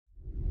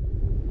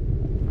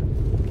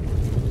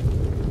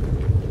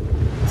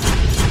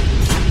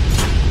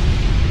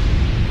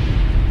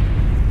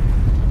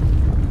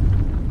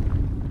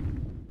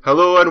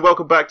Hello and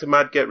welcome back to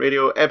Mad Get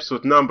Radio,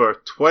 episode number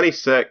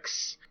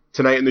 26.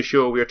 Tonight in the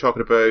show we are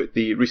talking about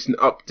the recent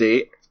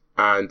update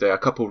and a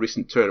couple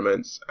recent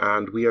tournaments,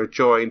 and we are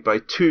joined by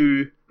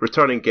two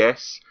returning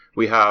guests.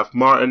 We have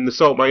Martin the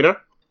Salt Miner.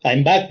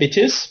 I'm back,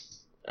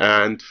 bitches.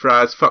 And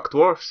Fraz Fuck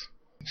Dwarfs.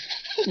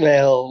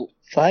 Well,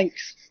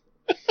 thanks.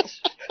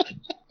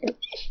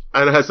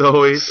 And as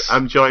always,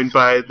 I'm joined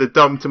by the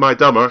dumb to my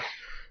dumber.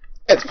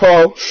 It's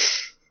Paul.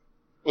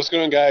 What's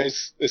going on,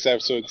 guys? This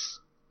episode's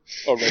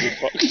already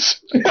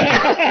fucked.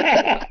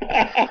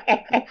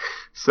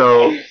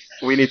 So,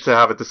 we need to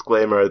have a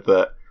disclaimer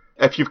that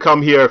if you've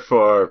come here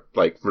for,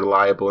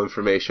 reliable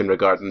information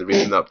regarding the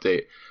recent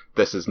update,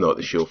 this is not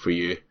the show for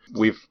you.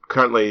 We've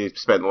currently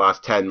spent the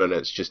last 10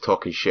 minutes just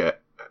talking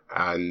shit,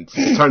 and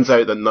it turns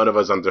out that none of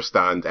us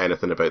understand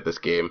anything about this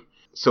game.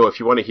 So if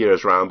you want to hear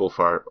us ramble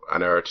for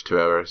an hour to 2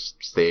 hours,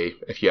 stay.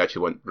 If you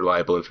actually want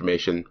reliable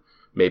information,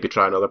 maybe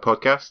try another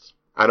podcast.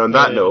 And on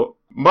that note,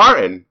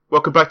 Martin,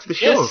 welcome back to the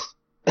show. Yes.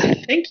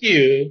 Thank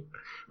you.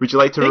 Would you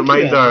like to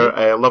remind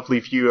our lovely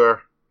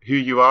viewer who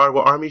you are,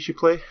 what armies you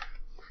play?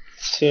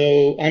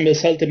 So, I'm a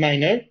Salty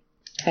Miner,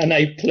 and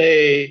I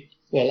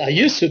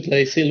used to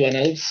play Sylvan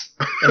Elves,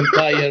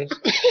 Empire,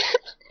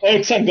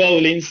 Orcs and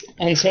Goblins,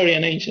 and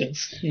Saurian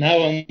Ancients.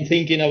 Now I'm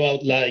thinking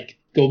about,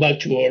 go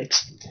back to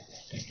Orcs.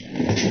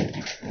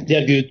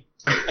 They're good.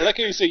 I like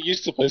how you say you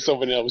used to play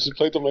Sylvan Elves. You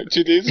played them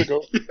 2 days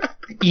ago.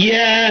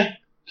 Yeah,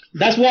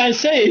 that's why I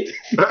say it.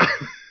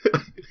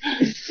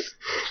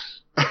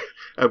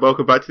 And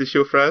welcome back to the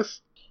show, Fraz.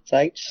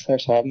 Thanks for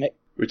having me.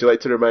 Would you like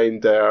to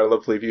remind our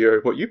lovely viewer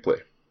what you play?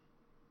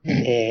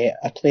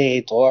 I play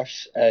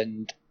Dwarfs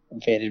and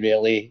very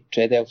rarely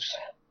Dread Elves.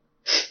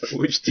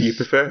 Which do you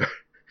prefer?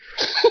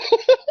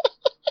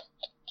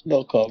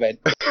 No comment.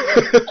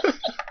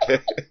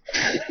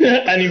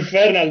 And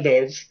Infernal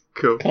Dwarves.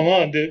 Cool. Come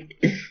on, dude.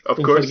 Of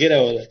Don't course. forget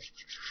about that.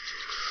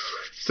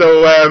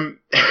 So,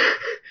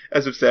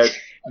 as I've said,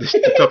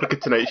 the topic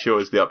of tonight's show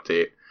is the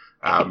update.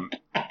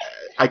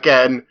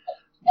 Again,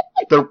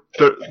 there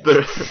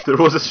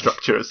was a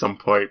structure at some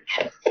point.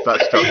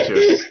 That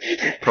structure's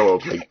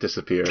probably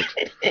disappeared.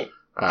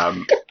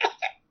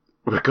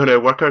 We're going to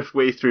work our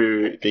way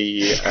through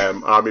the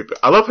army.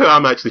 I love how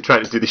I'm actually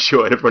trying to do the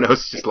show and everyone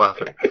else is just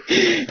laughing.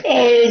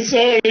 Oh,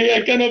 sorry,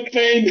 I cannot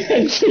paint.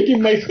 I'm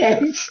shaking my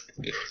hands.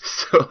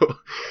 So,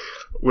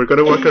 we're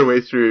going to work our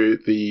way through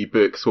the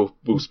books.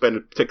 We'll spend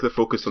a particular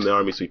focus on the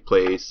armies we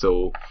play.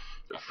 So,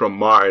 from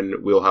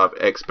Martin, we'll have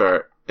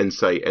expert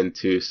insight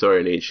into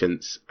Saurian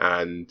Ancients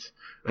and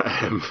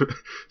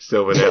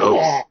Sylvan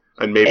Elves,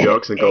 and maybe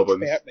Orcs and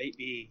Goblins. Expert might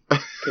be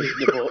putting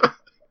the boat.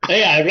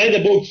 Hey, I read the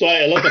book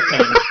a lot of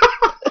times.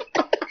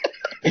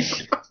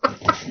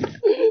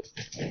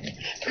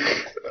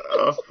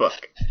 Oh,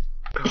 fuck.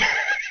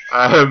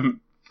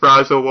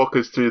 Fraz will walk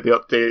us through the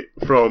update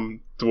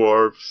from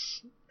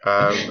Dwarves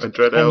and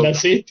Dread And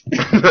Elves. that's it.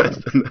 And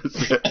that's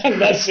it.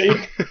 And that's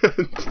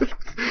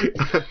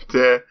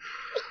it.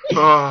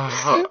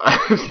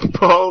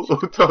 Paul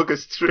will talk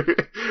us through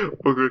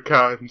Ogre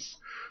Khans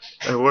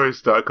and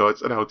Warriors Dark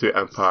Gods, and I'll do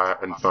Empire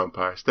and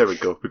Vampires. There we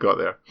go, we got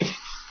there.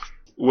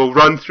 We'll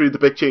run through the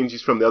big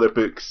changes from the other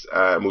books,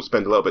 and we'll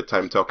spend a little bit of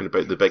time talking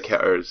about the big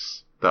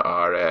hitters that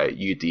are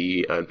UD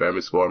and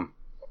Vermithsworn.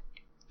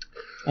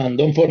 And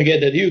don't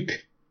forget the Duke.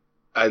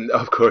 And,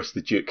 of course,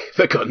 the Duke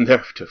that got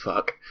nerfed to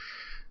fuck.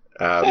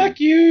 Fuck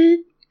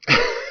you!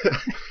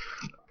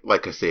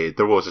 Like I say,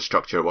 there was a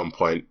structure at one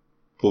point.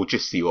 We'll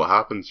just see what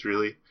happens,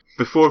 really.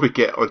 Before we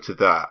get onto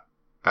that,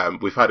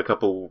 we've had a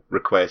couple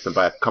requests, and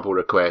by a couple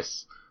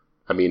requests,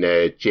 I mean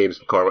James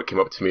McCormick came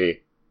up to me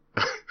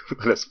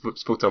when I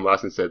spoke to him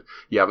last and said,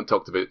 you haven't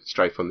talked about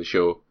Strife on the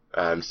show.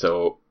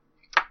 So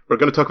we're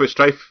going to talk about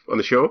Strife on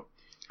the show,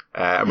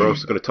 and we're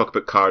also going to talk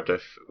about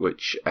Cardiff,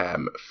 which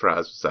Fraz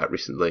was at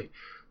recently,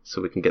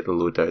 so we can get the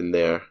lowdown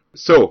there.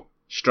 So,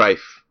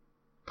 Strife.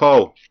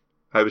 Paul,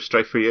 how was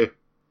Strife for you?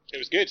 It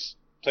was good.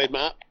 Played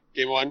map,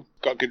 game 1,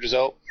 got a good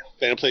result.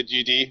 Then I played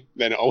UD,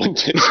 then it all went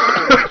to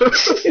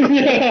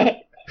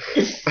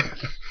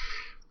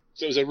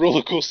So it was a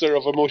roller coaster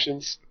of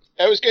emotions.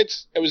 It was good.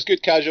 It was a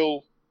good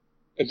casual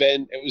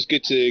event. It was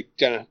good to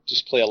kind of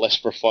just play a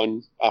list for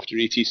fun after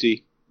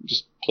ETC.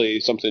 Just play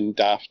something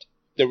daft.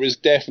 There was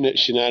definite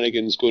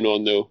shenanigans going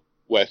on though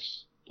with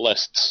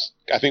lists.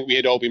 I think we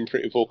had all been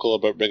pretty vocal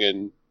about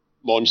bringing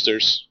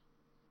monsters,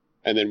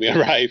 and then we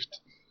arrived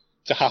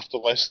to half the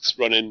lists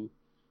running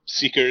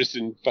Seekers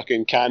and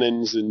fucking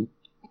cannons and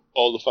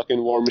all the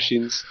fucking war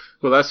machines.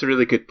 Well, that's a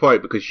really good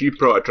point, because you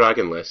brought a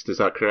dragon list, is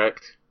that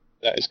correct?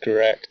 That is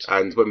correct.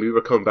 And when we were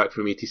coming back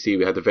from ETC,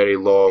 we had a very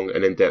long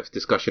and in-depth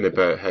discussion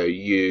about how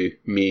you,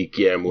 me,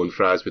 Guillermo and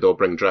Fraz would all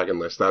bring dragon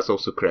lists. That's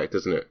also correct,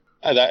 isn't it?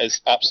 That is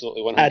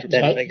absolutely 100%.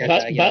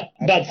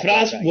 But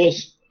Fraz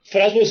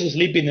was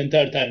sleeping the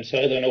entire time, so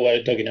I don't know what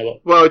you're talking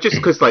about. Well, just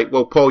because,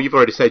 Paul, you've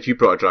already said you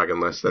brought a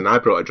dragon list, and I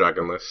brought a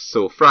dragon list.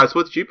 So, Fraz,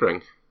 what did you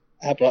bring?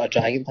 I brought a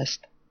dragon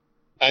list.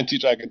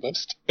 Anti-dragon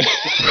list.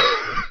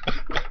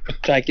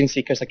 Dragon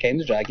Seekers again,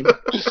 the dragon.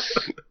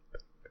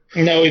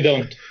 No, we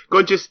don't. Go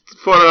on, just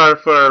for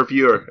our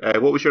viewer,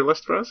 what was your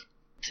list for us?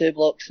 2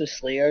 blocks of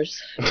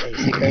Slayers,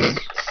 Seekers.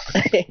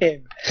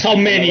 How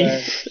many?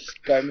 Another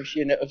skirmish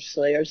unit of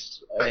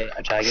Slayers,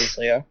 a Dragon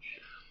Slayer.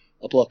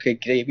 A block of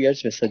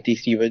Graveyards with a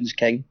D3 Wounds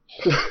King.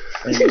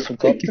 And some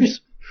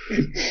Copters.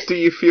 Do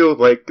you feel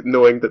like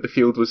knowing that the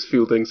field was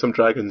fielding some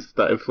dragons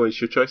that influenced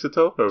your choice at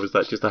all, or was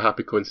that just a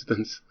happy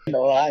coincidence?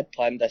 No, I had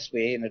planned this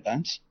way in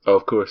advance. Oh,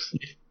 of course.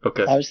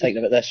 Okay. I was thinking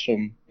about this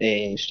from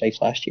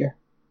Strife last year.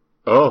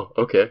 Oh,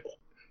 okay.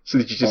 So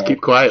did you just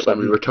keep quiet when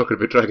we were talking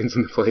about dragons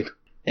in the plane?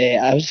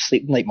 I was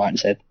sleeping, like Martin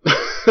said.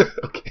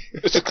 Okay.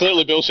 It's a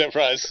clearly bullshit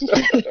phrase.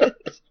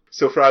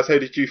 So, Fraz, how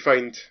did you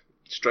find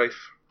Strife?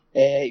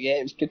 Yeah,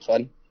 it was good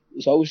fun.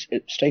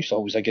 Strife's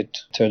always a good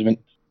tournament.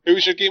 Who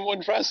was your game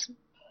one phrase?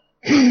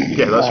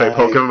 Yeah, that's right,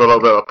 Paul. Give him a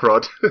little bit of a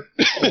prod.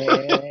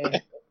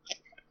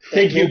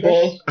 Thank you,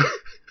 Paul.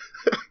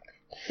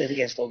 Played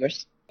against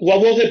Ogres.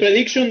 What was the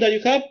prediction that you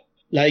have?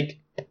 Like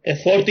a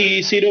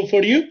 40-0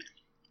 for you?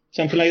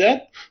 Something like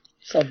that?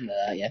 Something like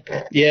that,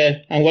 yeah. Yeah,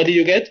 and what did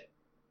you get?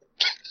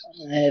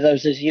 There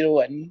was a 0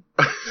 win.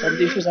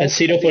 Somebody's was A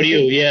 0 for you,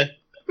 yeah.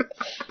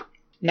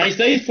 Nice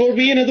day for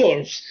being a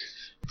dwarf.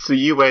 So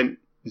you went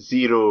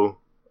 0,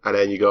 and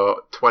then you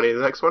got 20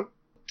 the next one?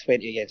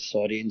 20 against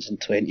Saurians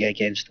and 20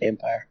 against the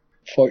Empire.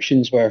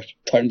 Fortunes were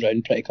turned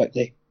round pretty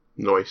quickly.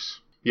 Nice.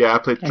 Yeah, I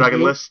played And Dragon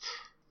you? List.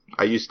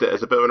 I used it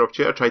as a bit of an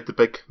opportunity. I tried the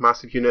big,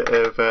 massive unit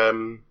of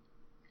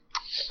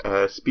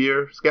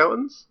spear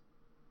skeletons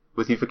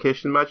with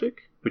evocation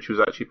magic, which was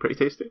actually pretty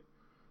tasty.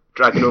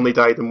 Dragon only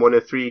died in 1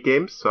 of 3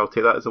 games, so I'll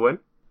take that as a win.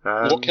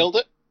 What killed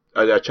it?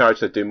 I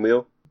charged a Doom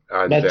Wheel,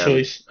 and Bad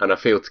choice. and I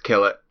failed to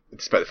kill it,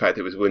 despite the fact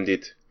it was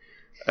wounded,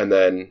 and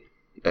then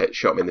it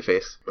shot me in the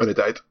face, and I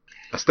died.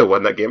 I still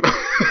won that game.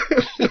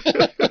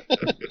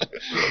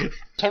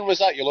 Turn was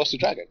that? You lost the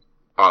dragon?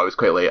 Oh, it was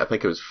quite late. I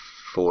think it was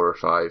 4 or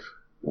 5.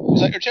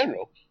 Was that your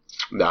general?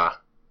 Nah.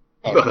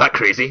 Oh. Not that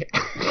crazy.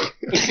 I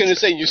was going to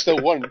say, you still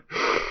won.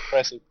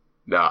 Impressive.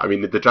 Nah, I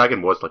mean, the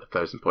dragon was like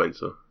 1,000 points,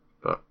 so.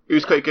 But it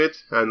was quite good,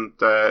 and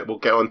we'll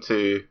get on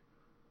to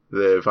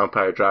the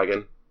Vampire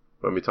Dragon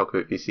when we talk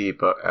about VC,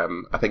 but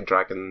I think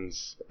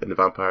dragons and the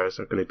vampires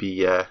are going to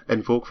be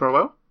in vogue for a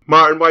while.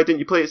 Martin, why didn't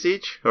you play at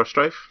Siege or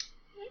Strife?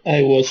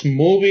 I was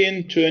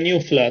moving to a new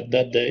flat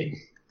that day.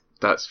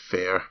 That's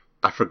fair.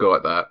 I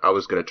forgot that. I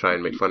was going to try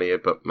and make fun of you,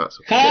 but that's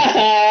okay.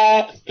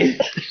 Ha ha!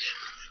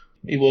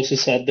 It was a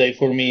sad day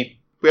for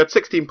me. We had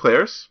 16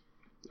 players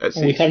at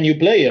And we Siege, have new at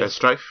players.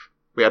 Strife.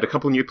 We had a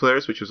couple new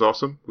players, which was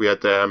awesome. We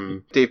had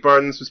Dave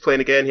Burns was playing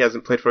again. He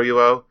hasn't played for a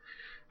while.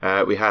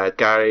 We had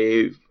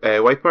Gary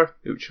Wiper,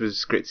 which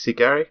was great to see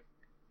Gary.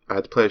 I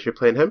had the pleasure of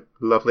playing him.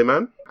 Lovely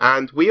man.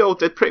 And we all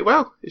did pretty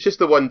well. It's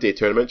just a one-day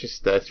tournament,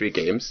 just 3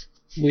 games.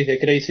 With a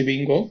crazy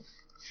bingo.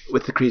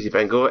 With the crazy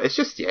bingo. It's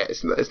just, yeah,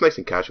 it's nice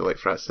and casual, like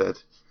Fraz said.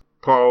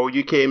 Paul,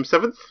 you came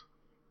 7th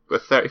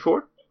with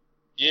 34.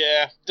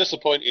 Yeah,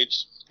 disappointed,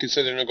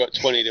 considering I got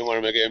 20 in one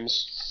of my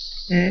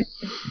games. Mm.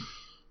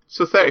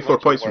 So 34 Not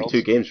the points from world.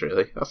 2 games,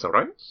 really. That's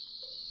alright.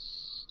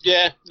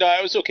 Yeah, no,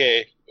 it was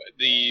okay.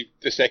 The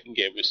second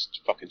game was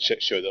fucking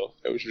shit show, though.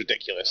 It was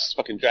ridiculous.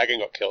 Fucking dragon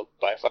got killed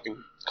by a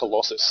fucking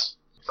Colossus.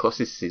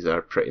 Colossuses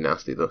are pretty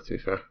nasty, though, to be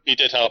fair. He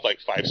did have like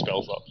 5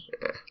 spells up.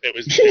 Yeah. It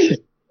was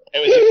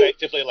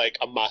effectively like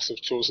a massive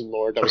chosen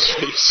lord on his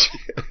face.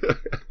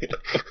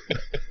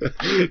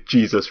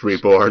 Jesus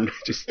reborn.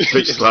 Just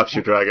bitch slaps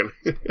your dragon.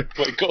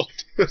 My god.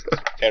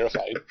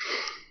 Terrifying.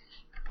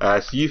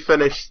 So you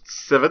finished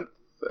 7th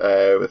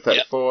with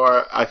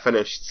 34. I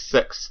finished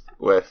 6th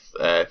with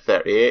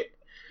 38.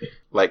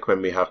 Like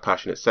when we have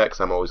Passionate 6,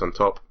 I'm always on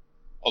top.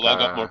 Although I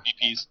got more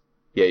PPs.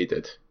 Yeah, you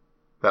did.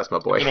 That's my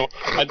boy.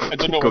 I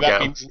don't know Go what that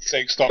get 'em. means in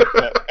Sex Talk,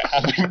 but it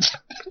happened.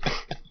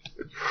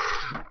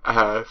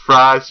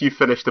 Fraz, you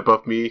finished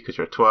above me because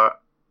you're a twat.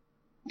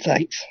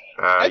 Thanks.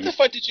 How the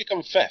fuck did you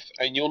come 5th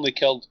and you only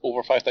killed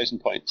over 5,000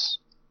 points?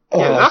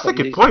 Yeah, that's a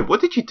somebody- good point.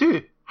 What did you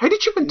do? How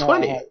did you win No,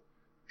 20?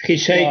 He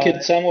shaked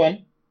No.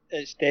 someone.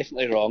 It's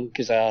definitely wrong,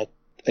 because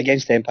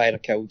against Empire I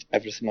killed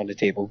everything on the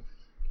table.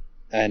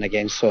 And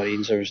against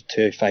Saurians there was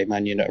 2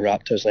 5-man unit of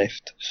Raptors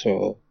left,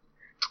 so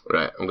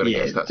Right, I'm going to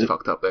Yeah, guess that's the-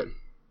 fucked up then.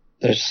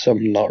 there's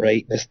something not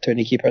right with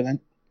Tony Keeper then.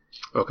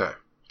 Okay.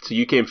 So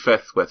you came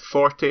 5th with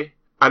 40.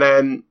 And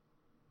then,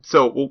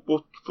 so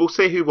we'll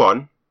say who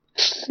won.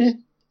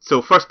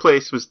 So first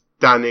place was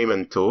Danny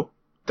Minto.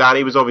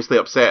 Danny was obviously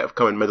upset of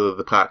coming middle of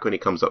the pack when he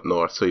comes up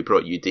north, so he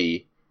brought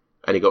UD.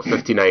 And he got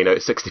 59 out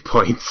of 60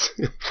 points.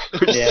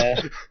 Which-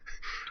 Yeah.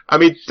 I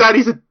mean,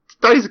 Danny's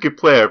a good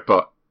player,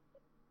 but,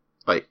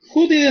 like,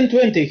 Who didn't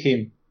 20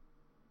 him?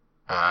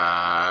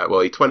 well,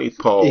 he 20'd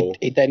Paul.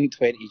 He didn't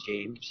 20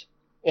 James.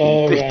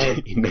 Oh,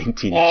 right. He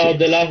 19 Oh, James.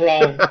 the last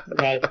round.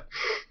 Right.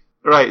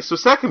 Right, so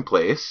second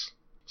place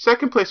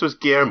was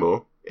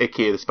Guillermo,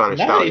 aka the Spanish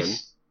Stallion,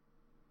 Nice.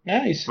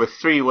 Nice. with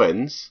 3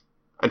 wins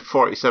and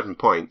 47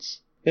 points.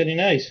 Very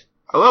nice.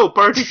 A little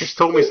birdie just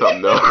told me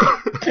something, though.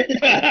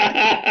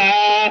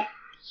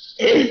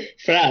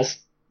 Fraz,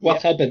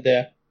 what happened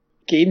there?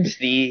 Game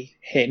 3,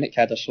 Henrik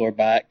had a sore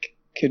back,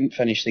 couldn't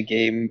finish the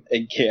game,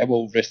 and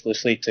Guillermo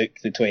ruthlessly took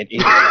the 20.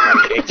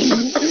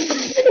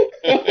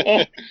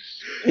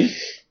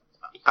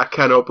 I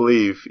cannot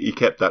believe he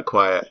kept that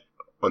quiet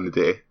on the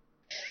day.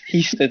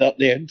 He stood up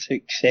there and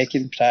took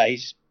second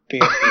prize.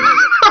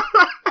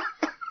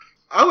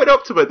 I went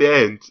up to him at the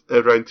end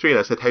of round 3 and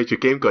I said, "How's your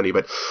game gone?" He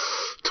went,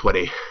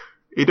 20.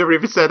 He never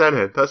even said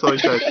anything. That's all he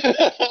said.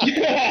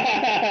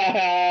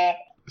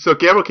 So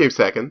Guillermo came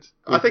second.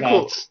 I think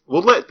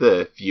we'll let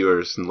the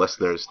viewers and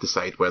listeners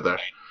decide whether,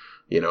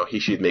 he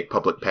should make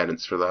public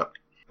penance for that.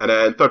 And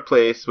then third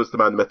place was the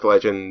man, the myth, the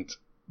legend,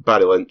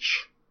 Barry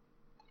Lynch,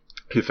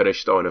 who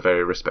finished on a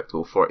very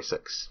respectable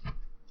 46.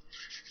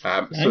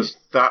 Nice. So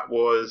that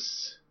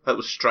was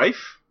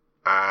Strife,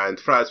 and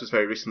Fraz was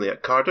very recently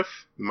at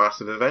Cardiff,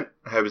 massive event.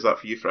 How was that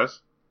for you, Fraz?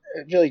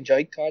 I really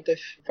enjoyed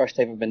Cardiff. First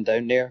time I've been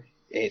down there.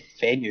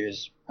 Venue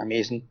is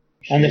amazing.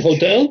 And the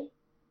hotel?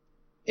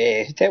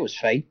 Hotel was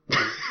fine.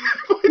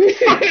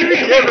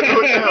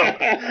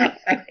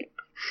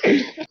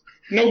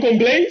 No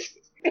complaints?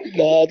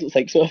 No, I don't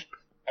think so.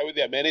 How were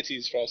the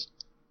amenities for us?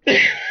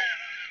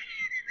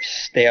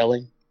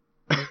 Sterling.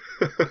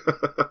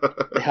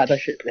 They had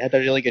a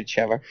really good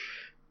shower.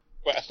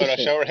 What, I thought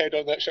a shower head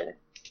on that shower?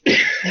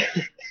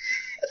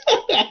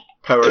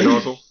 Power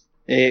nozzle.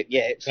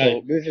 Yeah, so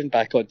Right. moving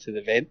back onto the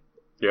event.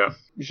 Yeah.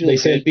 It was really They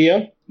sell good.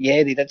 beer?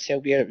 Yeah, they did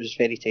sell beer. It was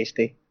very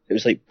tasty. It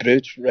was like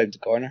brewed round the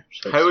corner.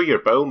 So How are your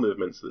bowel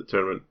movements at the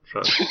tournament,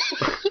 Fraz?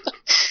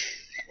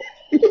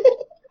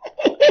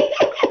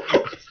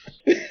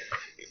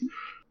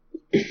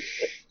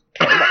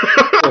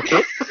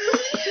 okay.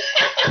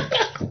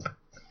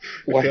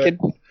 Working.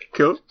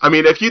 Cool. I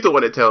mean, if you don't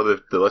want to tell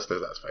the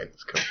listeners, that's fine.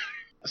 It's cool.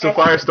 So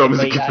Firestorm is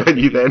a Might good actually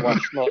venue be then.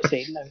 worth not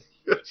saying now.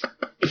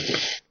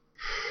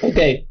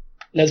 Okay,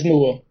 let's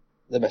move on.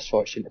 The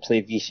misfortune to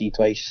play VC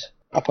twice.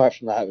 Apart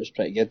from that, it was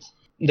pretty good.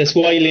 The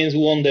Swilings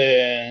won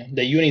the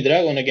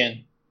Unidragon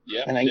again.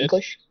 Yeah. In we did.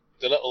 English?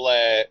 The little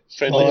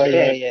friendly Oh,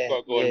 tournament yeah,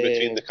 got going yeah.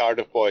 between the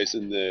Cardiff boys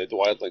and the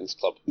Wildlings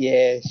club.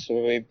 Yeah, so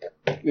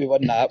we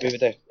won that. It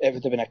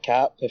would have been a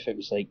cap if it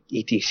was like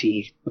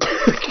ETC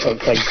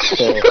something.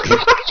 So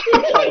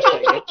that was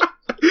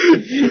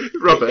pretty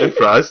good. Rub it in,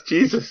 Fraz.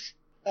 Jesus.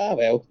 Ah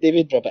well, they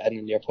would rub it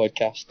in your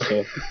podcast,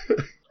 so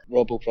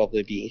Rob will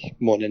probably be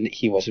moaning that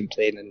he wasn't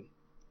playing,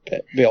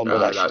 but we all know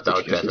that's just That'll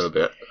excuses.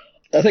 definitely be it.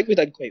 I think we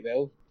did quite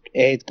well.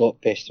 Ed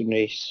got best in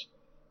race.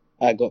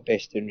 I got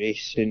best in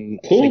race, and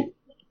I Who? think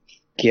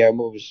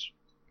Guillermo was.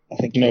 I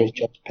think he No. was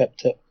just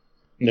pipped it,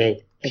 No,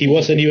 he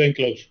wasn't even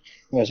close.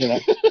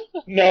 wasn't it?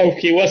 No,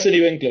 he wasn't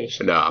even close.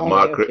 Nah, Oh,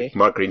 Mark okay.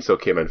 Mark Green still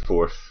came in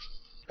 4th.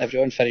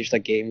 Everyone finished their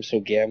game, so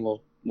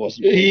Guillermo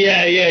wasn't.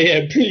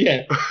 Yeah.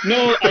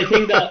 No,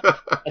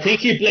 I think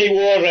he played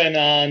Warren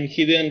and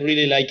he didn't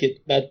really like it,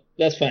 but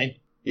that's fine.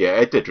 Yeah,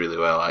 it did really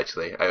well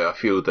actually. I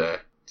feel the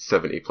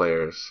 70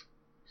 players,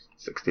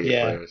 68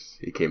 Yeah. players.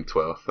 He came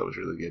 12th. That was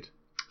really good.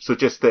 So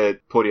just the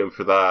podium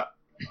for that.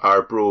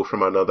 Our bro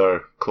from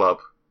another club.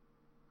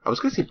 I was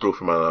going to say bro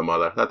from another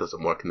mother. That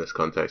doesn't work in this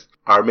context.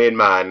 Our main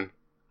man,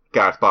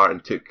 Gareth Barton,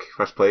 took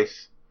first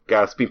place.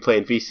 Gareth's been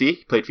playing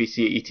VC. Played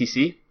VC at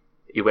ETC.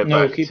 He went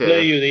No, back he to...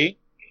 played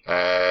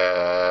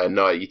UD.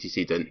 No, at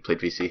ETC didn't. Played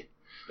VC.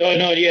 Oh,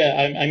 no,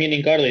 yeah, I mean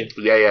in Cardiff,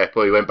 Yeah.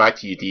 But he went back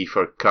to UD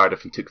for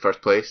Cardiff and took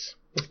first place.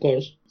 of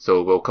course.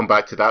 So we'll come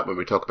back to that when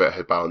we talk about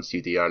how balanced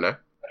UD are now.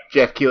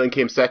 Jeff Keelan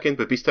came second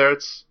with Beast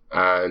Herds,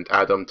 and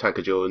Adam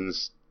Tanka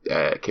Jones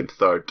came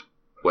third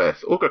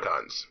with Ogre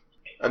Cans.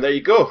 And there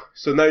you go.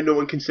 So now no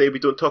one can say we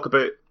don't talk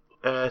about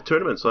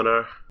tournaments on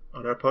our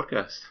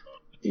podcast.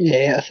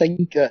 Yeah, I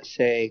think that's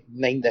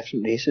 9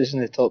 different races in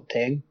the top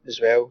 10 as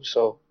well.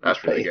 So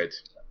That's really good.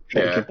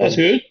 pretty Yeah. good. That's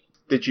good.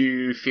 Did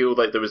you feel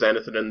like there was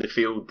anything in the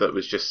field that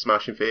was just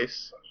smashing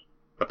face?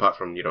 Apart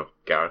from,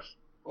 Gareth.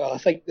 Well, I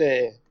think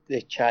the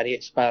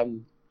chariot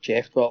spam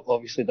Jeff got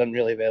obviously done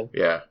really well.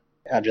 Yeah.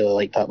 I really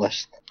like that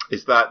list.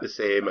 Is that the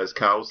same as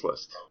Cal's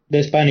list?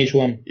 The Spanish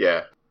one.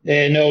 Yeah.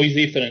 No, it's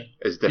different.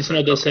 It's different. It's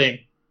not the Okay. same.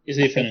 It's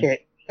I different.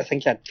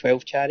 think he had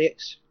 12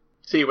 chariots.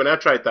 See, when I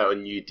tried that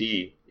on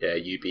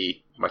UB,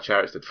 my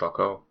chariots did fuck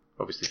all.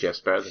 Obviously, Jeff's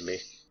better than me.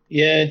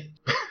 Yeah,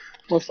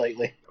 Most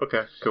likely.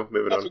 Okay, cool.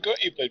 Moving I on.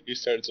 forgot you played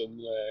Beast Herds on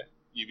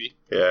UB.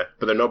 Yeah,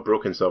 but they're not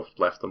broken, so I've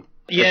left them.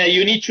 yeah,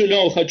 you need to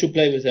know how to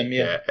play with them,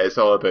 yeah. It's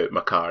all about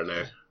my car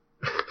now.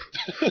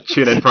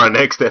 Tune in for our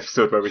next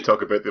episode where we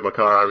talk about the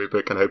Makar Army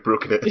book and how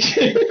broken it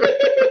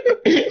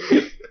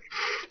is.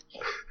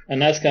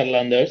 And NASCAR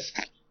Landers.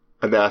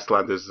 And the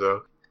Aslanders as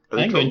well. Are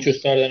they I'm going cool? to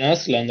start an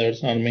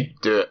Aslanders army.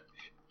 Do it.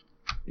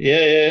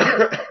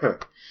 Yeah.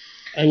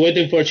 I'm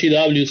waiting for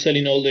CW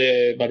selling all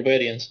the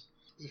barbarians.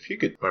 There's a few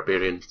good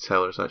barbarian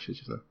sellers actually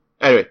just now.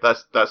 Anyway,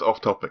 that's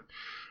off topic.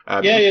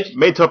 Yeah.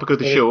 Main topic of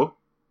the Yeah. show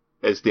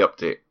is the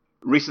update.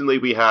 Recently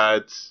we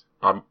had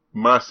a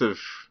massive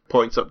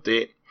points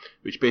update,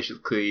 which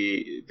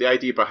basically, the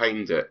idea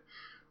behind it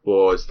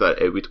was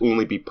that it would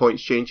only be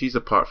points changes,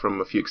 apart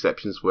from a few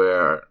exceptions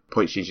where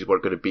points changes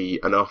weren't going to be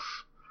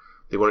enough.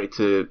 They wanted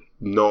to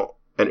not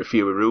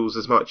interfere with rules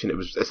as much, and it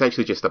was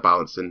essentially just a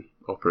balancing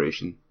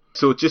operation.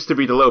 So just to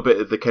read a little bit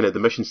of the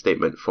mission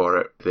statement for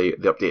it, the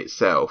update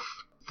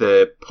itself.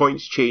 The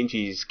points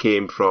changes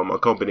came from a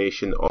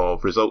combination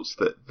of results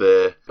that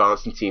the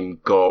balancing team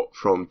got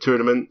from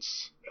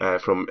tournaments,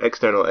 from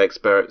external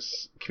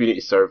experts,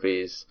 community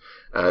surveys,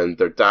 and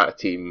their data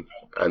team,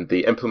 and they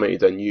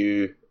implemented a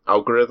new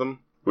algorithm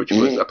which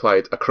was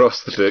applied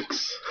across the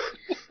books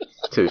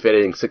to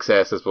varying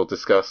success, as we'll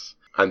discuss.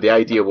 And the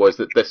idea was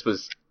that this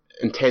was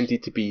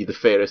intended to be the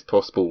fairest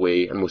possible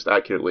way and most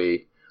accurate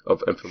way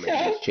of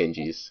implementing these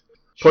changes.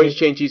 Points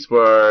changes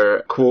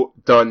were,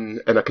 quote, done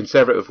in a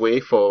conservative way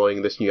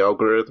following this new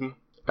algorithm,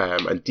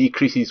 and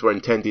decreases were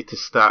intended to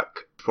stack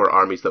for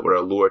armies that were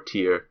a lower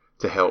tier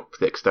to help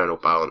the external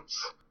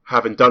balance.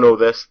 Having done all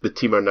this, the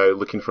team are now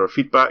looking for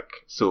feedback,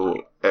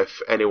 so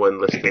if anyone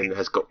listening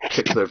has got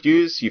particular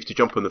views, you have to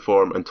jump on the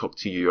forum and talk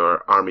to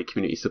your army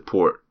community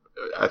support.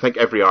 I think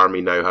every army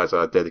now has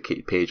a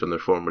dedicated page on their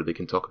forum where they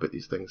can talk about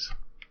these things.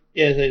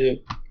 Yes, I do.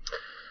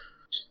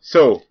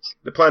 So,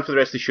 the plan for the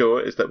rest of the show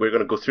is that we're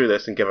going to go through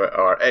this and give it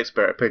our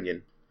expert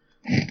opinion.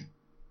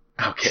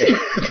 Okay,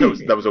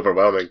 that was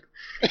overwhelming.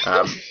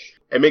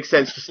 It makes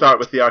sense to start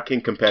with the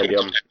Arcane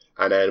Compendium,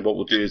 and then what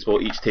we'll do is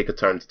we'll each take a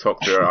turn to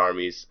talk through our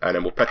armies, and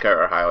then we'll pick out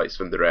our highlights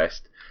from the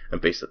rest, and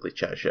basically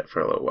chat shit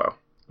for a little while.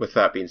 With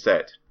that being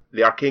said,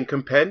 the Arcane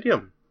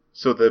Compendium.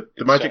 So the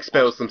magic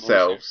spells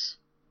themselves,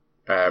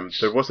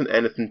 there wasn't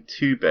anything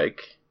too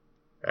big.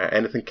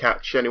 Anything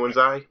catch anyone's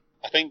eye?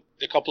 I think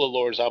the couple of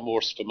lores I'm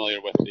most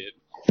familiar with, the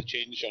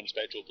change on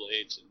Spectral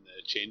Blades and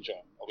the change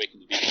on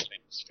Awaken the Beast, I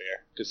think is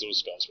fair, because those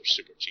spells were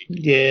super cheap.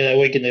 Yeah,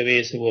 Awaken the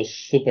Beast was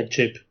super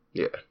cheap.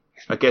 Yeah.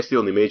 I guess the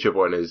only major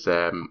one is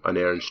an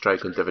Errant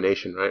Strike on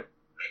Divination, right?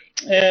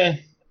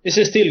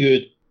 It's still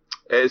good.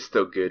 It is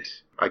still good.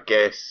 I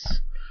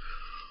guess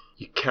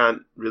you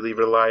can't really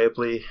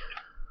reliably...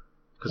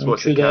 Because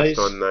what's it cast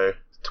on now?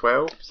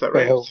 12? Is that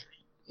right? 12.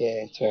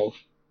 Yeah, 12.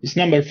 It's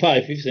number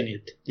 5, isn't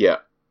it? Yeah.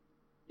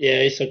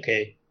 Yeah, it's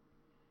okay.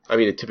 I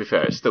mean, to be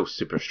fair, it's still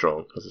super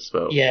strong as a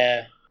spell.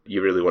 Yeah.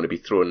 You really want to be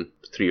throwing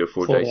 3 or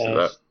 4 dice at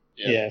that.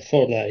 Yeah,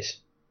 4 dice.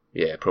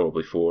 Yeah,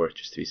 probably 4,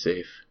 just to be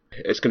safe.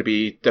 It's going to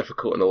be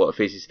difficult in a lot of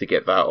phases to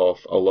get that off,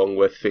 along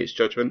with Fate's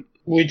Judgment.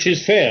 Which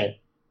is fair.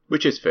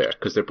 Which is fair,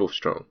 because they're both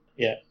strong.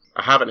 Yeah.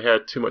 I haven't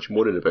heard too much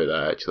moaning about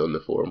that, actually, on the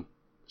forum.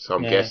 So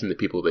I'm guessing the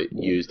people that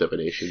use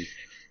Divination,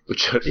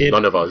 which are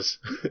none of us.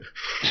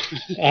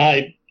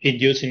 I've been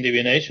using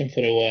Divination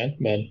for a while,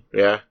 but...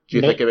 Yeah? Do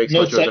you think it makes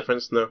much of a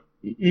difference? No?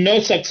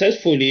 Not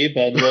successfully,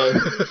 but well...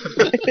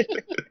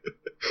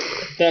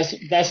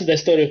 that's the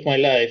story of my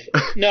life.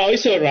 No,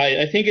 it's alright.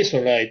 I think it's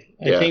alright.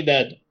 I think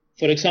that,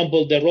 for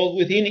example, the Rogue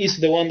Within is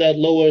the one that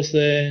lowers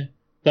the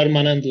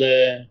permanent...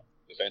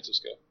 defensive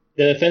skill.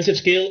 The defensive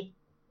skill,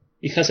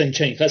 it hasn't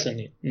changed, hasn't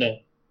it? No.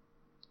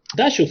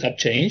 That should have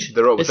changed.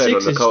 The Rogue Within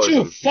on the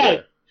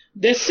Coliseum.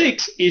 The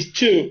 6 is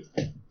too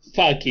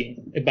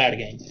fucking a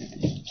bargain.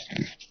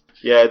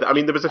 Yeah, I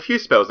mean, there was a few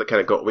spells that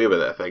kind of got away with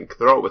it, I think.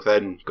 The Rogue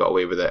Within got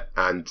away with it,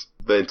 and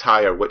the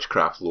entire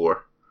Witchcraft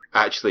lore.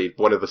 Actually,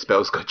 one of the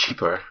spells got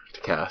cheaper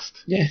to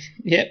cast.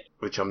 Yeah.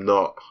 Which I'm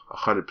not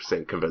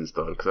 100% convinced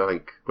on, because I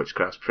think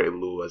Witchcraft's pretty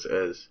low as it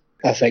is.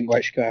 I think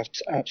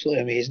Witchcraft's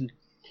absolutely amazing.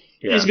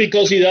 Yeah. It's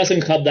because it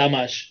doesn't have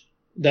damage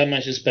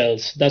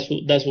spells.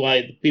 That's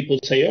why people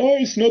say, oh,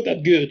 it's not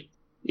that good.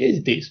 Yes,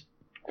 it is.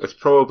 It's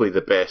probably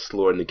the best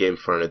lore in the game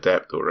for an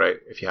Adept, though, right?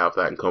 If you have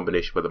that in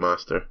combination with a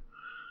Master.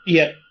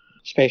 Yeah.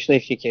 Especially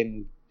if you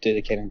can do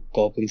the kind of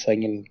Goblin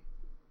thing and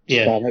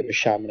spam it with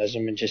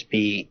Shamanism and just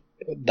be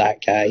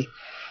that guy.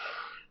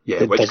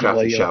 Yeah, Witchcraft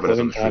and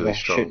Shamanism is really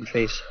strong.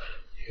 Face.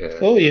 Yeah.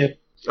 Oh, yeah.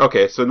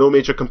 Okay, so no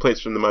major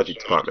complaints from the Magic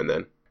Department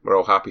then. We're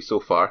all happy so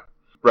far.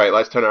 Right,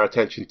 let's turn our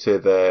attention to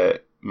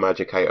the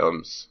Magic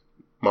items.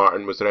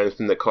 Martin, was there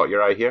anything that caught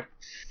your eye here?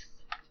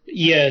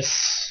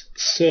 Yes.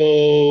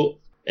 So,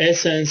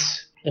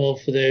 Essence of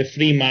the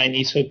Free Mind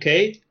is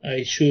okay.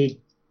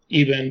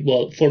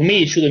 For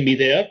me, it shouldn't be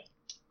there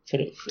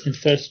in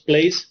first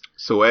place.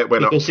 So it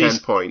went up 10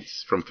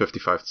 points from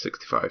 55 to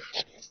 65.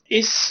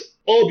 It's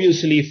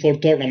obviously for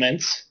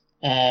tournaments,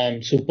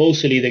 and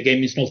supposedly the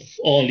game is not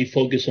only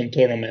focused on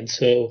tournaments,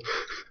 so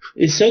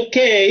it's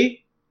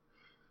okay.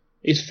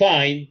 It's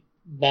fine,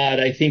 but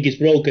I think it's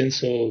broken,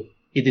 so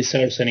it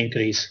deserves an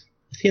increase.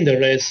 I think the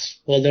rest,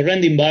 the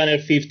Rending Banner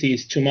 50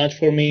 is too much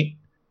for me,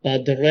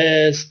 but the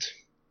rest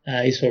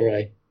is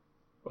alright.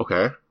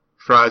 Okay.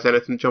 Fraz,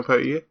 anything jump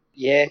out at you?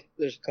 Yeah,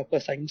 there's a couple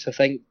of things. I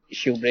think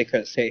Shieldbreaker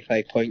at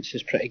 35 points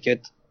is pretty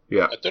good.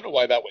 Yeah. I don't know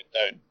why that went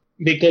down.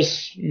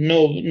 Because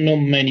no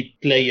many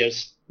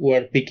players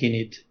were picking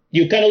it.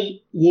 You cannot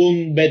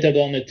win better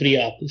than a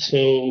 3-up,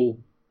 so...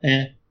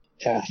 Yeah,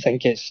 I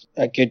think it's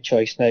a good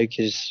choice now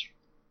because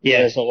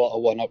there's a lot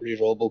of 1-up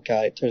rerollable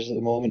characters at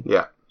the moment.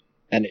 Yeah.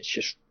 And it's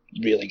just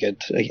really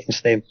good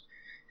against them.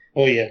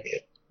 Oh, yeah.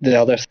 The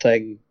other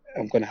thing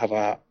I'm going to have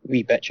a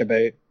wee bitch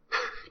about...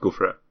 Go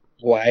for it.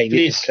 Why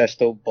the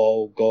crystal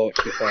ball got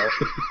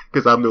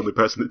because I'm the only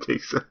person that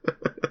takes it.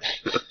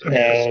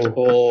 No.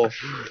 Oh,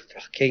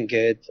 fucking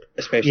good.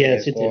 Especially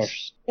against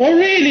dwarves. Oh,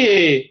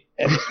 really?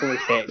 It's only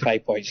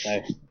 35 points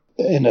now.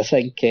 And I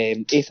think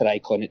Aether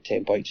Icon at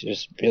 10 points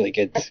is really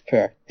good.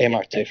 For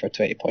MR2 for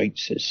 20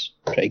 points is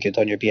pretty good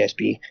on your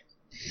BSB.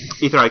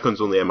 Ether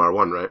Icon's only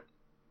MR1, right?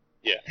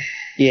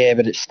 Yeah,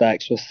 but it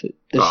stacks with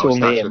there's only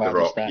stacks with the MR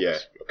rock. stacks. Yeah,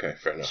 okay,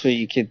 fair enough. So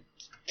you could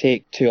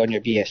take 2 on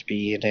your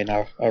BSB and then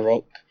a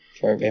rock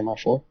for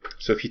MR4.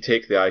 So if you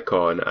take the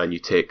Icon and you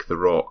take the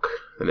rock,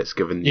 then it's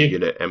given the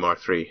unit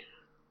MR3.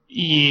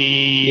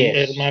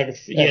 Yes.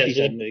 Yes, He's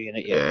in the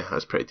unit, Yeah,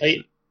 that's pretty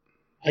decent.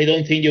 I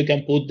don't think you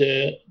can put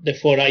the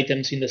 4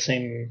 items in the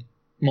same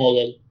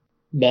model,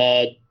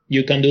 but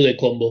you can do the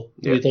combo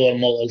with other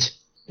models.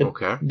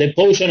 Okay. The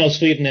Potion of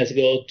Sweetness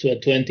go to a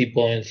 20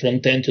 point,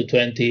 from 10 to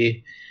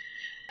 20.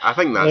 I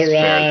think that's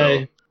fair,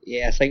 though.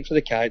 Yeah, I think for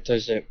the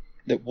characters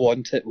that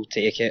want it will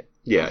take it.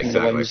 Yeah, And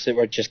exactly. the ones that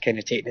were just kind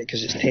of taking it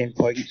because it's 10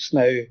 points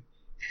now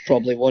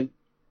probably won't.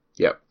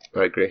 Yep,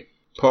 I agree.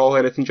 Paul,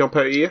 anything jump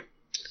out at you?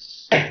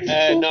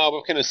 No,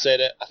 we've kind of said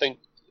it. I think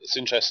it's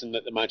interesting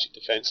that the magic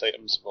defense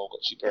items have all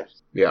got cheaper.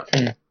 Yeah.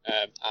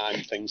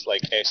 And things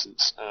like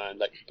Essence and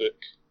like Book,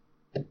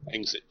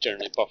 things that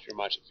generally buff your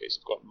magic phase,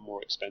 have gotten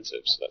more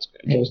expensive, so that's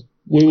quite interesting.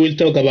 We will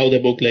talk about the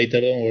book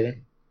later, don't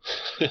worry.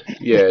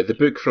 Yeah, the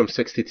book from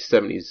 60 to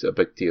 70 is a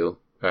big deal.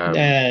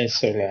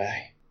 It's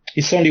alright.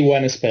 It's only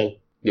one spell.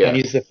 Yeah. And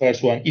it's the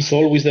first one. It's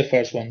always the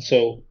first one,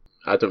 so...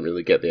 I don't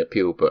really get the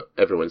appeal, but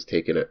everyone's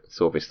taking it,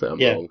 so obviously I'm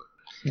wrong.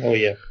 Oh,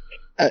 yeah.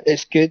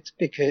 It's good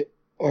because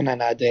on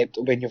an adept,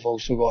 when you've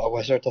also got a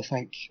wizard, I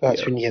think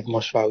that's when you get the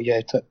most value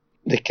out of it.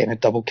 The kind of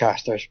double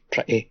caster's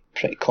pretty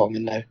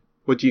common now.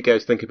 What do you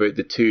guys think about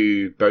the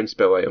 2 bound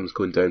spell items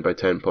going down by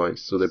 10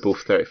 points? So they're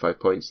both 35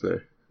 points now.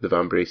 The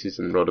Van Braces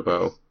and Rod of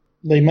Battle.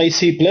 They might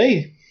see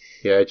play.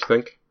 Yeah, do you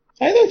think?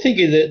 I don't think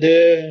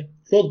the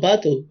Rod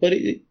Battle, but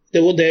the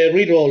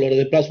reroll or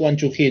the +1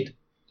 to hit,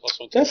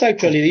 that's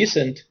actually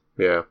decent.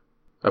 Yeah.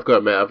 I've got to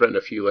admit, I've written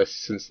a few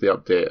lists since the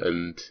update,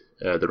 and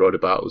the Rod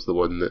of Battle is the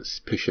one that's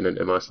pushing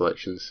into my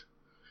selections.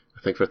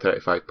 I think for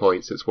 35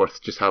 points, it's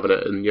worth just having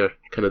it in your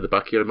kind of the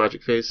back of your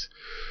magic phase.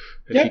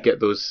 If you get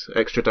those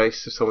extra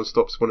dice, if someone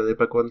stops one of the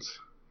big ones.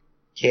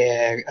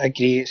 Yeah, I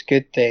agree. It's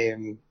good.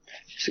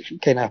 It's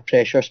kind of a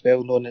pressure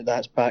spell, knowing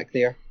that's back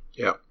there.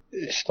 Yeah.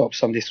 It stops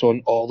somebody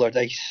throwing all their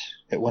dice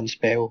at one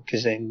spell,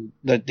 because then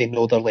they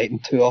know they're letting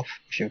 2 off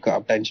if you've got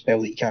a bound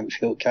spell that you can't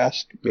field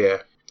cast. Yeah,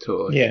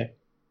 totally. Yeah.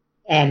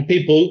 And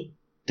people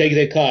take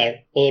the car,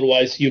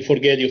 otherwise you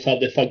forget you have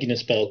the fucking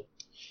spell.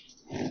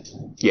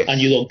 Yes.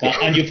 And you don't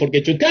and you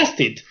forget to cast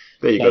it.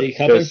 There you but go. It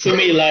happens to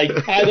me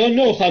like I don't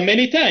know how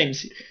many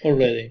times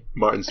already.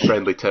 Martin's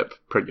friendly tip: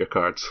 print your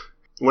cards.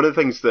 One of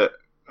the things that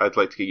I'd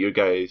like to get your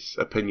guys'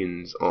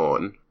 opinions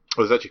on.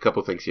 Well, there's actually a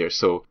couple of things here.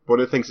 So one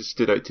of the things that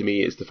stood out to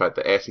me is the fact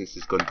that Essence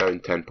has gone down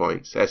 10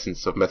 points.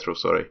 Essence of Mithril,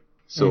 sorry.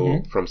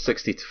 So from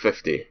 60 to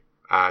 50.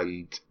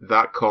 And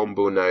that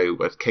combo now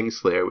with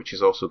Kingslayer, which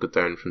has also gone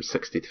down from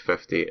 60 to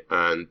 50,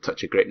 and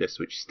Touch of Greatness,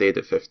 which stayed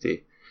at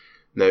 50,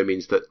 now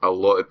means that a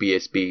lot of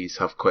BSBs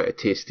have quite a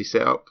tasty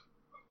setup,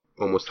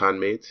 almost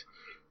handmade,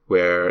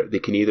 where they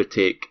can either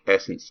take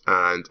Essence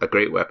and a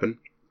Great Weapon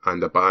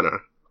and a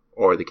Banner,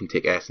 or they can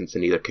take Essence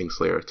and either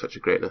Kingslayer or Touch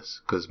of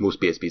Greatness, because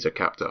most BSBs are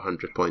capped at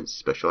 100 points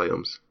special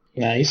items.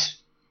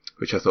 Nice.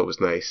 Which I thought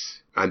was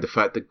nice. And the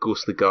fact that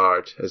Ghostly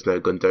Guard has now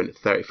gone down to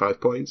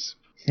 35 points,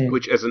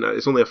 which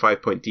it's only a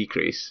 5-point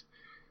decrease,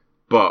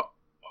 but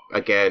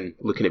again,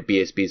 looking at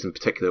BSBs in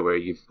particular, where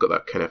you've got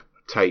that kind of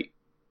tight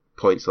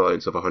points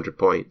allowance of 100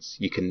 points,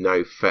 you can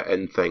now fit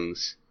in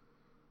things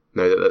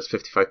now that that's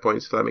 55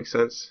 points, if that makes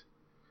sense.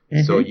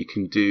 So you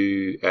can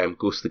do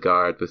Ghostly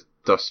Guard with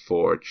Dust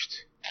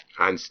Forged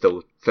and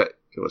still fit,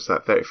 what's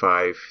that,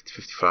 35 to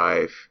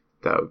 55,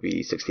 that would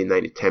be 16,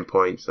 90, 10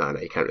 points. No,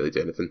 you can't really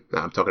do anything.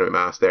 I'm talking about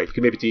maths there. You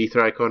can maybe do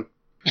Ether Icon.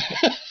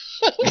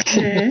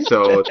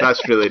 So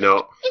that's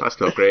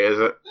not great, is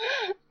it?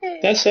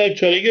 That's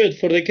actually good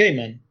for the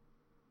Cayman.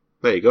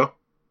 There you go.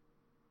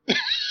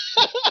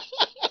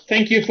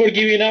 Thank you for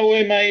giving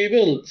away my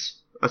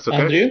builds. That's okay.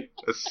 Andrew?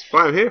 That's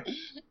why I'm here.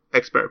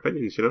 Expert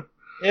opinions, you know.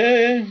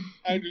 Yeah.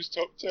 Andrew's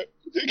top tip.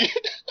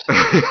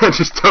 I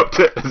just topped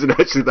it. It isn't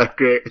actually that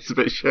great. It's a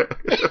bit shit.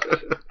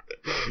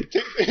 Take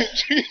the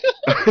entry.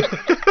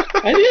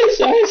 And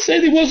yes, I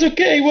said it was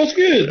okay. It was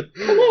good.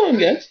 Come on,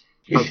 guys.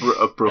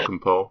 I've broken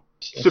Paul.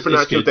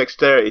 Supernatural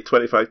Dexterity,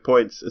 25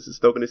 points. Is it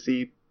still going to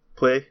see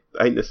play?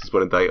 I think this is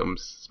one of the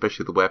items,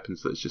 especially the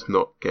weapons, that's just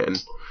not getting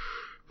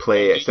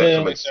play.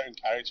 Except for certain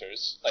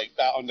characters, like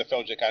that on the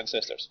Feldric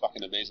Ancestor is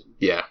fucking amazing.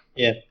 Yeah.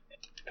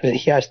 But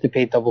he has to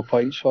pay double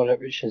points for it,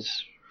 which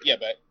is... Yeah,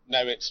 but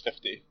now it's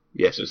 50.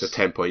 Yes, it's a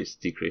 10 points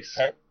decrease.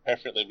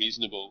 Perfectly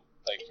reasonable,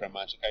 like, for a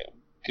magic item.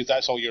 Because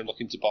that's all you're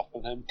looking to buff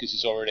on him, because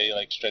he's already,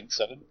 like, strength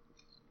 7.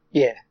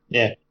 Yeah.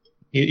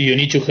 You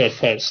need to hurt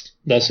first.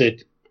 That's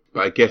it.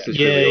 But I guess it's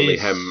really only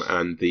him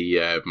and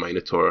the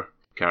Minotaur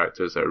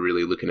characters that are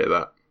really looking at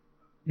that.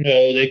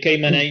 No, the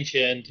Cayman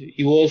Ancient,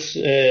 he was...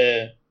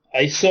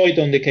 I saw it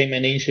on the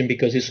Cayman Ancient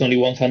because it's only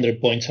 100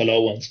 points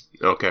allowance.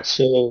 Okay.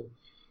 So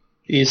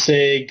it's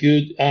a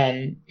good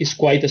and it's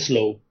quite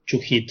slow to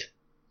hit.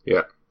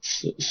 Yeah.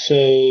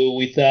 So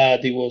with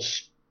that, it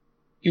was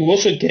It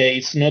was okay.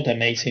 It's not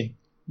amazing,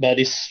 but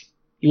it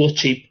was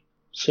cheap,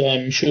 so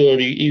I'm sure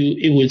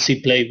you will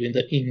see play in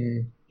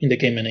the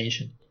Cayman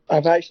Nation.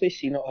 I've actually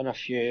seen it on a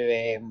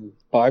few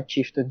barb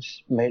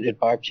chieftains, mounted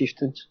barb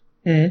chieftains.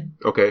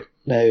 Mm-hmm. Okay.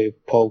 Now,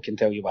 Paul can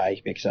tell you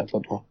why, because I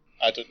don't know.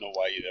 I don't know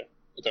why either.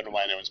 I don't know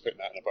why anyone's putting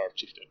that in a barb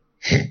chieftain.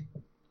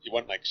 You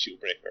want like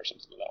Shieldbreaker or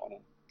something like that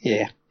one.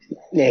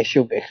 Yeah,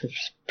 she'll be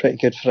pretty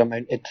good for a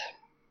mounted.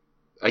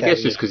 I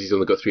guess just because he's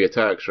only got 3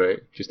 attacks, right?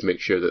 Just to make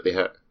sure that they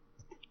hit.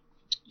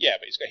 Yeah,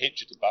 but he's got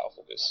hatred and battle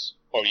focus.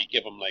 Or you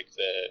give him like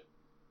the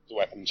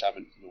weapon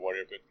enchantment from the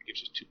warrior book that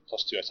gives you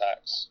 +2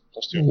 attacks,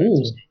 +2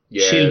 effects.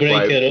 Yeah,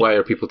 Shieldbreaker. why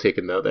are people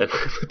taking that then?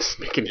 That doesn't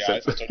make any Yeah,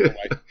 sense. I don't know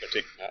why they're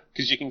taking that.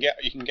 Because you can get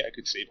a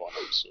good save on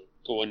him, so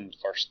going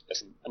first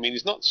isn't... I mean,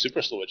 he's not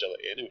super slow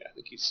agility anyway. I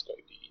think he's got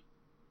to be...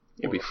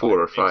 It'd be 4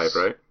 or 5,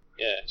 right?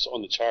 Yeah, so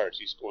on the charge,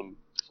 he's going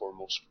for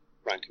most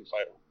rank and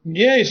file.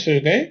 Yeah, it's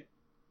okay.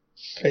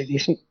 Pretty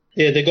decent.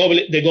 Yeah, the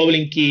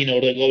Goblin King or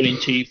the Goblin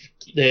Chief,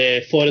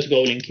 the Forest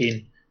Goblin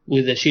King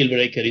with the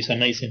Shieldbreaker is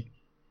amazing.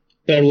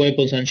 Pair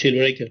weapons and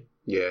Shieldbreaker.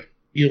 Yeah.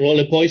 You roll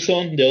a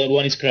poison, the other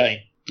one is crying.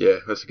 Yeah,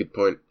 that's a good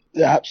point.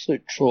 The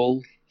absolute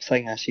troll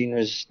thing I seen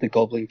was the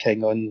Goblin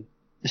King on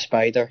the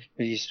Spider.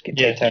 He's got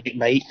Titanic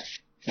Might.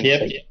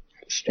 Yep. Like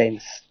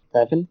strength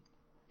 7.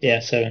 Yeah,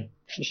 7.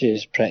 Which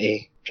is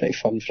pretty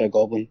fun for a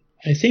Goblin.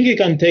 I think he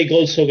can take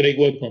also Great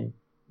Weapon,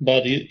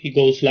 but he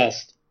goes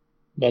last.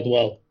 But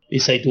well,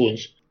 it's 8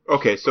 wounds.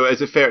 Okay, so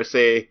is it fair to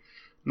say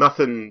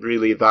nothing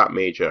really that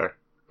major,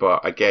 but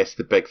I guess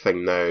the big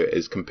thing now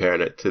is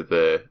comparing it to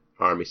the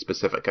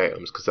army-specific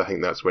items, because I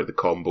think that's where the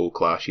combo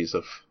clashes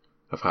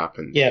have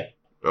happened. Yeah.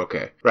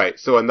 Okay, right,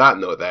 so on that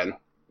note then,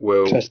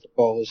 Crystal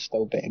Ball is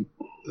still big.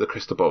 The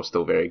Crystal Ball is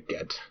still very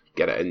good.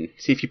 Get it in.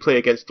 See if you play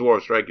against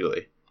dwarves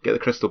regularly. Get the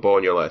Crystal Ball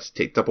on your list,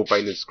 take Double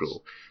Binding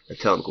Scroll, and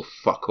tell them to go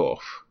fuck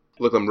off.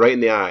 Look them right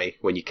in the eye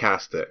when you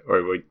cast it,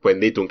 or when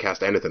they don't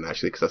cast anything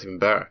actually, because that's even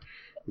better.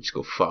 And just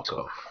go fuck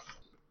off.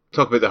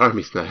 Talk about the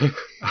armies now.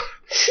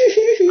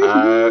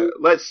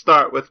 Let's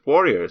start with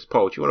warriors.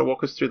 Paul, do you want to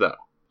walk us through that?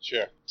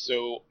 Sure.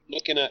 So,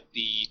 looking at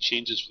the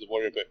changes for the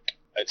warrior book,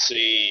 I'd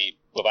say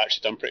we've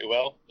actually done pretty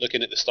well.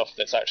 Looking at the stuff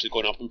that's actually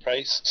going up in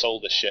price, it's all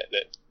the shit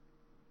that,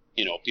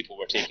 people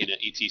were taking at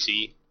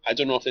ETC. I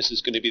don't know if this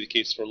is going to be the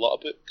case for a lot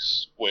of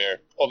books, where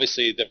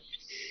obviously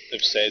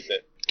they've said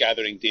that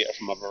gathering data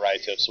from a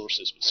variety of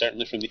sources, but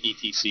certainly from the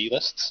ETC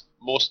lists,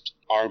 most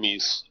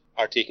armies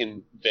are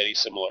taking very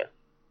similar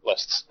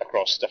lists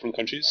across different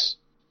countries.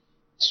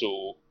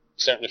 So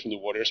certainly from the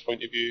warriors'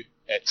 point of view,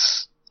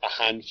 it's a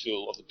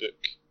handful of the book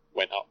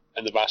went up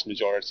and the vast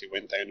majority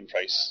went down in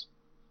price.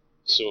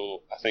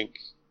 So I think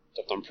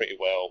they've done pretty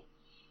well.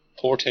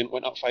 Portent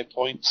went up 5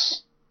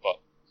 points, but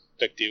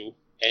big deal.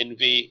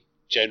 Envy,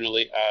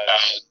 generally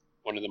as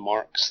one of the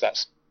marks,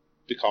 that's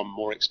become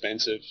more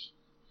expensive.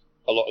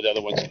 A lot of the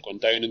other ones have gone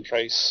down in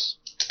price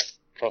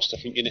across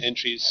different unit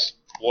entries.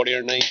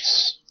 Warrior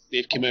Knights,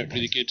 they've come out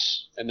really good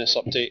in this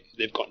update.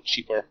 They've gotten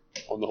cheaper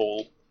on the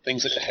whole.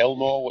 Things like the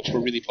Hellmaw, which were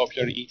really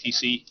popular at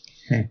ETC,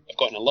 have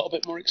gotten a little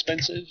bit more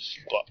expensive,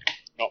 but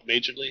not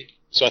majorly.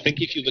 So I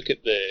think if you look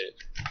at the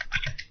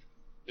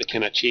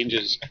kind of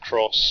changes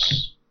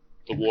across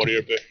the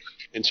Warrior book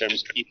in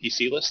terms of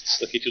ETC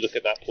lists, like if you look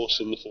at that post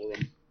in the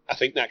forum, I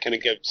think that kind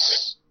of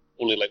gives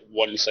only like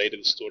one side of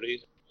the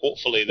story.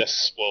 Hopefully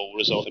this will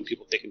result in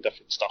people taking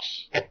different stuff,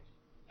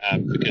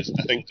 because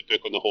I think the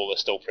book on the whole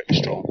is still pretty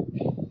strong.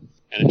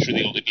 And it's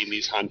really only been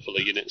these handful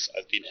of units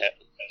that have been hit,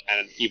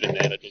 and even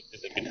then I don't think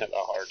they've been hit that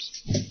hard.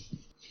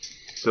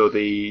 So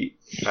the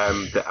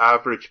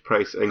average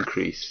price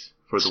increase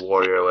for the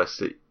warrior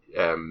list at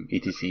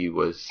ETC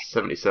was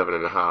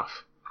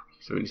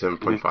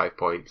 77.5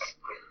 points,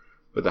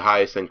 with the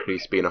highest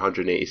increase being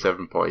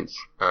 187 points,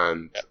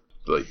 and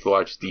the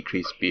largest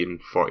decrease being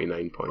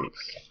 49 points.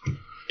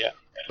 Yeah.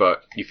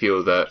 But you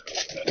feel that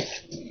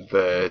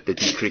the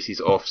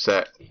decreases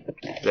offset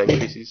the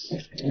increases?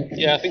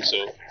 Yeah, I think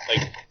so.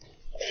 Like,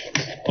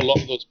 a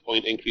lot of those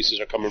point increases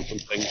are coming from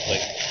things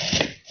like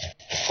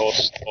the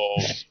cost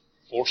of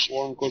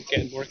Forsworn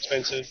getting more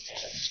expensive,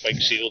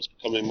 Spike Shields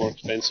becoming more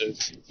expensive,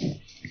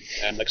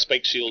 and like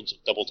Spike Shields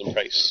have doubled in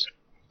price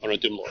on a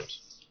Doomlord.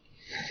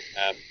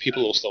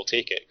 People will still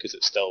take it because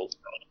it's still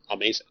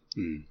amazing.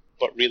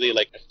 But really,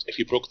 like, if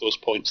you broke those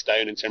points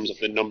down in terms of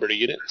the number of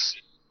units,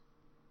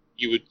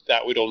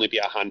 that would only be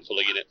a handful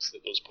of units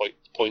that those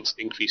points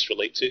increase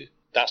relate to.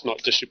 That's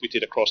not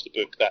distributed across the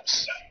book.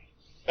 That's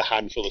the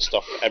handful of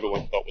stuff that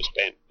everyone thought was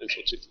spent and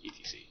so took to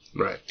ETC.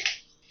 Right.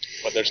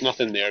 But there's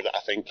nothing there that I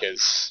think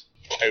is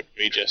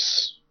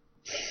outrageous.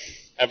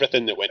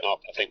 Everything that went up,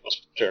 I think, was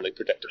fairly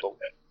predictable.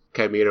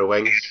 Chimera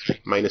Wings,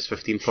 minus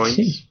 15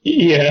 points.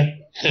 Yeah,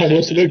 I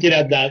was looking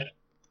at that.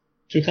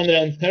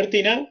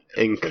 230 now?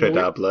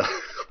 Incredible.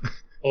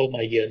 Oh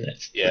my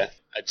goodness. Yeah,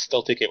 I'd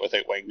still take it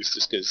without wings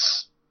just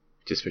because...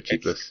 Just for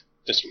cheapness.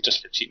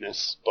 Just for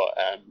cheapness. But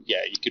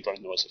yeah, you could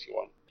run those if you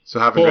want. So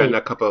having written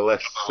a couple of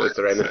lists, is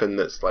there anything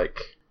that's like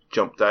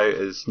jumped out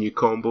as new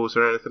combos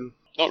or anything?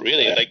 Not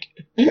really, like,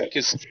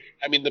 because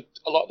I mean,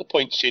 a lot of the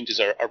points changes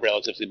are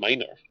relatively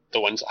minor,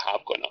 the ones that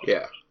have gone up.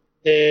 Yeah.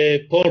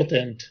 The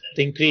portent,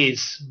 the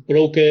increase,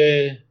 broke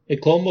a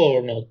combo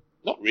or not?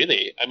 Not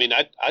really. I mean,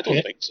 I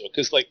don't think so,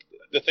 because like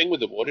the thing with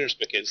the Warriors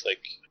book is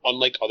like,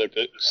 unlike other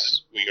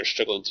books where you're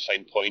struggling to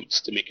find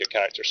points to make your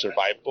character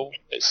survivable,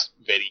 it's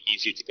very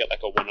easy to get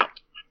like a one-up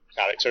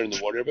character in the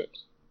Warrior book,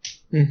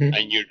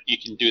 and you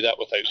can do that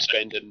without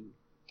spending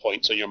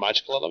points on your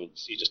magical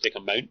elements. You just take a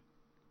mount,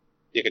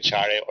 take a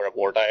chariot or a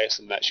war dice,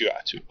 and that's you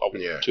at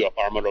two up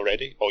armor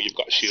already. Or you've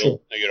got a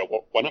shield, now you're a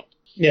one-up.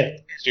 Yeah.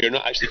 So you're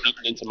not actually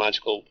eating into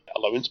magical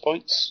allowance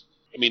points.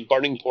 I mean,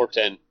 Burning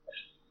Portent,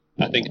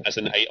 I think as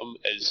an item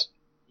is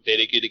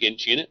very good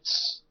against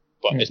units,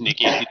 but is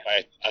negated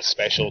by a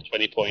special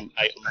 20-point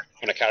item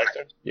on a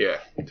character. Yeah,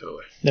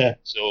 totally. Yeah.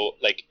 So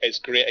like it's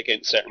great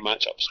against certain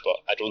matchups, but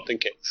I don't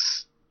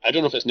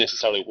know if it's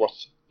necessarily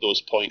worth those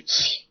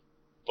points,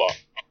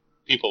 but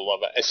people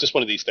love it. It's just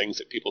one of these things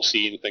that people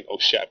see and think, oh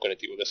shit, I've got to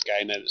deal with this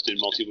guy now that's doing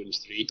multi-wounds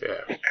 3.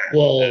 Yeah.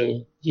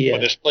 Well, yeah.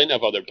 But there's plenty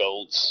of other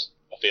builds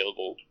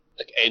available,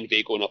 like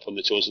Envy going up on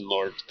the Chosen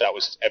Lord.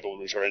 Everyone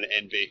was running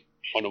Envy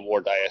on a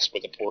war dice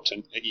with a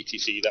portent at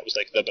ETC. That was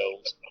like the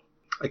build.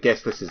 I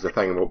guess this is the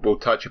thing, we'll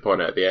touch upon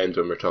it at the end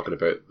when we're talking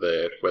about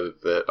whether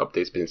the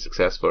update's been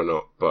successful or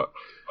not, but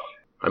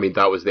I mean,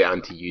 that was the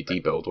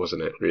anti-UD build,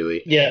 wasn't it,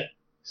 really? Yeah.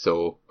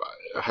 So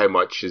how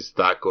much is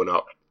that going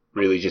up?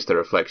 Really just a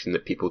reflection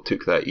that people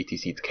took that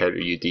ETC to counter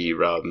UD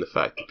rather than the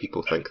fact that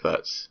people think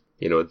that's,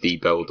 the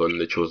build on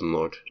the Chosen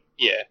Lord.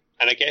 Yeah,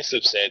 and I guess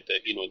they've said that,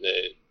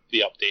 the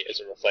update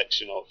is a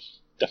reflection of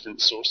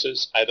different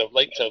sources. I'd have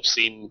liked to have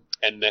seen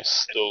in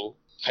this, though,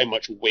 how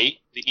much weight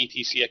the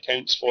ETC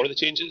accounts for the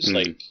changes.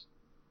 Like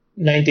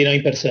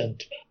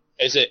 99%.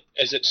 Is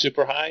it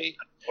super high,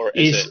 or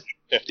is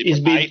it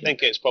 50%? I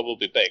think it's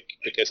probably big,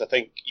 because I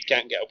think you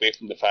can't get away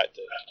from the fact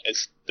that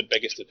it's the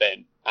biggest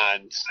event,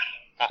 and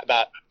at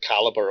that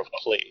caliber of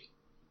play,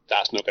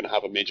 that's not going to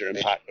have a major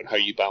impact on how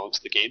you balance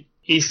the game.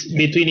 It's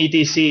between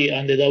ETC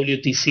and the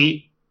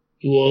WTC,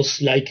 it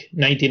was like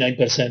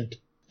 99%.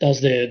 That's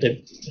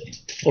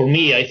for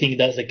me, I think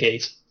that's the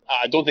case.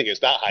 I don't think it's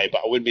that high,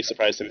 but I wouldn't be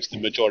surprised if it's the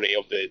majority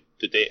of the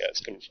data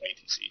that's coming from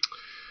ETC.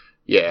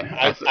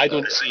 Yeah, I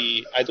don't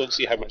see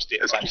how much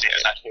data is actually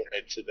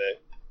imported to the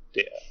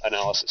data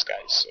analysis guys,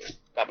 so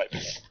that might be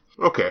it.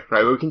 Okay,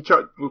 right.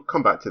 We'll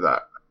come back to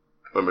that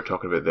when we're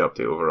talking about the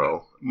update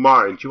overall.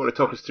 Martin, do you want to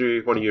talk us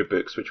through one of your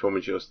books? Which one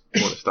would you want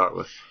to start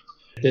with?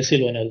 The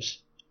Sylvan Elves.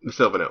 The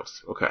Sylvan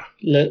Elves. Okay.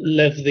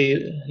 Leave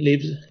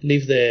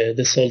the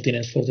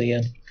saltiness for the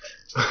end.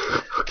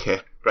 Okay.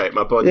 Right.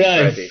 My body's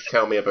ready.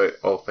 Tell me about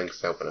all things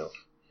Sylvan Elves.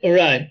 All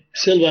right.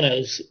 Sylvan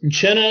Elves. In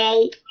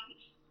general,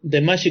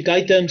 the magic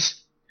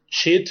items,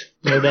 shit.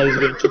 Nobody's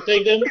going to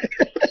take them.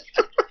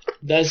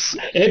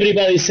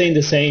 Everybody's saying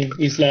the same.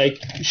 It's like,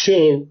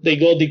 sure, they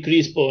got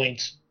decrease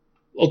points.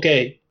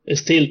 Okay.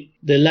 Still,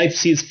 the Life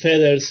Seeds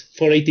Feathers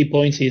for 80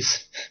 points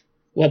is...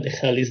 What the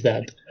hell is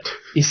that?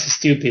 It's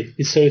stupid.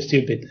 It's so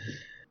stupid.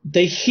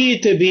 They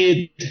hit a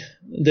bit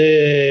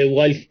the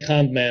Wild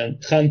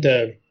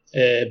Hunter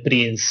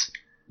Prince.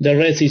 The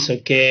rest is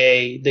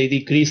okay. They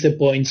decrease the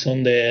points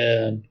on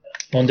the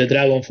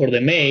dragon for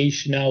the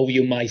mage. Now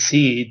you might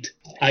see it.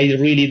 I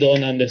really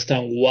don't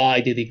understand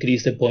why they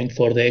decrease the point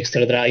for the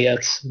extra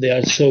dryads. They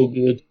are so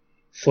good.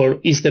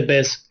 It's the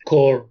best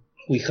core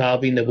we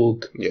have in the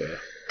book. Yeah.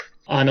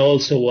 And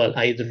also,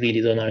 I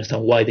really don't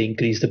understand why they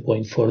increased the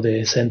point for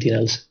the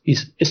Sentinels.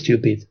 It's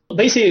stupid.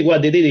 Basically,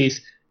 what they did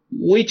is,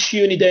 which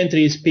unit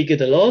entry is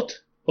picked a lot?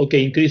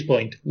 Okay, increase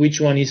point.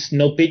 Which one is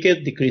not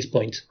picked? Decrease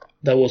points.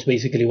 That was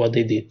basically what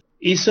they did.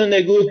 It's on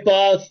a good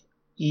path.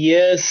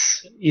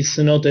 Yes, it's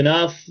not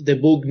enough. The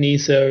book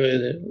needs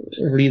a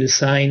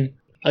redesign.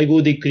 I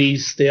would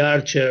decrease the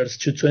archers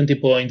to 20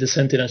 points, the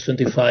sentinels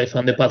 25,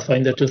 and the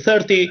pathfinder to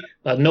 30.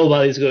 But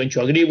nobody's going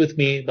to agree with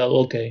me. But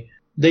okay.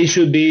 The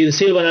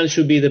Sylvan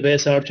should be the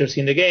best archers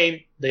in the game.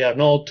 They are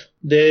not.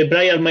 The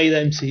Briar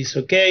Maidens is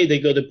okay. They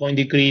got the point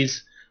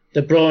decrease.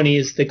 The problem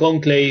is the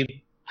Conclave.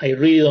 I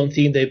really don't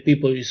think that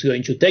people is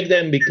going to take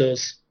them,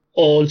 because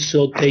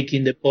also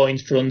taking the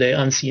points from the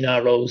Unseen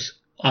Arrows,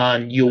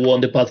 and you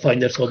want the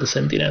Pathfinders or the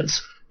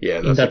Sentinels.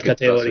 Yeah, that's a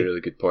really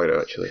good point,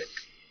 actually.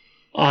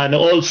 And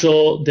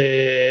also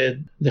the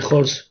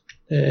horse,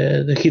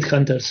 the Hit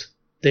Hunters.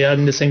 They are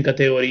in the same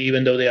category,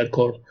 even though they are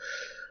core.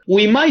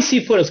 We might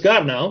see Forest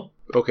Guard now.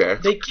 Okay.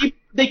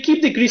 They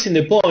keep decreasing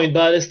the point,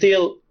 but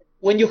still,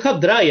 when you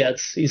have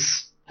Dryads,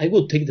 I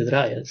would take the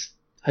Dryads.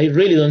 I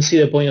really don't see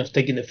the point of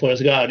taking the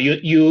Forest Guard.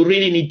 You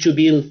really need to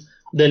build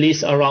the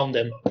list around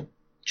them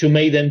to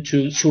make them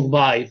to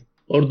survive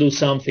or do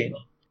something.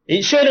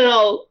 In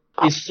general,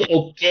 it's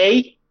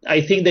okay.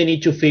 I think they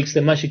need to fix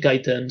the magic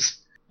items,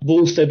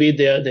 boost a bit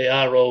the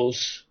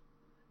arrows.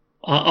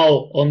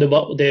 On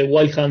the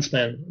Wild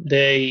Huntsman,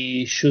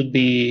 they should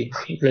be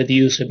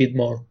reduced a bit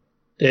more.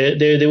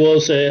 There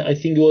was, I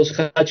think it was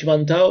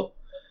Hachiman Tao.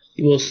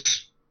 He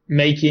was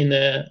making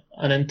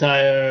an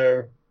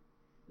entire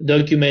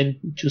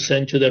document to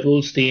send to the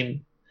rules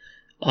team,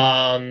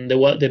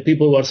 The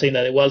people were saying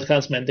that the Wild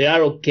Huntsmen, they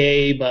are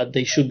okay, but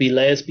they should be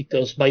less,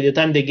 because by the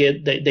time they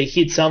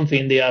hit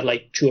something, they are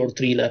like 2 or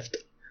 3 left.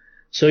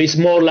 So it's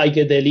more like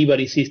a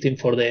delivery system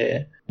for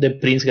the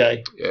Prince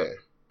guy. Yeah.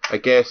 I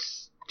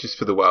guess just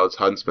for the Wild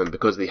Huntsman,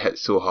 because they hit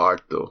so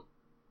hard though,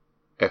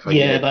 if a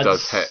unit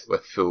does hit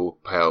with full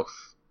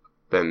health,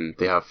 then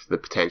they have the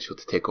potential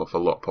to take off a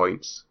lot of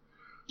points.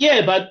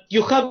 Yeah, but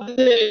you have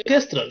the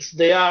Kestrels.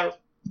 They are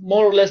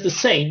more or less the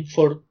same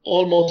for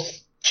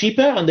almost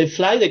cheaper, and they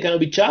fly, they cannot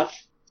be chaffed.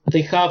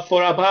 They have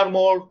 4 up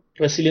armor,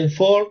 resilient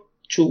 4,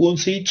 2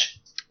 wounds each.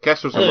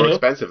 Kestrels are more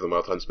expensive than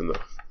Wild Huntsmen though.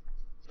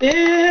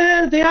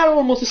 They are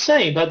almost the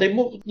same, but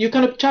you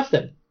cannot chaff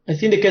them. I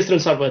think the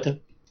Kestrels are better.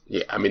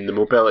 Yeah, I mean, the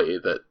mobility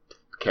that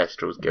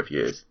Kestrels give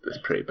you is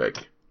pretty big.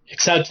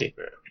 Exactly.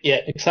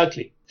 Yeah,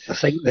 exactly. I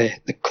think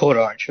the core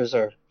archers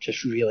are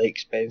just really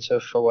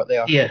expensive for what they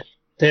are. Yeah,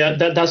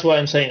 that's what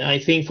I'm saying. I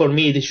think for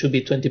me, this should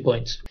be 20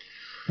 points.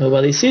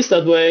 Nobody sees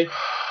that way.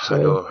 So, I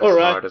know, it's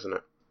hard, isn't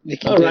it? They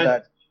can do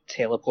that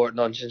teleport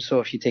nonsense, so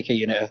if you take a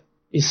unit...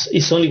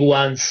 It's only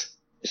once.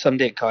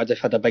 Somebody at Cardiff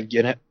had a big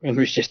unit and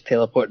was just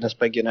teleporting this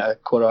big unit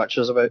of core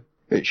archers about,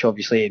 which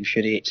obviously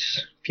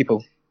infuriates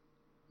people.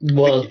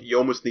 Well, you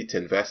almost need to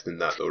invest in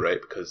that though, right?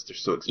 Because they're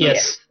so expensive.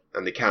 Yes.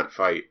 And they can't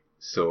fight,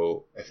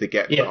 so if they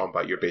get in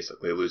combat, you're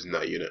basically losing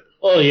that unit.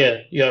 Oh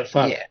yeah, you are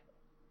fucked. Yeah.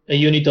 A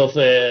unit of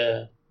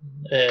the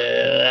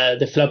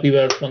Flappy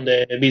Bird from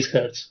the Beast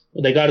Herds,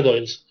 the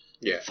Gargoyles.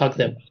 Yeah. Fuck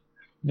them.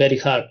 Very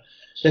hard.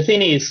 The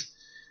thing is,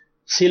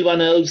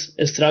 Sylvan Elves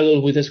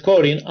struggle with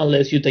scoring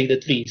unless you take the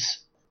trees.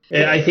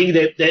 I think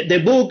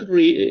the book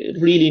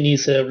really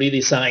needs a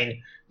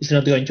redesign. It's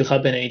not going to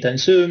happen anytime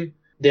soon.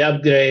 The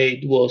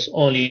upgrade was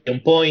only on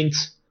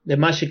points. The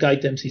magic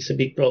items is a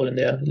big problem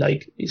there.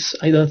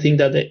 I don't think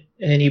that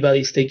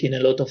anybody's taking a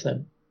lot of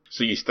them.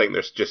 So you think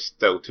they're just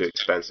still too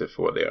expensive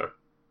for what they are?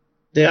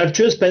 They are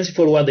too expensive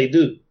for what they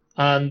do,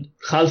 and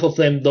half of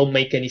them don't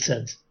make any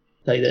sense.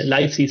 Like the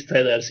Life Seed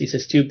Feathers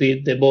is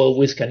stupid. The Bow of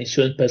Wiscan is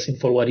too expensive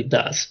for what it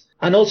does.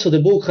 And also the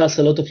book has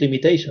a lot of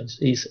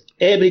limitations.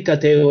 Every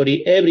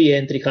category, every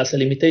entry has a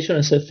limitation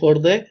except for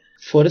the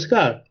Forest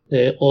Guard,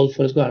 the old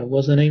Forest Guard.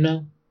 What's the name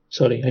now?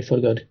 Sorry, I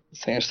forgot. I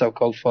think it's still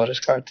called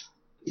Forest Guard.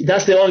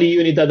 That's the only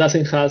unit that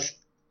doesn't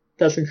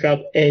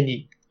have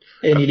any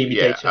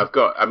limitation. Yeah,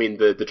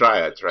 the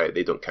Dryads, right?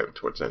 They don't count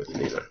towards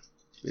anything either.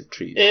 The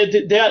trees.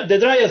 The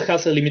Dryad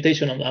has a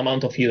limitation on the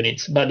amount of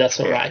units, but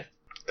that's alright.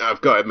 I've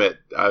got to admit,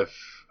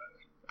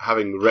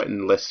 having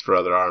written lists for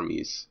other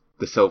armies,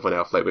 the Sylvan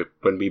Elf, like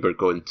when we were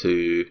going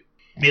to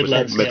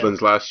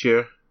Midlands last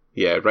year,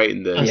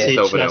 writing the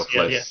Sylvan Elf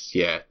list,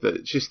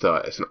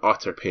 it's an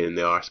utter pain in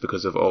the arse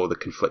because of all the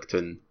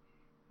conflicting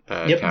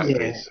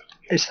categories.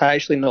 Yeah. It's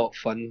actually not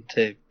fun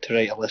to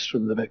write a list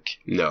from the book.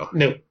 No.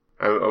 No.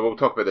 We'll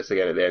talk about this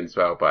again at the end as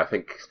well, but I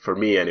think for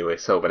me anyway,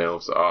 Sylvan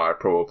Elves are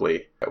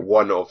probably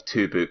one of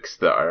 2 books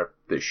that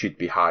should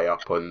be high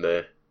up on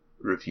the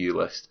review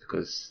list,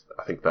 because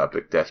I think that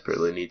book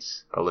desperately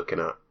needs a looking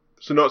at.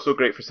 So not so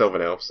great for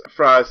Sylvan Elves.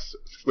 Fraz,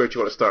 where do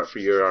you want to start for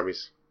your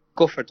armies?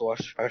 Go for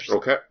Dwarfs first.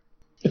 Okay.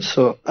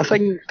 So I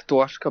think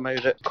Dwarfs come out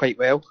of it quite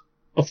well.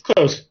 Of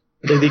course.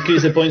 They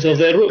decrease the points of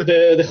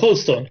the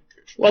Holstone.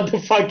 What the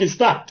fuck is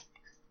that?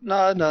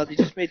 No, they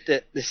just made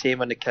the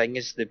same on the King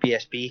as the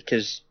BSB,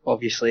 because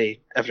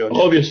obviously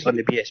everyone's on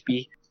the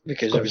BSB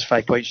because it was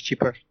 5 points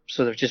cheaper.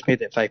 So they've just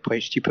made it 5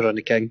 points cheaper on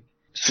the King,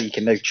 so you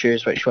can now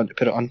choose which one to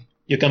put it on.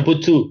 You can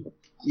put 2.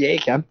 Yeah, you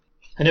can.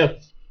 I know.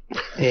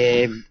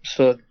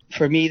 So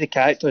for me, the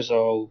characters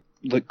all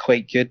look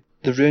quite good.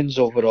 The runes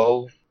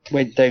overall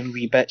went down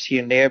wee bits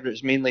here and there, but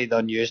it's mainly the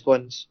unused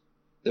ones.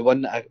 The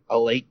one that I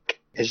like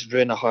is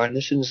Rune of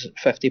Harnessing's at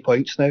 50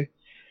 points now,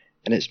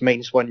 and it's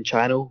 -1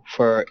 channel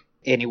for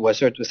any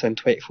wizard within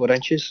 24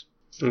 inches.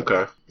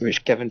 Okay.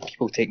 Which, given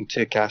people taking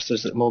 2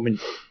 casters at the moment,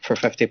 for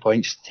 50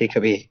 points to take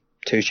away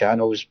 2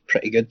 channels,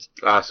 pretty good.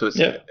 So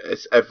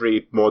it's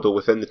every model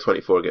within the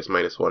 24 gets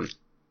 -1?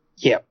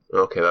 Yeah.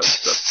 Okay,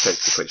 that's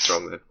potentially quite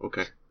strong then.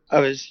 Okay.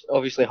 I was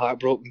obviously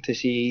heartbroken to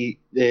see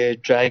the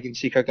Dragon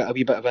Seeker get a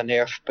wee bit of a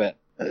nerf, but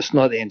it's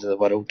not the end of the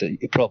world.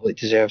 He probably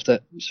deserved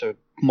it. So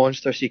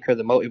Monster Seeker,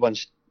 the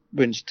multi-wounds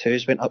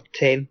 2s went up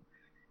 10,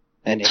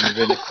 and then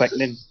Rune of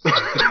Quickening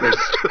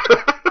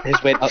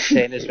his went up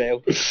 10 as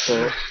well.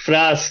 So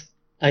Fraz,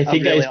 I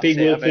think really I speak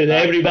with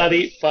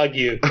everybody. Fuck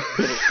you.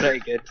 It's pretty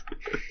good.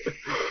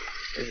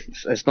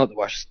 It's not the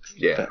worst.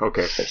 Yeah,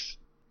 okay.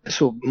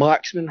 So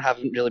marksmen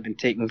haven't really been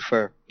taken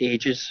for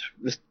ages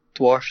with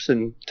dwarfs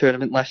and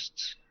tournament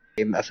lists.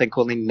 I think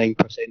only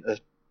 9% of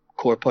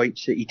core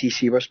points at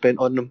ETC were spent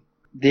on them.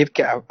 They've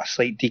got a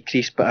slight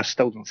decrease, but I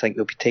still don't think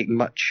they'll be taking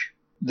much.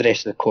 The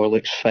rest of the core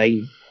looks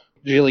fine.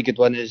 The really good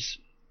one is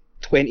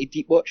 20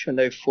 Deep Watch are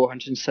now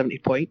 470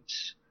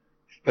 points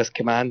with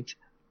command,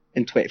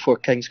 and 24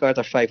 Kingsguard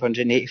are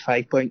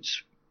 585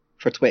 points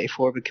for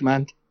 24 with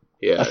command.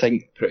 Yeah, I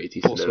think pretty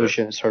decent. Both those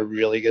units are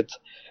really good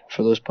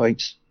for those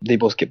points. They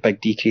both get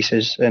big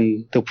decreases,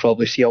 and they'll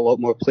probably see a lot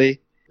more play.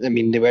 I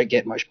mean, they weren't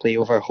getting much play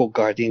over whole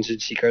Guardians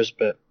and Seekers,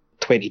 but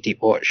 20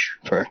 deep watch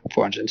for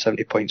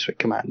 470 points with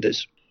command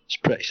is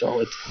pretty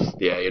solid.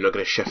 Yeah, you're not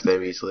going to shift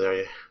them easily, are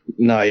you?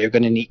 No, you're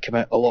going to need to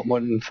commit a lot more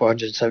than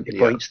 470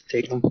 points to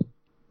take them.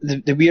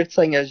 The weird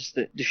thing is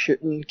that the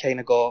shooting kind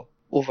of got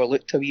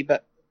overlooked a wee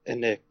bit,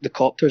 and the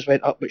copters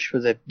went up, which were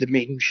the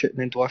main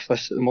shooting in Dwarf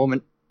list at the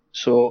moment.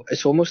 So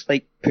it's almost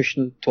like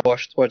pushing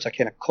Dwarf towards a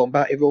kind of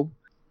combat role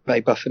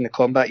by buffing the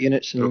combat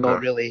units and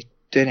not really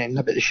doing anything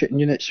about the shooting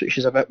units, which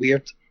is a bit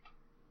weird.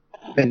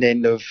 And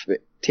then they've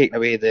taken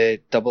away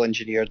the double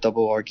engineer,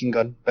 double organ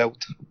gun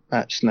build.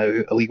 That's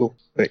now illegal,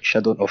 which I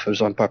don't know if it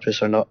was on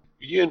purpose or not.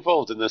 Were you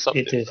involved in this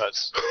update? It is.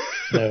 That's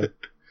No.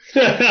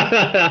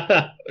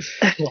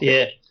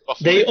 Yeah.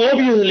 They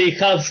obviously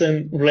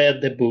haven't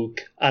read the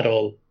book at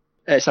all.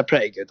 It's a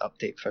pretty good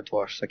update for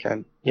dwarves. I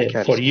can't For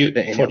dispute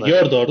it any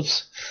your other.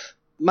 dwarves.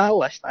 My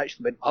list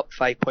actually went up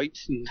 5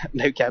 points and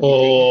now can't be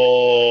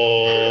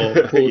Oh,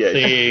 poor Yeah,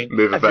 thing.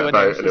 move a bit Everyone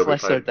about else's and it'll be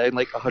lists are fine. down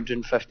like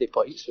 150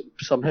 points.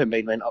 Somehow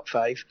mine went up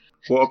 5.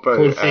 What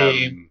Poor about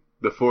thing.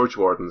 the Forge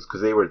Wardens?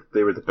 Because they were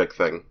the big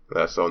thing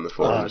that I saw on the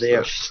forums.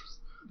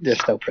 They're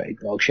still pretty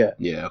dog shit.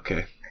 Yeah,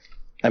 okay.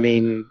 I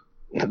mean,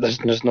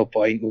 there's no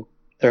point.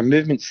 They're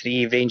movement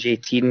 3, range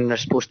 18. They're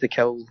supposed to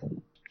kill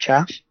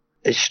chaff.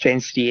 It's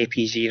strength 3, AP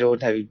 0.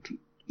 Now,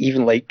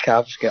 even light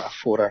calves get a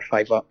 4 or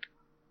 5 up.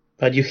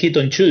 But you hit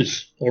on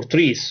 2s or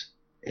 3s.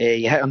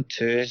 You hit on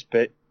 2s,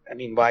 but I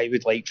mean, why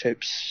would light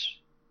troops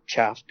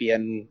chaff be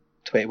in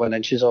 21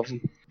 inches of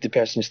them? The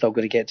person's still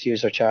going to get to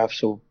use their chaff,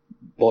 so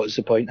what is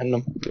the point in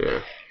them?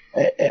 Yeah.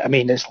 I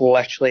mean, it's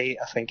literally,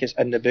 I think it's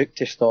in the book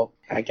to stop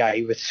a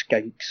guy with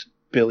skinks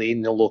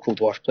bullying the local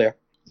dwarf player.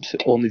 It's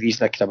the only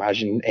reason I can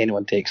imagine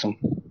anyone takes them.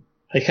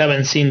 I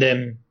haven't seen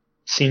them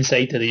since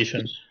 8th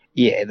edition.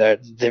 Yeah, the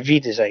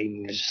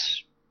redesign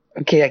is...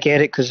 Okay, I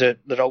get it, because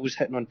they're always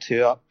hitting on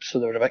 2 up, so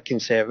they're a bit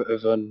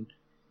conservative on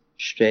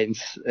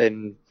strength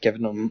and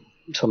giving them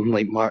something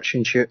like march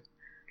and shoot.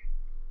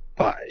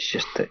 But it's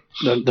just that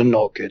they're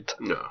not good.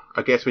 No.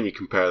 I guess when you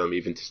compare them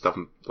even to stuff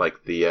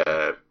like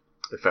the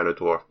Inferno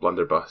Dwarf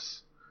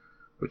Blunderbuss,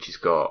 which has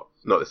got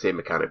not the same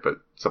mechanic but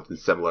something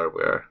similar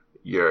where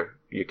you're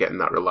getting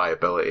that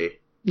reliability.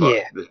 But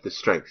Yeah. the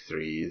strength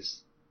 3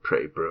 is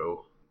pretty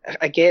bro.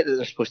 I get that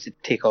they're supposed to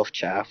take off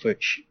chaff,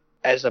 which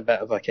is a bit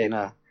of a kind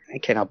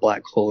of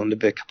black hole in the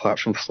book, apart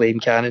from flame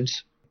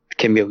cannons.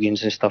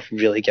 Chameleons and stuff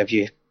really give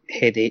you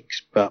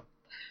headaches, but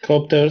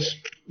Copters.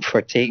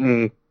 for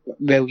taking...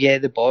 Well, yeah,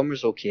 the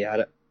bomber's okay at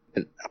it,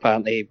 but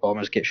apparently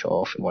bombers get shot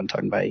off in one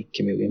turn by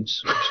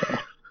chameleons. So.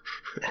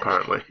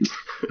 Apparently.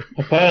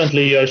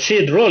 Apparently you're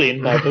shit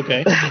rolling, but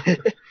okay.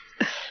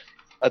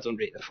 I don't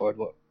rate the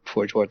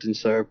Forge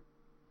Wardens. They're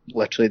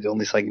literally the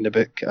only thing in the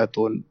book I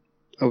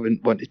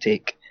wouldn't want to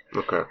take.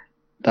 Okay.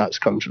 That's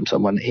come from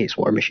someone that hates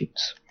war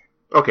machines.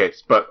 Okay,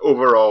 but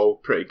overall,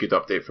 pretty good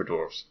update for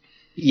dwarves.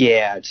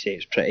 Yeah, I'd say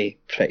it's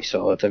pretty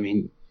solid. I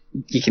mean,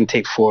 you can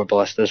take 4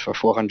 ballistas for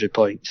 400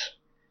 points.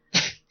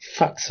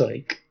 Fuck's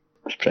sake.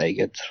 It's pretty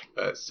good.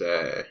 It's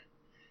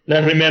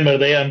Let's remember,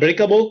 they are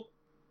unbreakable.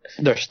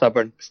 They're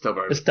stubborn.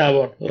 stubborn.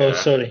 Stubborn. Oh, Yeah.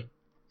 sorry.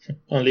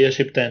 On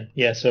leadership 10.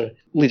 Yeah, sorry.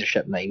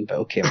 Leadership 9, but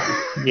okay,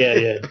 man.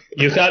 Yeah.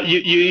 You have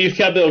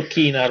the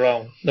Orkeen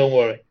around. Don't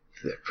worry.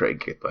 They're pretty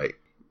good. Like,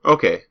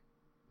 okay,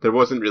 there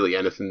wasn't really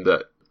anything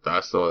that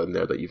I saw in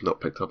there that you've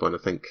not picked up on. I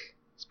think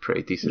it's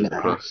pretty decent Nah.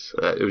 across.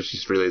 It was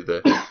just really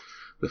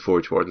the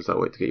Forge Wardens that I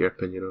wanted to get your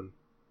opinion on.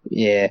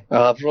 Yeah,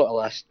 well, I've wrote a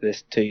list.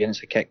 There's 2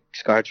 units of kick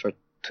scarred for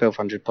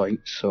 1,200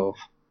 points, so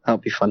that'll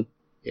be fun.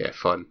 Yeah,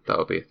 fun.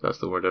 That's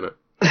the word, isn't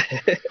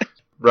it?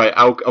 Right,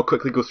 I'll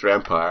quickly go through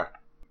Empire.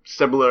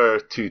 Similar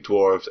to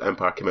Dwarves,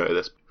 Empire came out of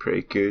this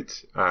pretty good.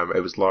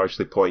 It was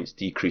largely points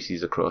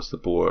decreases across the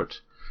board.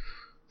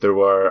 There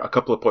were a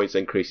couple of points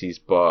increases,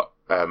 but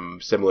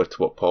similar to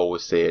what Paul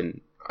was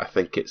saying, I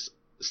think it's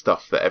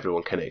stuff that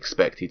everyone kind of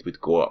expected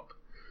would go up.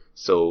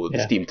 So the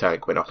Yeah. steam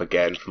tank went up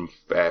again from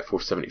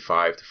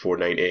 475 to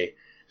 490.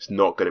 It's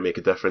not going to make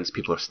a difference.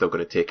 People are still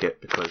going to take it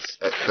because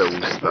it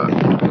fills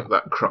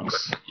that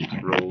crux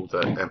role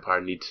that Empire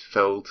needs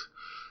filled,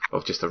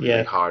 of just a really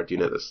Yeah. hard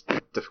unit that's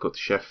difficult to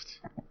shift.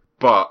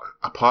 But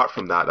apart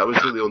from that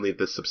was really only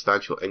the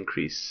substantial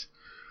increase.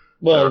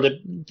 Well,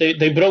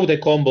 they broke the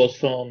combos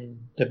from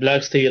the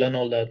Black Steel and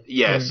all that.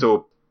 Yeah,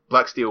 so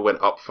Black Steel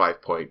went up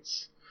 5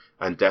 points,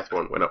 and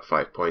Deathwarrant went up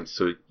 5 points,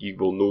 so you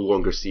will no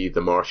longer see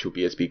the Martial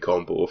BSB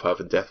combo of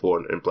having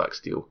Deathwarrant and Black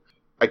Steel.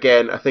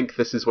 Again, I think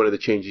this is one of the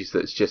changes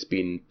that's just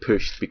been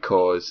pushed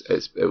because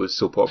it was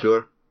so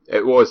popular.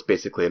 It was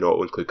basically an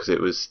auto-include because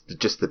it was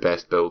just the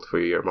best build for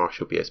your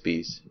Martial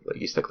BSBs. Like,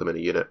 you stick them in a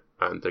unit,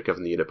 and they're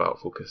given the unit battle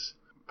focus.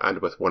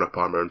 And with 1-up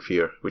armor and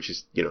fear, which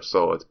is,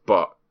 solid.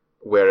 But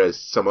whereas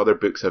some other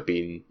books have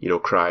been,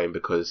 crying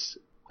because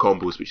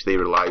combos which they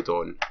relied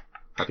on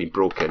have been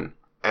broken,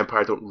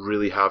 Empire don't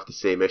really have the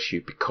same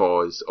issue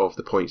because of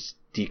the points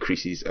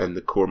decreases in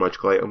the core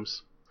magical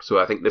items. So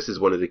I think this is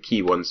one of the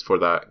key ones for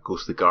that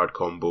Ghostly Guard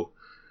combo.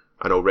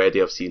 And already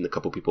I've seen a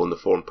couple people in the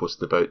forum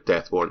posting about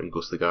Deathwarrant and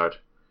Ghostly Guard.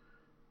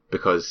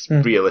 Because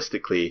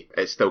realistically,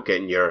 it's still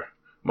getting your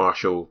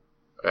Martial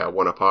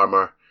 1-up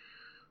armor.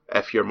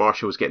 if your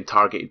marshal was getting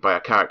targeted by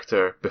a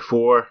character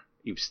before,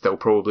 he was still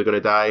probably going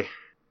to die.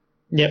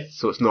 Yep.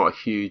 So it's not a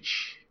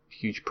huge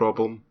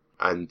problem.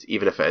 And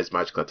even if it is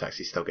magical attacks,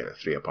 he's still getting a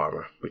 3 up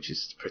armor, which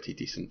is pretty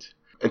decent.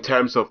 In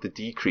terms of the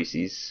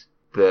decreases,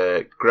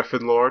 the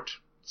Griffin Lord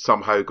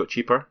somehow got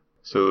cheaper.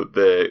 So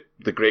the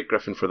Great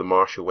Griffin for the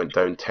Marshal went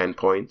down 10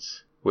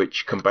 points,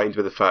 which combined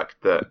with the fact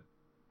that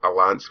a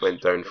Lance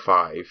went down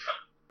 5,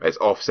 it's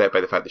offset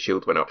by the fact the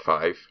shield went up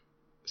 5.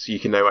 So you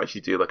can now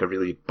actually do like a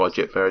really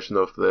budget version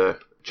of the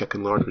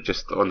Chicken Lord with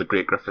just on the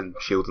Great Griffin,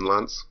 shield and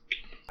lance.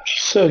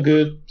 So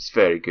good. It's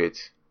very good.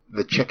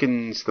 The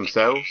chickens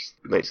themselves,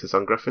 Knights of the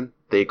Sun Griffin,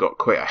 they got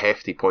quite a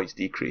hefty points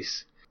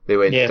decrease. They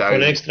went Yeah, down,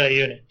 for extra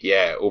unit.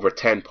 yeah, over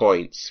 10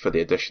 points for the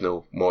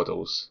additional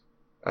models,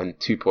 and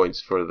 2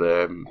 points for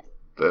the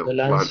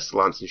lance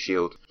and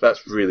shield.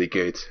 That's really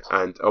good.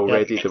 And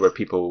already there were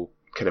people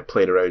kind of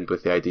playing around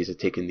with the ideas of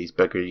taking these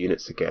bigger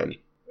units again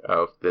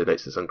of the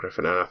Knights of the Sun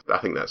Griffin, and I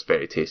think that's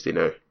very tasty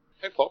now.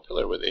 How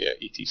popular were they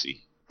at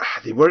ETC?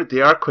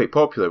 They are quite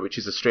popular, which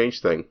is a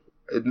strange thing.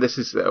 And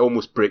it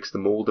almost breaks the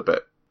mold a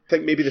bit. I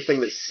think maybe the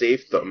thing that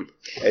saved them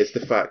is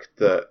the fact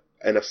that,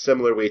 in a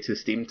similar way to the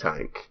Steam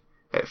Tank,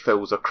 it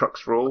fills a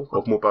crux role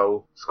of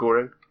mobile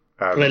scoring.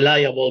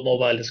 Reliable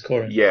mobile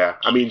scoring. Yeah,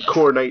 I mean,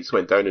 Core Knights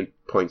went down in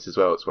points as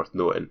well, it's worth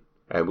noting,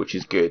 which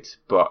is good,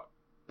 but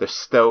they're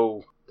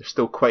still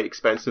quite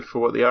expensive for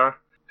what they are.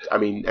 I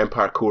mean,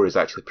 Empire Core is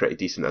actually pretty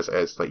decent as it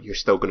is. Like, you're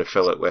still going to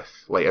fill it with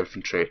light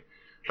infantry,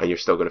 and you're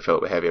still going to fill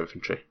it with heavy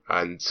infantry.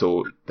 And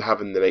so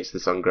having the Knights of the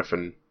Sun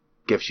Griffin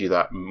gives you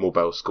that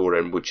mobile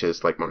scoring, which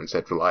is, like Martin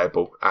said,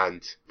 reliable,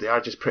 and they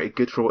are just pretty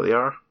good for what they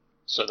are.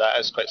 So that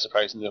is quite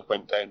surprising they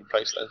went down in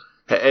price then.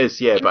 It is,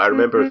 yeah, but I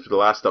remember for the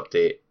last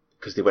update,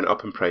 because they went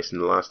up in price in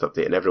the last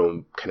update, and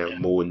everyone kind of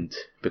moaned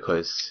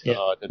because... Yeah.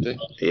 Oh, did they?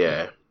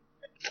 Yeah.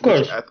 Of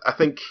course. I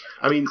think,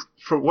 I mean,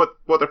 for what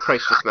they're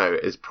priced just now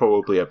is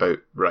probably about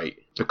right,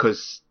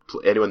 because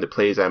anyone that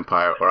plays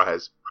Empire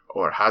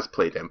or has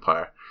played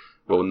Empire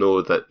will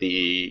know that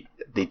they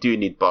do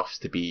need buffs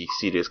to be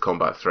serious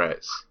combat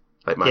threats,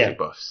 like magic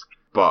buffs.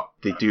 But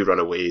they do run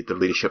away, they're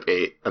leadership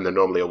 8, and they're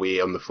normally away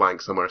on the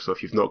flank somewhere, so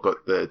if you've not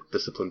got the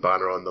discipline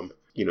banner on them,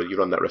 you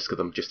run that risk of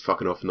them just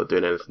fucking off and not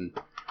doing anything.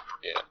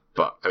 Yeah.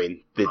 But, I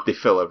mean, they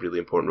fill a really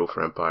important role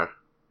for Empire.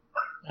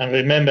 And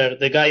remember,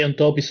 the guy on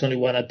top is only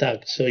one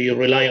attack, so you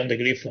rely on the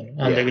Griffon.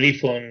 And the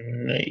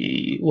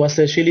Griffon, what's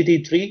the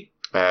agility 3?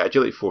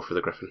 Agility 4 for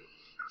the Griffin.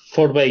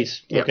 4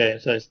 base. Yeah. Okay,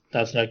 so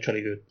that's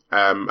actually good.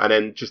 And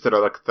then just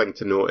another thing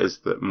to note is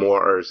that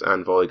mortars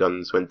and volley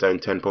guns went down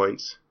 10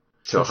 points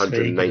to That's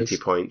 190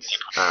 points.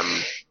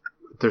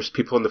 There's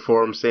people on the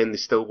forum saying they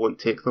still won't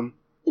take them,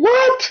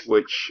 What?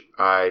 which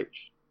I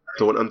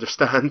don't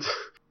understand.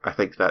 I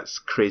think that's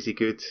crazy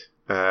good.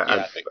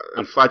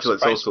 And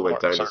flagellants also went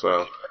down as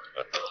well.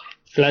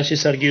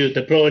 Flashes are good.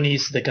 The problem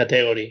is the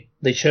category.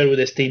 They share with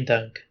the Steam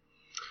Tank.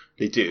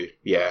 They do,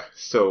 yeah.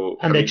 So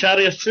And the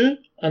chariots too?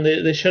 And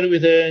they share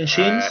with the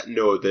machines?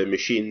 no, the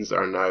machines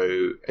are now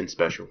in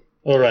special.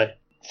 Alright.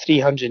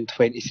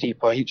 323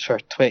 points for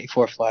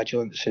 24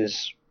 flagellants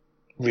is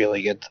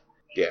really good.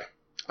 Yeah.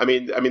 I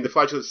mean, the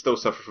flagellants still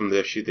suffer from the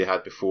issue they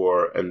had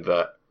before, in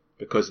that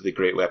because of the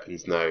great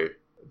weapons now,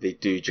 they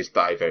do just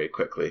die very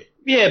quickly.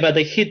 Yeah, but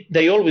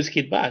they always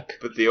hit back.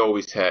 But they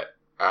always hit,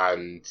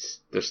 and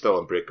they're still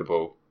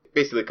unbreakable.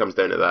 Basically, it comes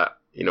down to that,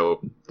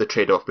 the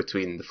trade-off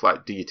between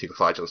do you take a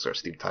flagellants or a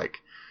steam tank?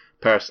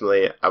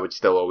 Personally, I would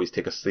still always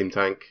take a steam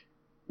tank.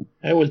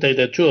 I will take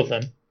the two of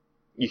them.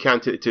 You can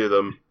take the two of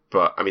them,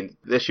 but I mean,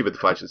 the issue with the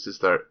flagellants is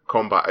their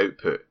combat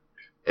output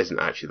isn't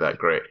actually that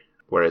great,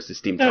 whereas the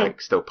steam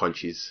tank still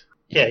punches.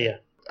 Yeah.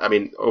 I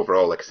mean,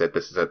 overall, like I said,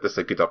 this is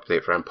a good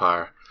update for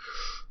Empire.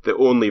 The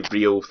only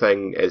real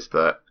thing is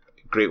that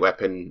Great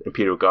Weapon,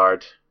 Imperial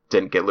Guard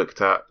didn't get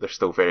looked at. They're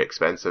still very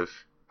expensive.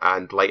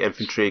 And Light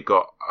Infantry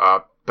got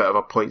a bit of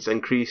a points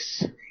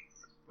increase,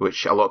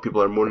 which a lot of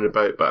people are moaning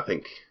about, but I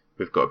think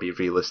we've got to be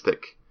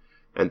realistic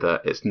in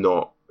that it's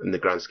not, in the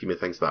grand scheme of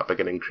things, that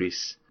big an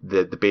increase.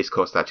 The base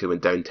cost actually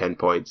went down 10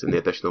 points, and the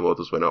additional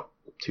models went up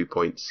 2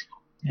 points.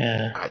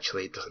 Yeah.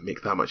 Actually, it doesn't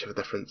make that much of a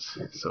difference.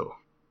 So,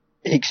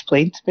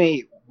 Explain to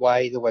me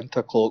why the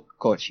Winter Cloak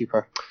got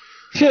cheaper.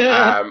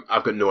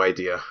 I've got no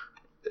idea.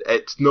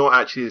 It's not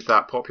actually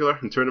that popular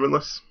in tournament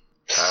lists.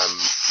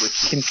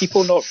 Which Can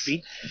people not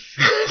read?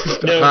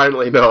 No.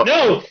 Apparently not.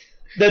 No!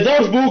 The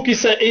Dwarf book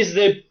is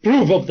the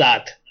proof of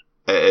that.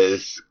 It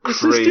is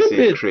This is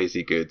stupid.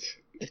 crazy good.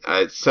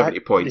 It's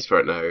 70 points for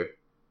it now.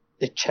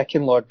 The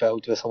Chicken Lord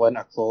build with a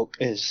Winter Cloak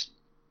is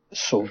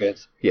so good.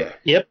 Yeah.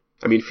 Yep.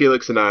 I mean,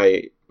 Felix and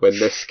I, when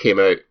this came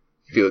out,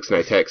 Felix and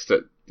I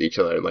texted each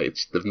other, and like,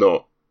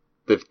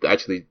 they've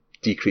actually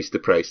decreased the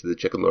price of the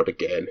Chicken Lord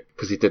again,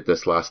 because he did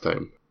this last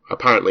time.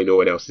 Apparently no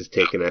one else has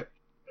taken it.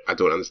 I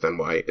don't understand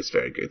why. It's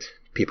very good.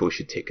 People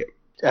should take it.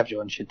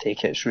 Everyone should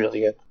take it, it's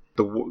really good.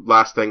 The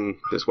last thing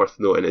that's worth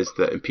noting is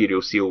that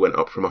Imperial Seal went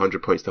up from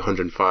 100 points to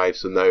 105,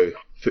 so now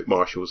foot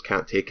marshals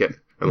can't take it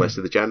unless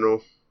they're the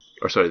general.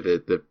 Or sorry,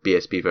 the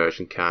BSB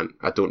version can't.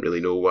 I don't really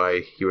know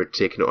why you were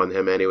taking it on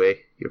him anyway.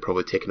 You're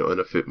probably taking it on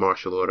a foot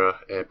marshal or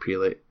a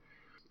prelate.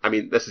 I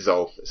mean, it's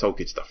all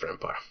good stuff for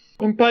Empire.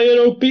 Empire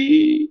OP!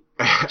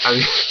 I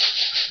mean,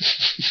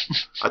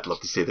 I'd love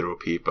to say they're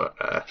OP, but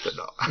they're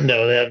not.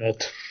 No, they are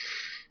not.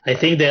 I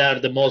think they are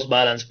the most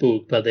balanced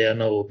book, but they are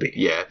not OP.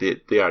 Yeah,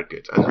 they are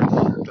good.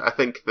 And I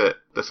think that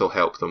this will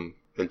help them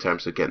in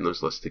terms of getting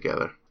those lists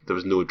together. There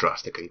was no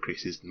drastic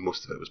increases.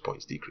 Most of it was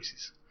points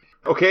decreases.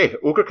 Okay,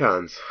 Ogre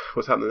Cans.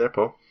 What's happening there,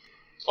 Paul?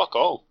 Fuck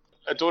all.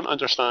 I don't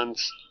understand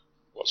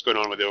what's going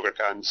on with the Ogre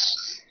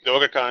Cans. The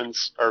Ogre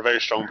Cans are a very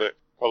strong book,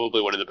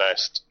 probably one of the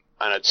best,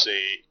 and I'd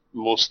say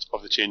most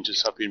of the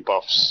changes have been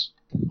buffs.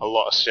 A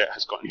lot of shit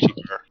has gotten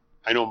cheaper.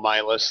 I know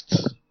my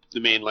list, the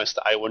main list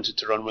that I wanted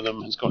to run with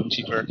them, has gotten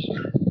cheaper.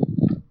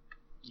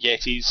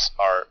 Yetis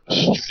are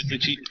stupidly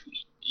cheap.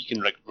 You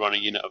can run a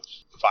unit of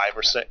 5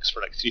 or 6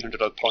 for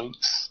 300 odd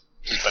points.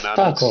 Just bananas.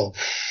 Fuck off.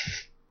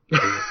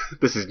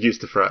 This is news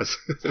to Fraz.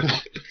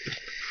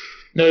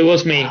 No, it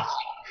was me.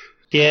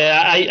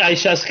 Yeah, I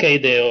just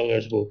hate the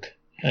Ogre's book.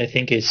 I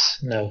think it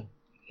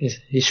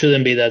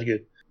shouldn't be that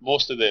good.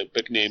 Most of the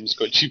big names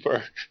got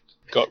cheaper.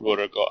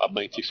 Rotor got a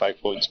 95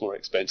 points more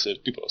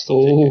expensive. People are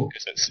still taking it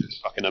because it's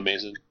fucking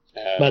amazing.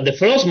 But the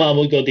Frost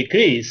Mammoth got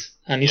decreased,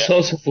 and it's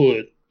also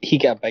food. He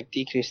got a big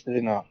decrease, did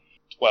he not?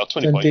 Well,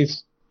 20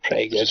 points.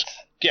 Pretty good.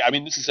 Yeah, I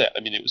mean, this is it. I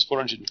mean, it was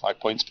 405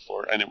 points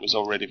before, and it was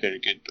already very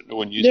good, but no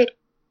one used it.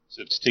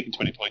 So it's taking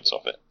 20 points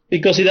off it.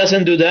 Because it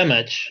doesn't do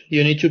damage.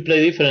 You need to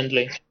play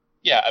differently.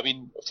 Yeah, I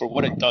mean, for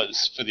what it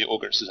does for the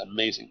Ogres is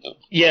amazing, though.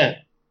 Yeah.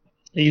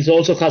 It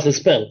also has a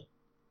spell.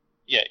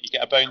 Yeah, you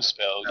get a bounce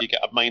spell, you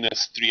get a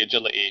 -3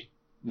 agility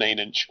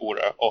 9-inch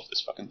aura off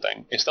this fucking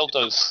thing. It still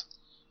does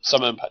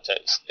some impact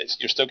hits.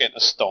 You're still getting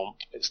a stomp.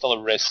 It's still a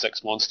res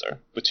 6 monster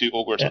with 2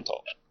 ogres on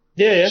top.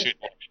 Yeah.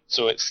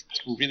 So it's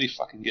really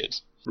fucking good.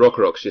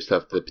 Rocks just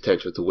have the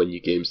potential to win you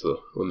games,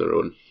 though, on their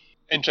own.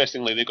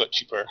 Interestingly, they got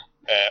cheaper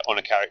on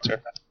a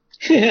character.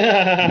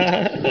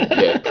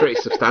 Yeah, pretty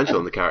substantial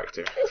on the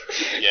character.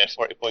 Yeah,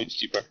 40 points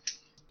cheaper.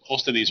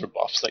 Most of these are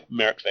buffs, like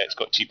Mercvet's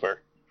got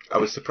cheaper. I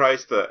was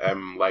surprised that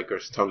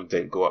Liger's tongue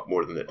didn't go up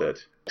more than it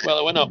did. Well,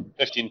 it went up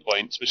 15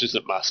 points, which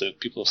isn't massive.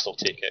 People will still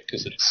take it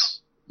because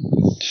it's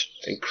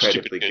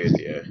incredibly good,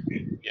 yeah.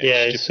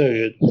 Yeah, it's so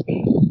good.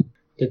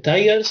 The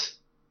Tigers,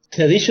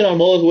 the additional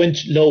mode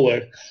went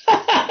lower.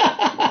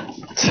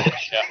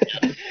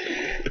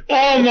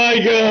 Oh my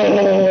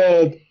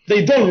god!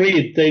 They don't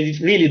read. They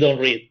really don't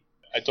read.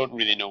 I don't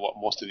really know what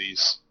most of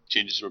these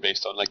changes were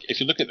based on. Like, if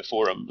you look at the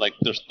forum,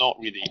 there's not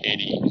really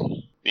any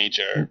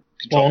major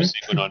controversy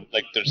going on.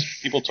 There's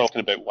people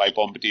talking about why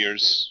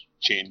Bombardiers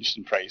changed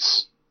in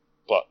price,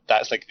 but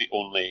that's the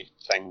only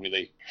thing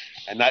really,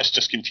 and that's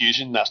just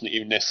confusion. That's not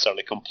even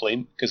necessarily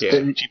complaint, because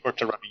it's cheaper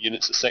to run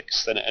units of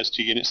 6 than it is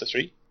 2 units of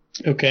 3.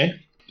 Okay,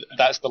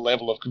 that's the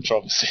level of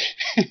controversy.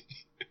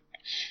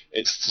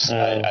 It's just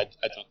I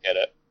don't get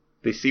it.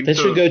 They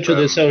should go to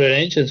the Solar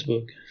Ancients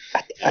book.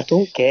 I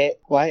don't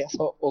get why. I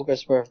thought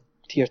ogres were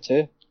tier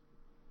 2.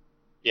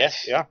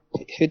 Yes, yeah.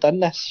 Who done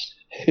this?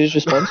 Who's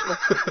responsible?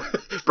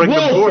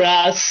 Well,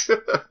 Raz,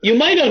 you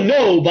might not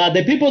know, but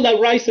the people that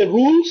write the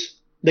rules,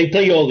 they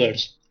play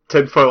ogres.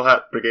 Tinfoil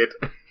Hat Brigade.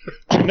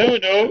 No.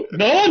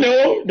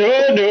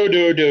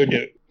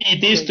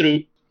 It is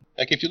true.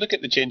 If you look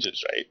at the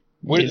changes, right,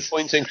 where the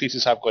points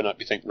increases have gone up,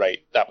 you think,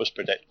 right, that was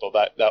predictable,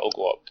 that'll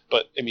go up.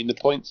 But, I mean, the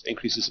points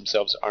increases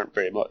themselves aren't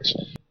very much.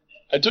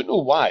 I don't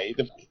know why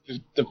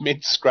they've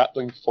made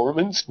Scrappling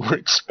Foremans more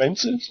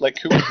expensive. Who would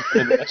be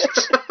playing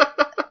lists?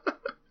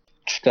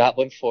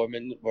 Scrappling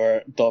Foremen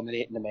were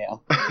dominating the meta.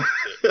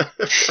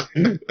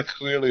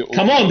 Clearly.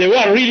 Come on, they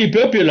were really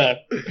popular.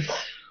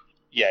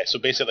 Yeah, so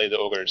basically the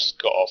ogres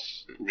got off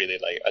really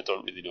I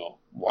don't really know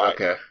why.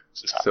 Okay,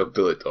 this is so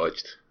bullet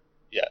dodged.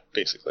 Yeah,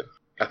 basically.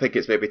 I think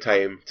it's maybe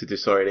time to do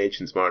Saurian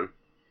Ancients, Martin.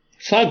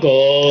 Fuck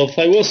off,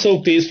 I was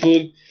so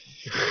peaceful.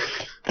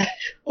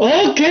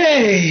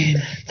 Okay,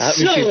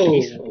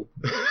 so...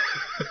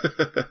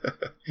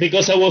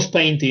 because I was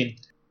painting.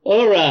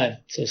 Alright,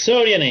 so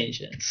Saurian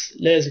Ancients,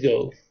 let's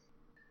go.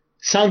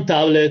 Sound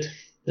Tablet,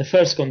 the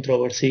first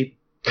controversy.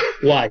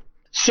 Why?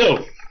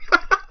 So,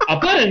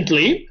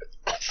 apparently,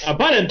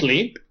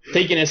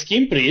 taking a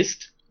Skin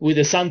Priest with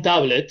the Sun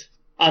Tablet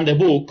and the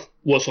book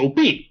was OP.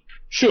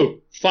 Sure,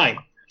 fine.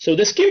 So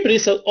the Skin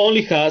Priest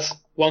only has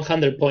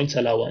 100 points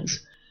allowance.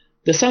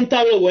 The Sun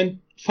Tablet went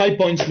 5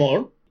 points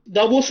more.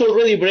 That was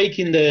already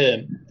breaking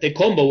the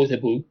combo with the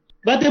book.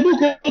 But the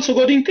book also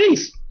got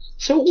increased.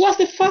 So what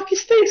the fuck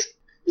is this?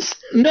 It's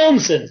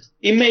nonsense.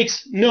 It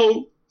makes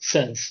no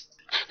sense.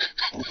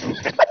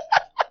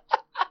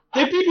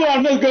 The people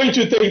are not going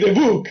to take the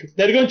book.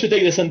 They're going to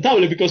take the Sun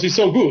Tablet because it's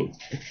so good.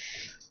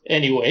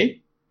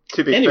 Anyway.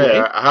 To be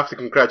fair, I have to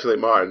congratulate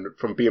Martin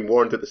from being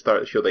warned at the start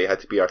of the show that he had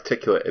to be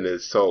articulate in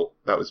his assault.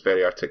 That was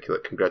very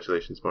articulate.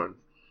 Congratulations, Martin.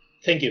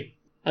 Thank you.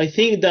 I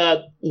think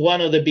that one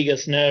of the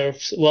biggest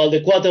nerfs,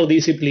 the Quattro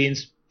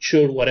Disciplines,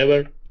 sure,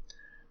 whatever,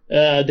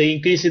 they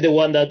increased the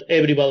one that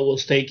everybody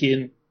was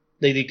taking,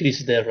 they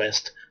decreased the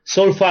rest.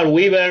 Soulfire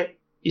Weaver,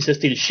 It's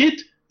still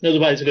shit.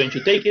 Nobody's going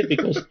to take it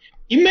because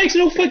it makes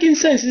no fucking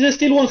sense. It's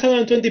still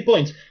 120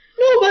 points.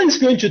 Nobody's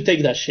going to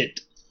take that shit.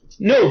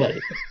 Nobody.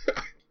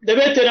 The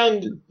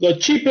veteran got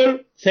cheaper.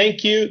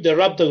 Thank you. The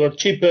Raptor got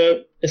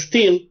cheaper.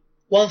 Still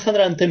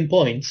 110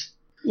 points.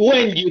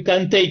 When you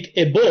can take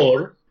a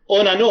boar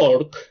on an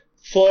orc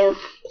for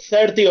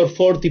 30 or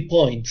 40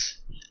 points.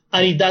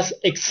 And it does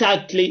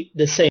exactly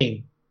the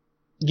same.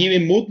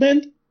 Giving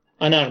movement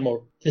and armor.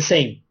 The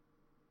same.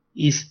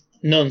 Is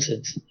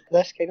nonsense.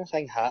 This kind of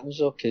thing happens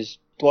though, because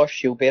Dwarf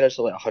Shield Bearers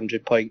are like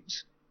 100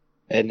 points.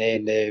 And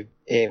then the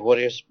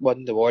Warriors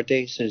one, the War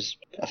Days, is,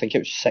 I think it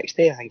was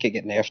 60. I think it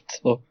get nerfed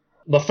though.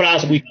 But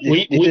Fraz, we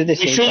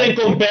shouldn't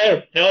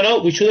compare.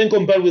 No, we shouldn't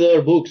compare with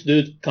other books,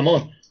 dude. Come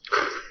on.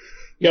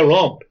 You're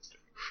wrong.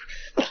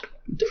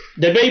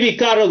 The baby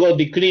Carol got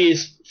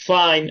decreased,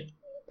 fine.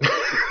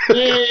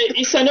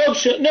 It's an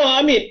option. No,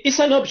 I mean, it's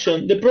an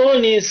option. The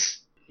problem is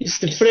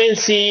the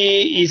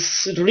frenzy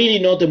is really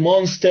not a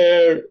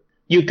monster.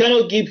 You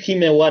cannot give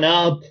him a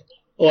 1-up.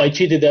 Oh, I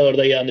cheated the other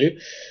day, Andrew.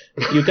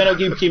 You cannot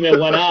give him a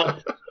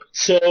 1-up.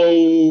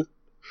 So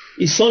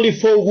it's only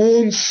 4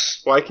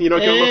 wounds. Why can you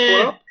not give him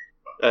a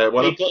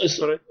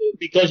 4-up?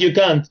 Because you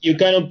can't. You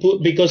cannot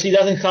put, because he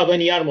doesn't have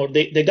any armor.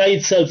 The guy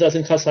itself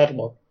doesn't have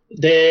armor.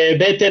 The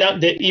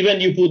veteran,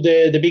 even you put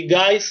the big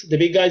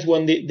guys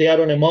when they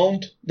are on a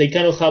mount, they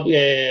cannot have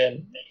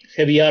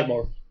heavy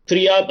armor.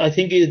 3-up, I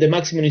think the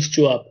maximum is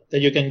 2-up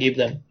that you can give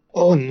them.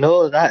 Oh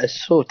no, that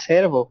is so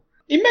terrible.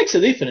 It makes a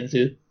difference,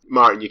 dude.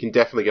 Martin, you can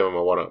definitely give him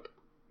a 1-up.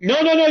 No,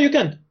 you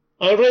can't.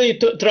 I already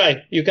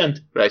tried. You can't.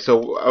 Right,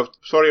 so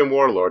Saurian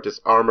Warlord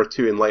is armor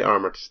 2 and light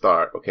armor to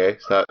start, okay?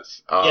 So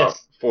that's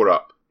Yes.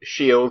 4-up.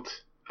 Shield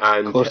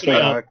and... Close to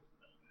armor.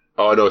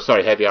 Oh no,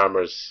 sorry, heavy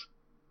armor's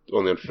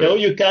only on 4. No,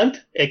 you can't.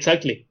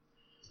 Exactly.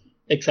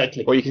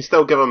 Well, you can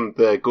still give him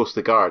the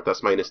Ghostly Guard,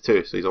 that's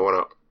 -2, so he's a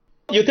 1-up.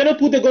 You cannot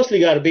put the Ghostly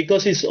Guard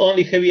because it's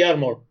only heavy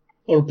armor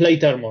or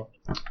plate armor.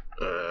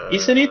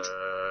 Isn't it?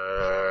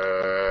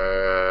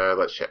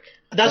 Let's check.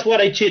 That's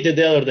what I cheated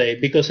the other day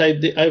because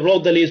I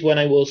wrote the list when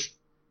I was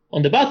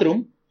on the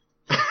bathroom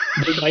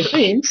with my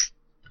things,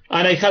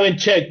 and I haven't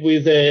checked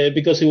with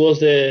because it was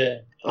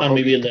the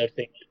army builder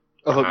thing.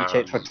 I hope you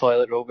checked for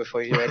toilet roll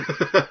before you went.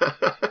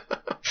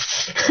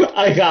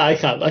 I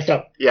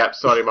have. Yeah,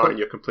 sorry, Martin,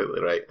 you're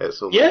completely right.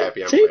 It's only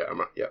heavy and light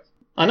armor. Yeah.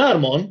 An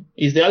Armon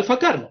is the Alpha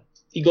Carno.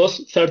 It goes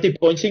 30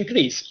 points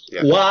increase.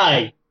 Yeah.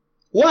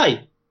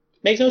 Why?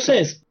 Makes no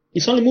sense.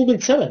 It's only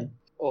movement 7.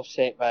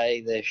 Offset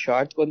by the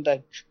shard going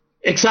down.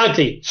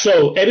 Exactly.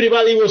 So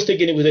everybody was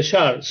taking it with a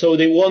shard. So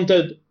they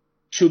wanted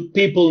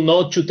people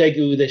not to take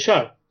it with a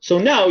shard. So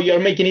now you're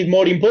making it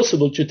more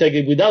impossible to take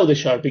it without the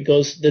shard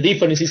because the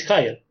difference is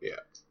higher.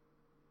 Yeah.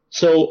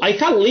 So I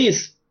have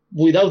lists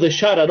without the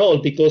shard at all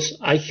because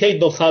I hate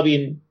not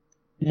having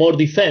more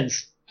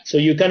defense. So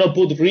you cannot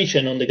put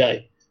region on the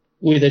guy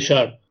with the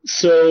shard.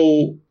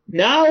 So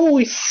now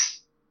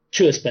it's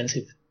too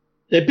expensive.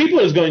 The people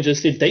is going to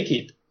still take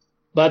it,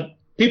 but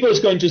people is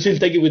going to still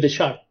take it with the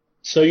shard.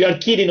 So you are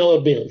killing other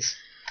builds.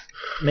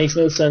 Makes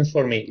no sense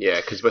for me.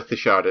 Yeah, because with the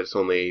shard it's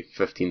only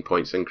 15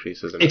 points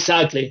increase, isn't it?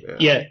 Exactly.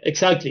 Yeah,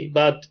 exactly.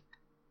 But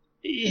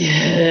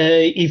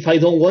if I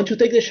don't want to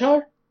take the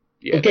shard,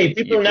 okay,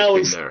 people now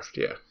is nerfed,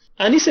 yeah.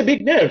 And it's a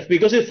big nerf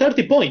because it's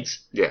 30 points.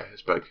 Yeah,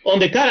 it's big. On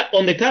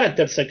the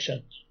character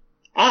section.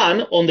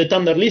 And on the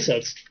Thunder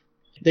Lizards.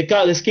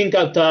 The skin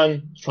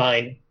captain,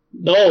 fine.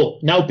 No,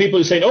 now people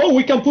are saying, oh,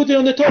 we can put it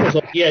on the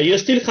Taurosaur. Yeah, you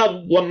still have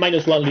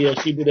 -1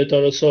 leadership with the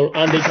Taurosaur,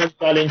 and they can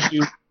challenge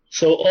you.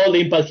 So all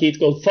the impact hits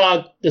go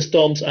fuck, the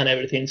storms and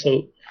everything.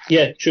 So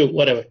yeah, sure,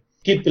 whatever.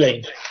 Keep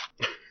playing.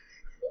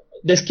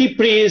 The Skip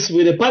Priest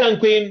with the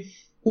Palanquin,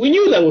 we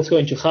knew that was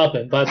going to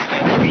happen, but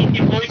 80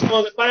 points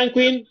for the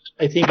Palanquin,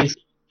 I think is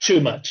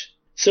too much.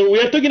 So we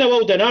are talking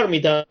about an army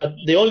that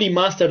the only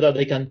master that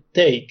they can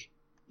take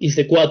is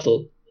the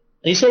Quattle.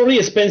 And it's already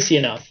expensive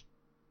enough,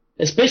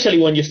 especially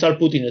when you start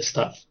putting the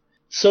stuff.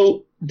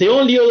 So the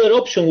only other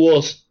option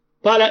was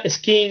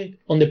skin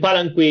on the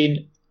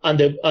Palanquin and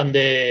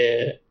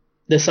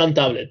the Sun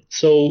Tablet.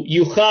 So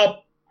you have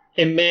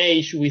a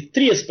mage with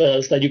 3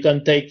 spells that you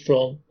can take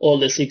from all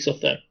the 6 of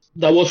them.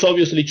 That was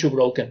obviously too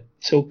broken.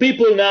 So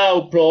people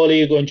now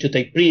probably are going to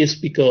take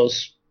Priest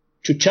because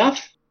to chaff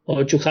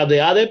or to have the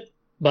Adept,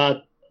 but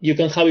you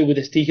can have it with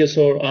the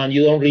Stygiasaur and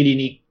you don't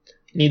really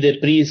need the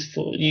Priest.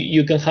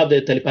 You can have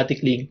the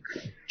telepathic link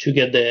to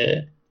get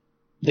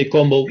the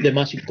combo, the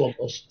magic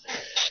combos.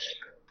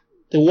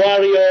 The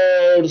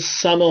warriors,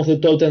 some of the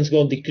tokens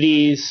got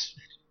decreased.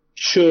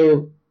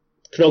 Sure,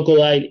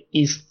 Crocodile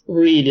is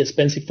really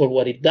expensive for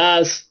what it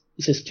does.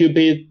 It's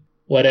stupid,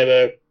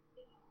 whatever.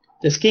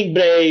 The Skink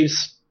Braves,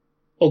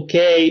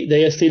 okay,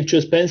 they are still too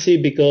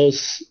expensive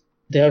because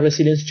they are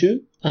Resilience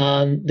 2.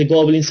 And the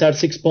Goblins are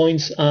 6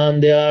 points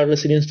and they are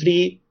Resilience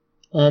 3.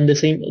 And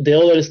the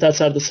other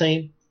stats are the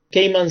same.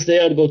 Caimans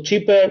there go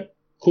cheaper.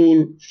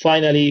 Cool,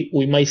 finally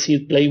we might see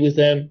it play with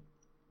them.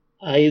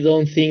 I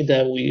don't think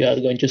that we are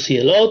going to see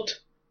a lot.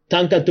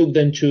 Tanka took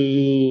them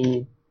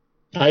to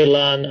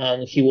Ireland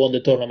and he won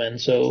the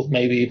tournament, so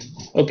maybe,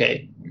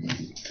 okay.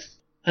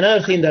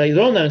 Another thing that I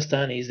don't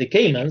understand is the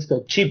Caymans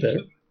got cheaper.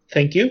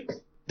 Thank you.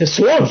 The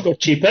swarms got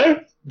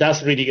cheaper.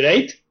 That's really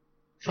great.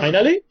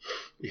 Finally.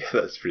 Yeah,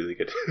 that's really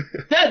good.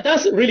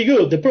 That's really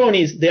good. The problem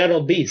is they are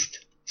not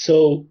beast,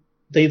 so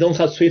they don't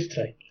have swift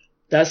strike.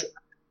 That's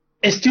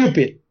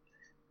stupid.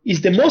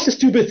 It's the most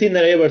stupid thing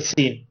that I've ever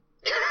seen.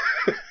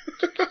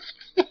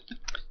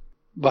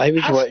 Why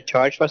would you want to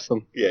charge with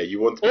them? Yeah, you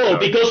want to. Oh,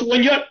 because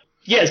when you're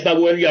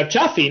but when you are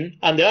chaffing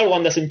and the other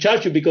one doesn't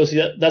charge you because he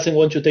doesn't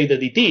want to take the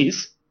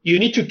DTs, you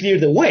need to clear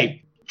the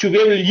way to be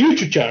able you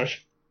to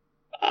charge.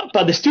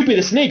 But the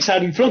stupid snakes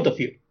are in front of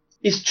you.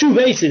 It's 2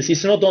 bases.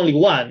 It's not only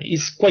one.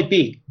 It's quite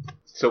big.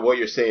 So what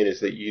you're saying is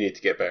that you need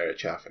to get better at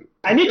chaffing.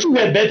 I need to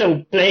get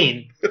better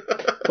playing,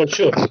 for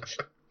sure.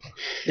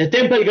 The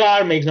Temple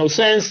Guard makes no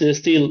sense. It's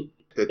still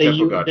The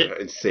Temple Guard are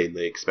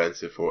insanely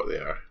expensive for what they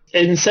are.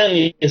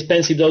 insanely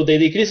expensive, though. They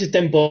decrease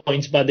 10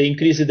 points, but they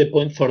increase the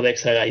point for the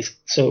extra guys.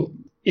 So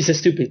it's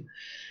stupid.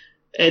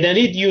 An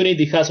elite unit,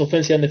 it has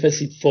offensive and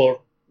defensive 4,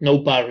 no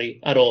parry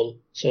at all.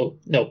 So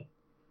no.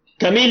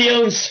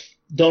 Chameleons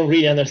don't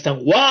really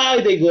understand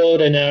why they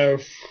got a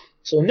nerf.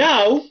 So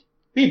now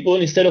people,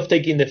 instead of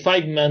taking the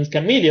 5-man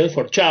chameleon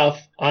for chaff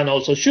and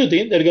also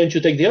shooting, they're going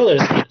to take the other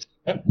snakes.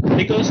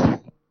 Because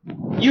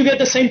you get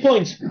the same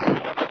points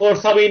for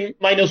having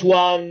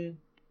 -1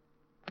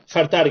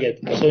 hard target.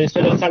 So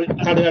instead of hard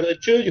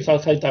target 2, you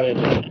have hard target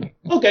 1.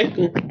 Okay,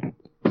 cool.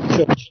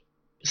 Sure.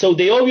 So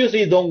they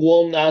obviously don't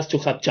want us to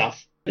have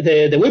chaff.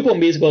 The weapon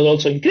beast will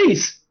also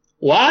increase.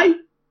 Why?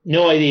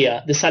 No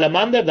idea. The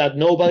salamander that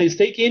nobody's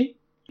taking,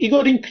 it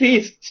got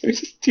increased. So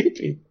it's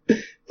stupid.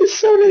 It's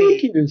so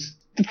ridiculous.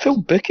 The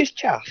full book is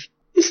chaff.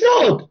 It's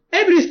not.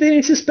 Everything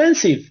is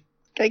expensive.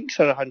 Ginks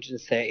are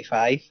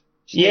 135.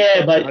 Yeah,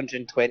 Snake but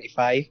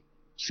 125.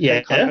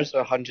 yeah. Hunters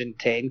are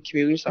 110.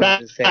 Chameleons are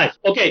Right. 130.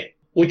 Okay.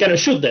 We cannot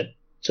shoot them.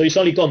 So it's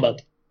only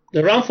combat.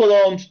 The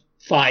Ramphadons,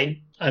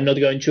 fine. I'm not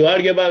going to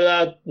argue about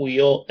that.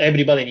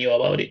 Everybody knew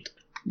about it.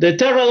 The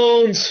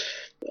Pterodons,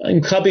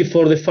 I'm happy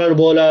for the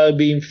Firebola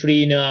being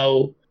free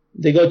now.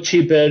 They got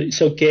cheaper.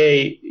 It's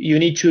okay. You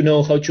need to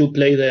know how to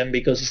play them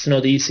because it's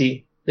not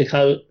easy. They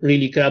have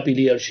really crappy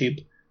leadership.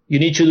 You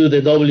need to do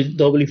the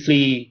double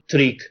flee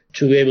trick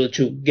to be able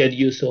to get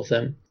used of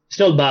them. It's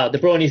not bad. The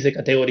problem is the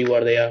category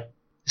where they are.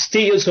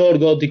 Steel Sword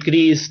got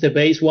decreased, the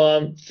base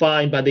one,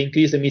 fine, but they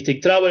increased the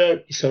Mystic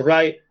Traveler. It's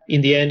alright.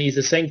 In the end, it's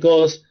the same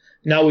cost.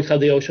 Now we have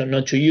the option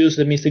not to use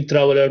the Mystic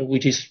Traveler,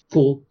 which is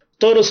cool.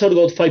 Toro Sword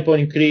got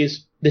 5-point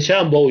increase. The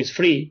Shaman Bow is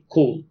free,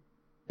 cool.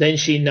 Then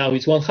she now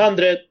is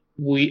 100.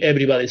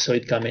 Everybody saw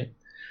it coming.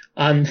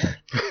 And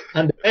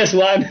the best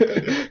one,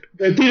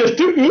 the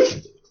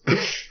Tyrannus,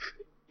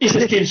 is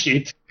a steel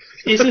sheet.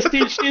 It's a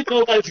steel sheet,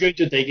 nobody's going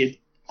to take it.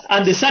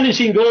 And the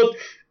Sanhedrin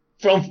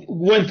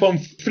went from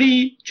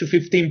 3 to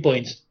 15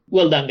 points.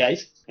 Well done,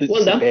 guys. It's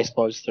Well the done. best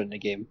monster in the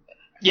game.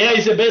 Yeah,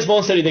 it's the best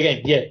monster in the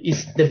game. Yeah,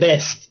 it's the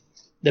best.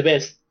 The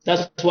best.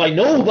 That's why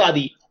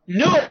nobody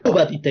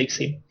takes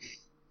him.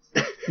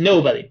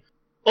 Nobody.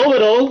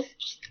 Overall,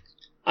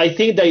 I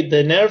think that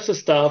the nerfs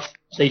stuff,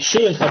 they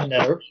shouldn't have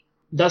nerfs.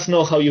 That's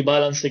not how you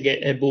balance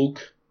a book.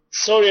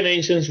 Saurian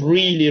Ancients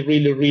really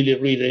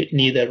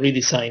need a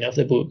redesign of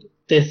the book.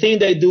 The thing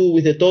they do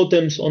with the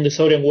totems on the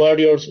Saurian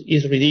Warriors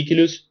is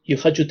ridiculous. You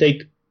have to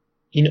take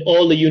in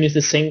all the units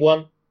the same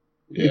one.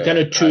 You Yeah,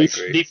 cannot I choose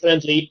agree.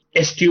 differently.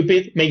 It's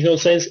stupid, makes no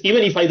sense.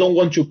 Even if I don't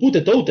want to put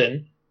a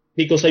totem,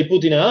 because I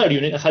put in another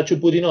unit, I have to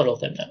put in all of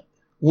them now.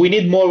 We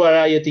need more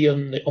variety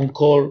on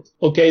core.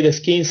 Okay, the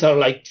skins are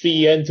like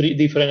 3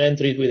 different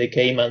entries with the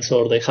Caymans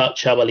or the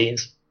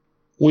Javelins.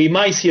 We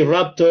might see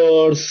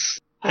Raptors.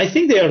 I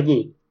think they are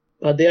good,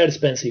 but they are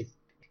expensive.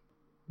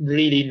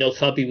 Really not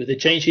happy with the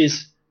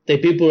changes. The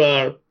people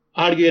are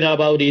arguing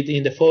about it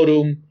in the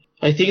forum.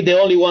 I think the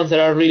only ones that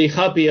are really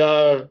happy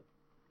are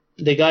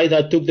the guy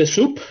that took the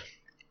soup,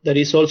 that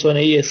is also an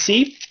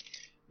ASC,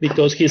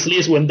 because his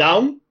list went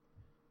down.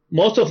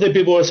 Most of the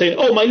people were saying,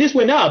 oh, my list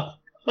went up.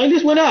 My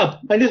list went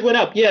up. My list went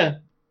up. Yeah,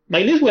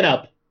 my list went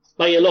up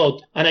by a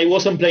lot. And I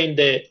wasn't playing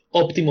the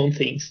optimum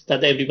things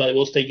that everybody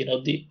was taking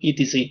of the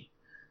ETC.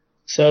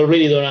 So I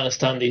really don't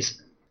understand this.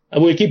 I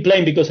will keep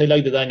playing because I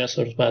like the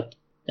dinosaurs, but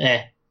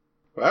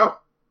Wow,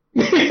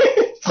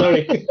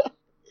 sorry.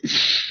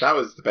 that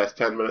was the best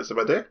 10 minutes of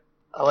my day.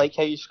 I like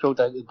how you scroll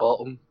down to the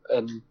bottom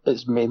and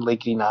it's mainly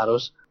green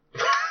arrows.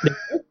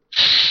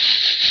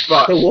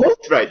 But The what?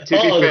 right,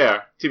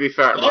 to be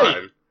fair, Oh,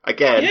 Martin,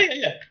 again,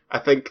 Yeah. I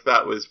think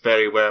that was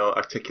very well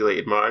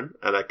articulated, Martin,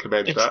 and I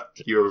commend that.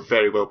 You were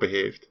very well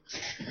behaved.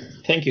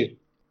 Thank you.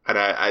 And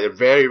I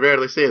very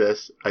rarely say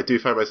this, I do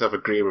find myself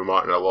agreeing with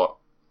Martin a lot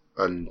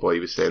on what he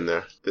was saying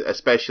there.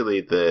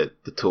 Especially the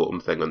totem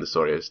thing on the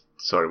sorry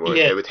one.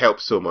 Yeah. It would help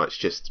so much,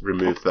 just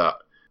remove that.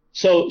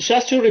 So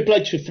just to reply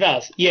to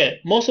Fraz, yeah,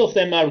 most of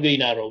them are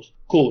green arrows.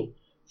 Cool.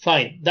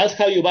 Fine. That's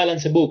how you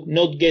balance a book,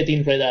 not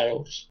getting red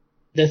arrows.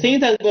 The thing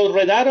that got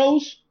red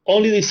arrows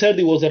only deserved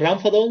it was the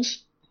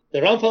Ramphadons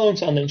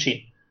and the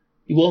Nshin.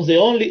 It was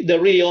the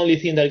really only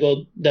thing that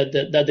got that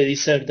they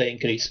deserved the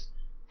increase.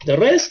 The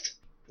rest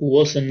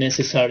wasn't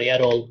necessary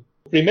at all.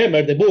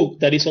 remember the book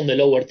that is on the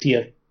lower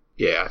tier.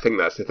 Yeah, I think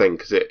that's the thing,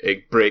 because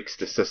it breaks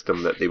the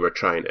system that they were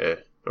trying to,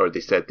 or they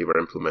said they were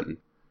implementing.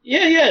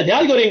 Yeah, the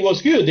algorithm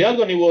was good. The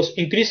algorithm was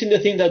increasing the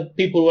thing that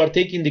people were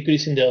taking,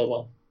 decreasing the other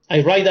one.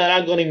 I write that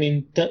algorithm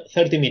in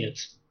 30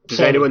 minutes. Does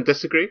Sorry. anyone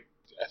disagree?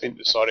 I think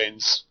the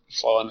Saurians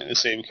fall into the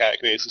same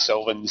category as the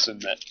Sylvans in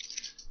that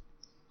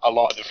a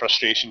lot of the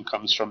frustration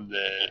comes from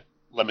the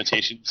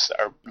limitations that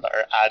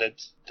are added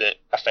that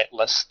affect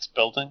list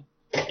building.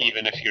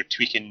 Even if you're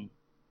tweaking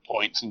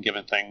points and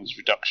giving things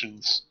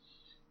reductions,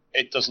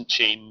 it doesn't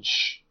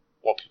change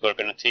what people are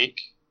going to take,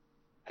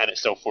 and it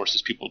still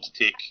forces people to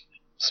take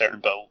certain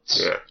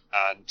builds. Yeah.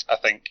 And I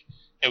think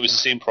it was the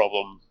same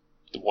problem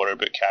the Warrior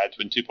Book had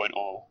when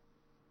 2.0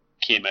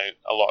 came out.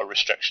 A lot of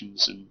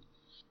restrictions and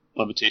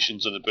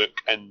limitations on the book,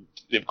 and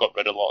they've got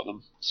rid of a lot of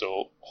them.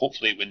 So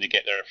hopefully when they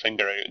get their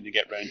finger out and they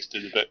get round to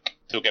do the book,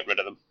 they'll get rid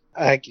of them.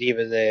 I agree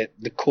with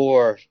the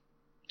core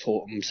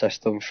totem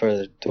system for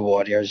the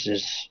Warriors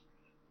is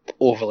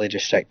overly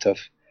restrictive.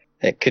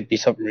 It could be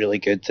something really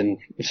good, and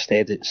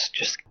instead it's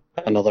just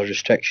another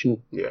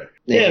restriction. Yeah.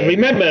 Yeah,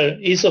 remember,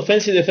 it's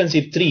offensive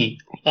defensive 3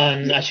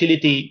 and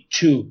agility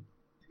 2.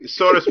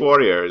 Saurus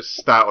Warriors,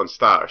 stat on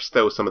stat, are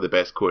still some of the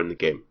best core in the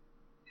game.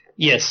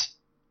 Yes,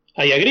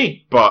 I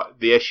agree. But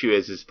the issue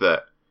is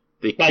that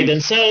they By could,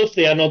 themselves,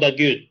 they are not that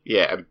good.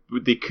 yeah,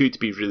 they could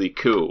be really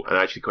cool and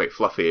actually quite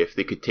fluffy if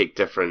they could take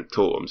different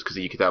totems, because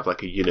you could have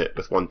like a unit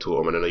with one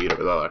totem and another unit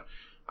with another.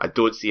 I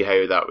don't see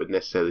how that would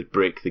necessarily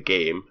break the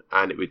game,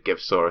 and it would give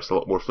Saurus a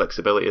lot more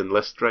flexibility in the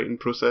list writing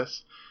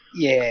process.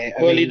 Yeah,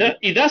 I Well, mean,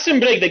 it doesn't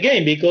break the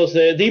game because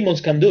the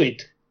demons can do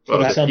it. For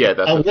Well, example. yeah,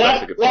 that's and a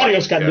good point.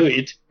 warriors can Yeah. do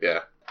it. Yeah.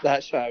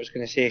 that's what I was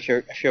going to say.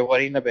 If you're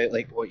worrying about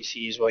like what you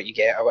see is what you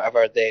get or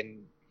whatever,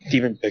 then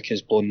Demon Book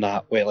has blown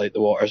that well out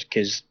the waters,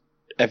 because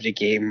every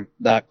game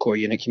that core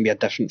unit can be a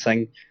different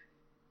thing,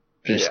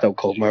 but it's Yeah. still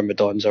called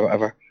Myrmidons or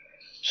whatever.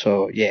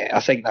 So yeah, I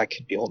think that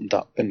could be opened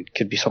up and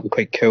could be something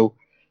quite cool.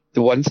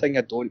 The one thing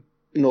I don't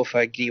know if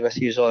I agree with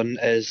you on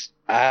is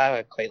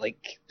I quite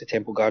like the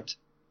Temple Guard,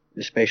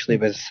 especially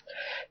with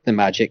the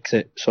magic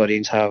that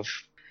Saurians have.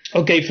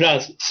 Okay,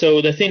 Fraz.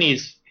 So the thing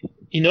is,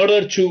 in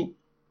order to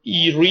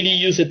really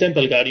use the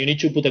Temple Guard, you need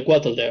to put a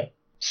Quattle there.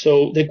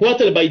 So the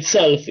Quattle by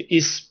itself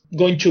is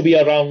going to be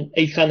around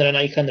 800,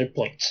 900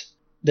 points.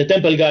 The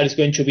Temple Guard is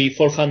going to be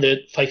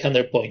 400,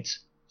 500 points.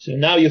 So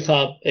now you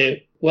have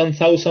a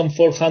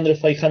 1,400,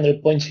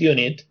 500 points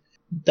unit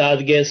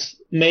that gets,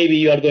 maybe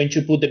you are going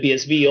to put the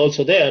BSV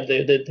also there.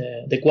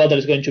 The Quattle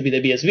is going to be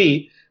the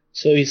BSV.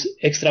 So it's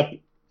extra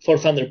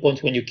 400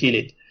 points when you kill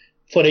it.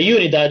 For a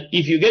unit that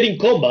if you get in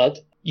combat,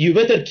 you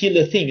better kill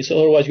the things,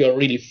 otherwise you are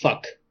really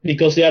fucked,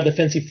 because they are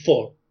defensive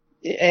 4.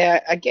 Yeah,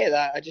 I get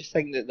that. I just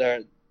think that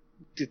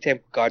the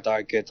Temple Guard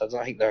are good. I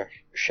don't think they're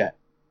shit.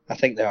 I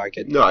think they are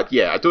good. No,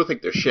 I don't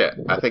think they're shit.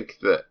 I think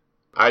that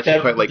I actually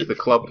They're- quite like the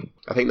club.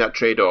 I think that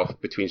trade-off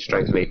between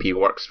strength and AP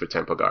works for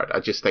Temple Guard. I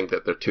just think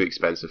that they're too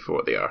expensive for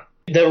what they are.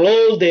 The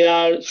role they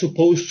are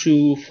supposed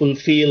to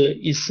fulfill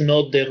is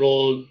not the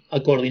role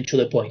according to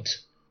the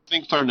points. I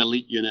think for an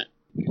elite unit,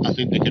 I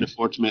think they can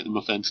afford to make them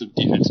offensive,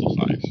 defensive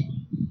 5.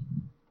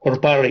 Or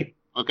parry.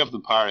 I'll give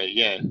them parry,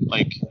 yeah.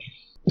 Like,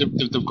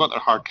 they've got their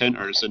hard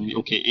counters, and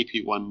okay,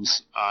 AP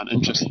 1's an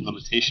interesting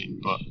limitation,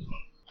 but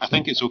I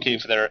think it's okay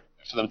for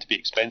them to be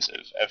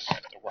expensive if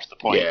they're worth the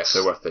points. Yeah, if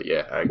they're worth it.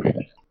 Yeah, I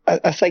agree.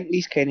 I think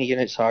these kind of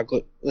units are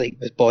good, like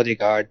with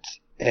Bodyguard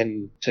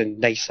and some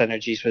nice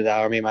synergies with the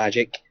army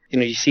magic. You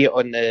know, you see it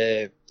on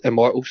the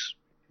Immortals.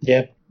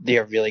 Yeah. They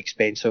are really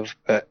expensive,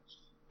 but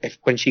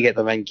once you get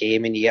them in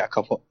game and you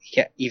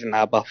get even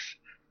a buff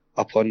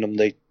up on them,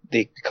 they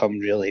become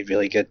really,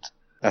 really good.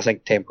 I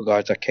think Temple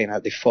Guards are kind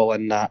of, they fall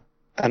in that.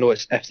 I know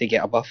it's if they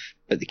get a buff,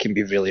 but they can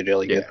be really,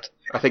 really Yeah. good.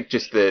 I think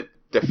just the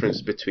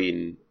difference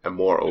between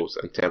Immortals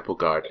and Temple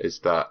Guard is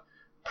that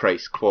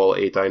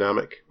price-quality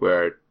dynamic,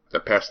 where,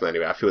 personally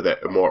anyway, I feel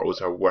that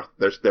Immortals are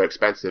they're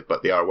expensive,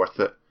 but they are worth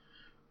it.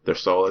 They're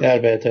solid. They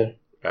are better.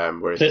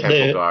 Whereas The-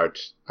 Temple the- Guard,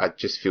 I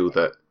just feel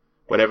that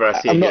whenever I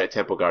see a I'm unit not-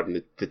 Temple Guard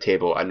on the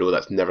table, I know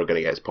that's never going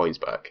to get its points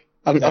back.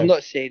 I'm No.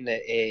 not saying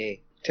that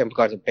Temple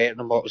Guards are better than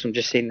Immortals, I'm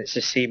just saying it's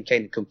the same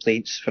kind of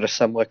complaints for a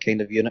similar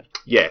kind of unit.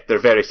 Yeah, they're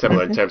very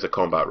similar in terms of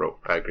combat role.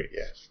 I agree,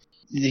 yeah.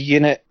 The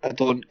unit I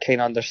don't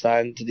kind of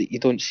understand that you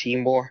don't see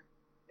more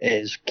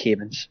is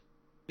Caymans.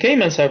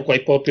 Caymans are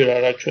quite popular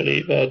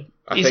actually, but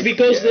I it's think,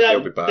 because yeah, they'll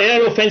be back. they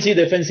are offensive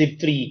defensive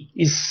 3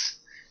 is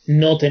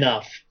not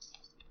enough.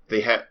 They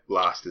hit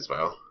last as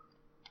well.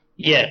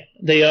 Yeah,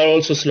 they are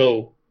also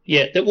slow.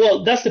 Yeah,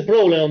 well, that's the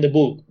problem on the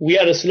book. We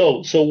are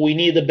slow, so we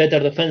need a better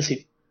defensive.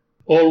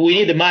 Or we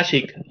need the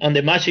magic, and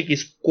the magic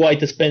is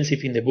quite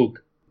expensive in the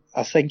book.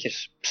 I think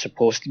it's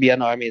supposed to be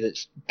an army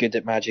that's good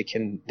at magic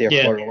and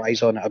therefore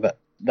relies on it a bit.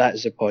 That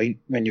is the point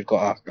when you've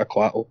got a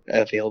Quattle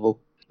available.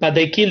 But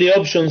they kill the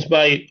options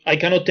by, I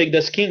cannot take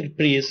the Skin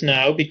Priest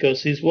now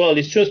because it's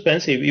too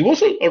expensive. It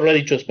was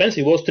already too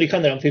expensive. It was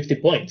 350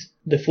 points,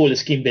 the full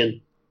skin build.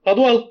 But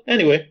well,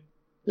 anyway,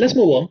 let's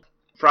move on.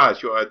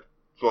 Fraz, you want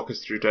to walk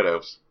us through Dread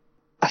Elves?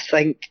 I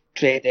think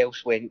Dread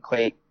Elves went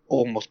quite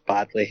almost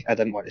badly. I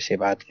didn't want to say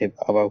badly,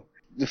 but I will.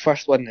 The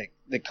first one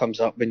that comes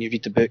up when you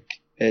read the book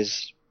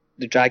is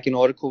the Dragon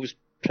Oracle was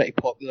pretty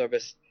popular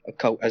with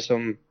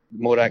occultism,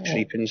 Morax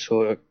Reaping,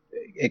 so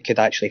it could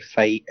actually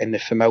fight in the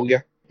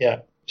familiar. Yeah.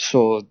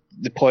 So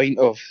the point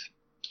of,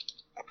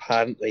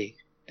 apparently,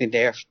 they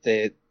nerfed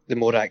the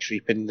Morax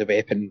Reaping, the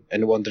weapon,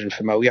 and the Wandering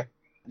Familiar.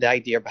 The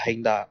idea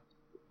behind that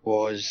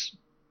was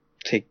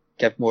to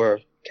give more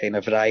kind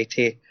of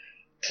variety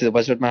to the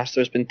Wizard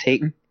Master has been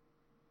taken.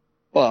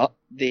 But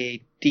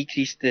they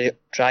decreased the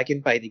dragon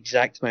by the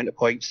exact amount of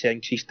points to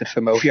increase the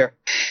familiar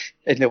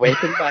in the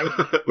weapon by.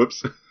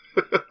 Whoops.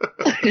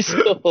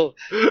 So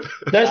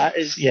that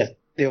is, yeah.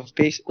 They've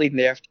basically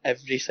nerfed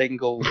every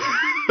single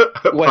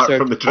Apart wizard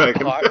from the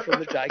dragon. apart from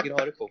the Dragon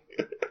Oracle.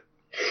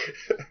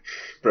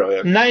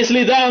 Brilliant.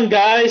 Nicely done,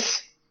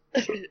 guys.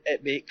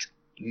 It makes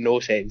no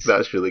sense.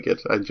 That's really good.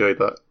 I enjoyed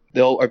that.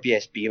 The Alter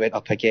BSB went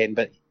up again,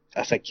 but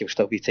I think he'll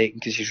still be taken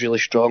because he's really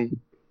strong.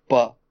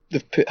 But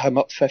they've put him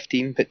up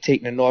 15, but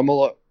taken the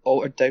normal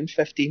Alter down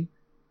 15.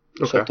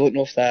 Okay. So I don't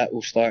know if that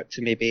will start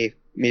to maybe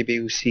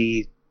we'll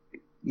see,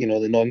 the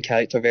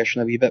non-character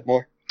version a wee bit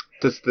more.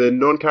 Does the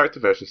non-character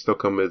version still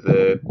come with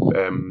the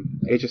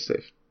Aegis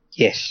save?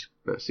 Yes.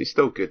 Yes, he's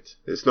still good.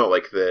 It's not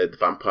like the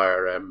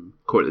vampire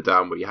Court of the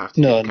Damned where you have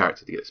to get a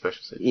character to get a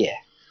special save.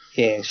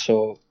 Yeah,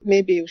 so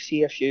maybe we'll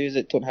see a few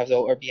that don't have the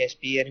Alter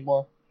BSB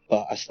anymore.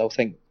 But I still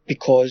think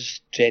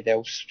because Dread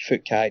Elf's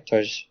foot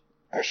characters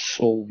are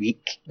so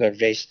weak, they're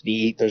Res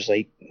 3, there's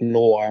like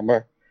no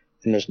armour,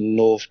 and there's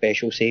no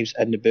special saves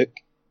in the book,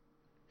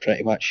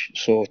 pretty much.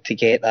 So to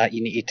get that,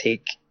 you need to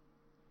take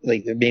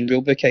like the main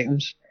rulebook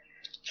items.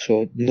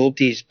 So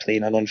nobody's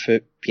playing a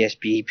non-foot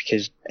BSB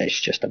because it's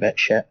just a bit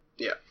shit.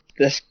 Yeah.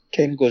 This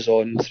kind of goes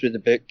on through the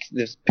book.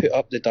 They've put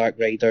up the Dark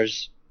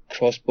Riders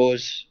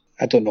crossbows.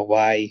 I don't know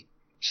why.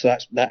 So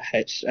that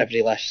hits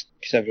every list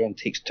because everyone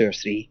takes 2 or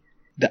 3.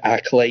 The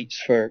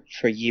Acolytes for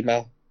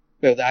Yima.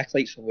 Well, the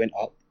Acolytes have went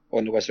up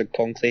on the Wizard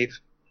Conclave.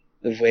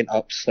 They've went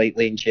up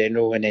slightly in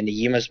general, and then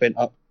the Yimas went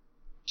up.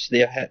 So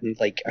they're hitting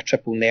like a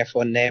triple nerf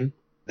on them.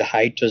 The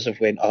Hydras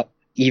have went up.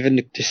 Even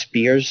the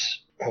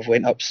Spears have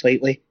went up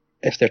slightly.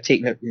 If they're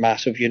taking out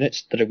massive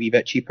units, they're a wee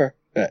bit cheaper.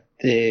 But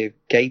the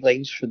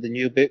guidelines for the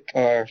new book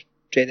are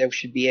Dread Elf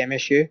should be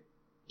MSU.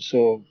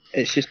 So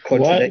it's just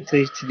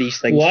contradictory to these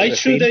things. Why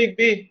should they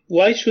be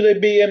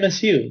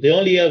MSU? The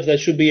only elf that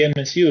should be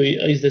MSU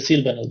is the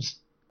Sylvan Elves.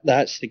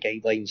 That's the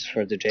guidelines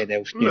for the Dread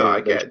Elves. No,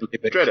 I get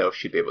it. Dread Elf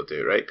should be able to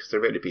do it, right? Because they're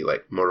going to be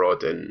like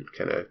marauding,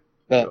 kind of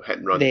hit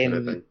and run kind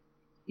of thing.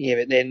 Yeah,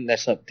 but then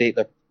this update,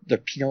 they're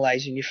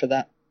penalising you for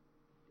that.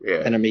 Yeah.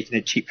 And they're making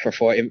it cheaper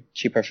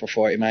for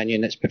 40 man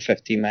units, but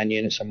 15 man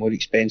units are more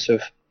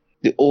expensive.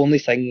 The only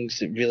things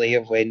that really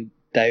have went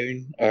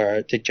down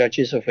are the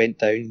judges have went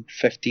down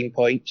 15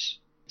 points,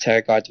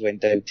 Terrorguard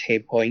went down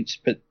 10 points,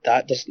 but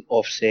that doesn't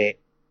offset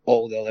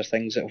all the other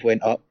things that have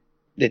went up.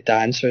 The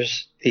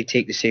dancers, they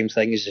take the same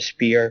thing as the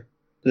spear.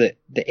 The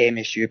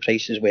MSU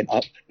prices went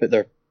up, but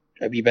they're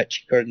a wee bit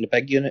cheaper than the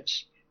big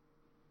units.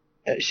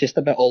 It's just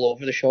a bit all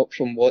over the shop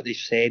from what they've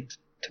said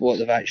to what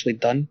they've actually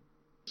done.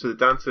 So the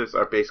dancers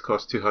are base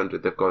cost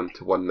 200, they've gone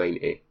to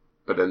 190,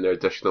 but then their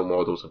additional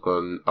models have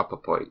gone up a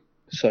point.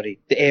 Sorry,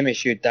 the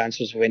MSU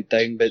dancers went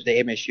down, but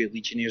the MSU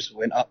legionnaires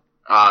went up.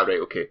 Ah, right,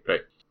 okay,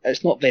 right.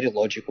 It's not very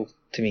logical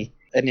to me.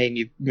 And then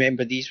you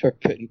remember these were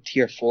put in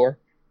tier 4.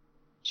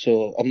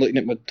 So I'm looking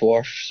at my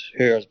dwarfs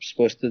who are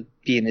supposed to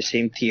be in the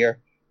same tier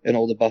and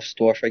all the buffs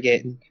dwarf are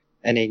getting.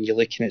 And then you're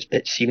looking at,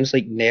 it seems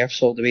like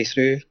nerfs all the way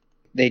through.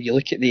 Then you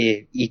look at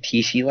the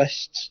ETC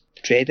lists.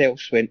 Dread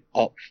Elves went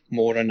up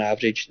more on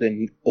average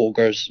than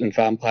ogres and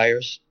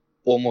vampires.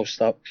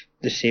 Almost up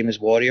the same as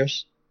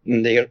warriors.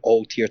 And they're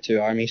all tier 2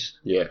 armies.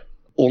 Yeah.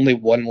 Only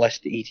one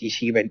list at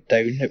ETC went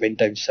down. It went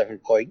down 7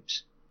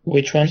 points.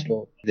 Which one?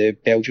 So the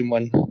Belgian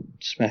one,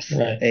 Smith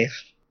F.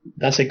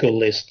 That's a good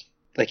list.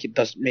 Like, it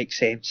doesn't make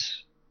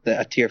sense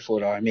that a tier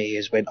 4 army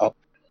has went up.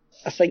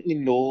 I think they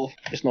know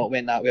it's not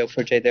went that well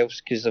for Dread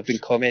Elves because they've been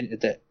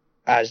commented it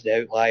as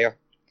the outlier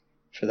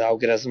for the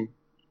algorithm.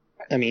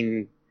 I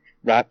mean,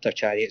 Raptor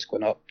Chariot's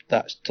gone up.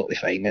 That's totally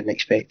fine and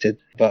expected.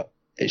 But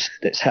it's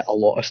hit a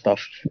lot of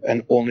stuff,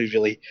 and only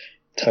really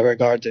Tower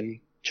Guard and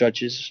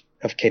Judges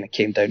have kind of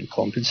came down to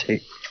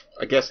compensate.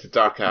 I guess the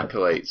Dark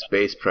Acolyte's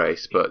base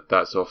price, but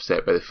that's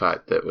offset by the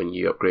fact that when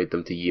you upgrade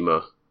them to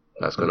Yima,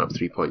 that's gone up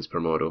 3 points per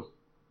model.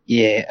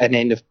 Yeah, and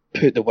then they've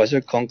put the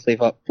Wizard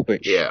Conclave up,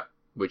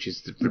 which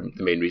is the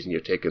main reason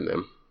you're taking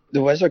them.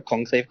 The Wizard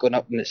Conclave going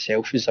up in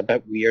itself is a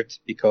bit weird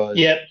because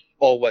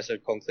all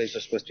Wizard Conclaves are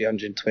supposed to be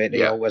 120.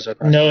 Yeah. All Wizard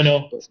No,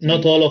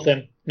 not all of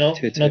them. No,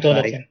 not all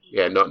of them.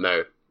 Yeah, not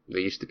now. They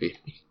used to be.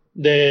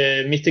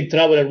 The Mystic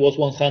Traveler was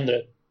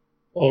 100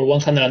 or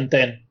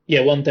 110.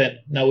 Yeah,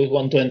 110. Now it's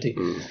 120.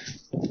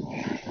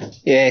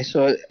 Yeah,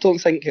 so I don't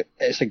think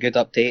it's a good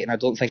update, and I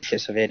don't think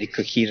it's a very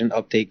coherent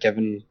update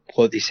given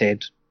what they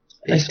said.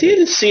 I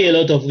still see a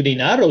lot of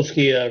green arrows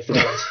here,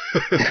 friends.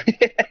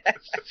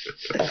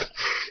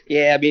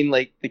 Yeah, I mean,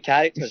 like, the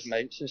characters'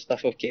 mounts and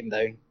stuff have came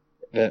down,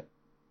 but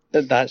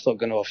that's not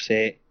going to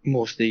offset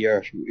most of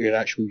your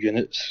actual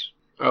units.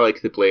 I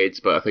like the blades,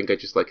 but I think I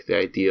just like the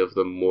idea of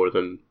them more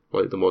than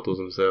like the models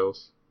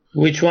themselves.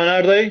 Which one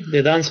are they?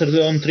 The Dancer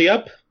on 3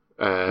 up?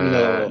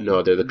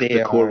 No, they're they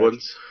the core are-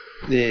 ones.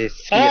 The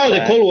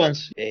The cool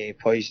ones.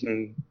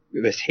 poison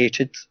with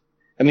hatred.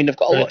 I mean, they've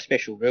got a lot of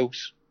special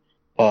rules,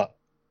 but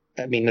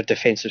I mean, their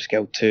defensive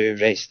skill 2,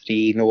 res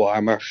 3, no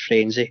armor,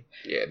 frenzy.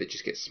 Yeah, they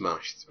just get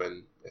smashed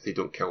if they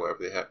don't kill whatever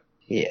they hit.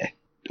 Yeah.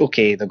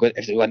 Okay, if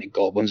they go into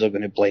goblins, they're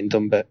going to blend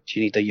them, but do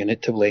you need a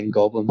unit to blend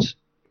goblins?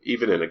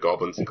 Even in the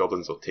goblins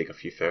will take a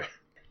few fair.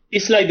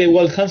 It's like the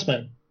Wild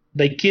Huntsman.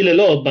 They kill a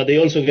lot, but they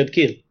also get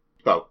killed.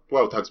 Well,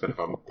 Wild Huntsmen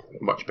have a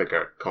much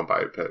bigger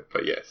combat output,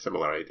 but yeah,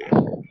 similar idea.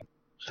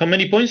 How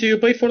many points do you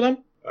pay for them?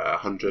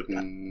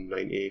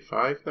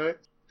 195 now?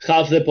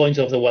 Half the points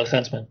of the Wild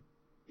Huntsman.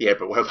 Yeah,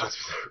 but Wild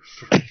Huntsmen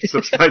are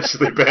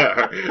substantially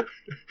better.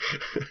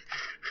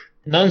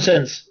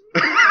 Nonsense.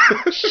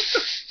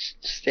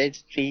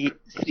 Strength 3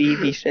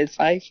 v strength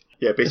 5?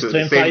 Yeah,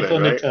 basically Strength the same 5 then,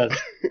 on right? the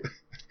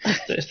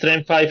charge.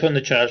 Strength 5 on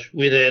the charge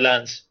with a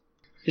lance.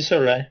 It's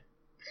alright.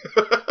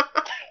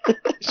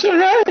 It's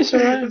alright. It's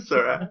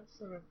alright.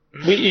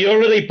 You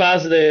already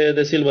passed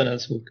the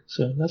Sylvanel's book,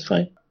 so that's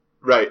fine.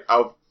 Right,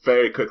 I'll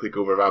very quickly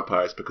go over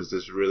vampires because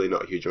there's really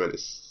not a huge amount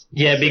of...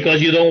 Yeah,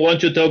 because you don't want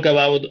to talk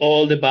about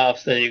all the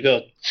buffs that you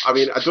got. I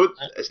mean,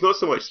 it's not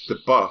so much the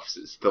buffs,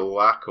 it's the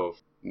lack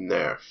of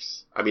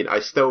nerfs. I mean, I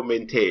still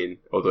maintain,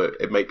 although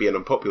it might be an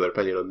unpopular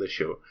opinion on this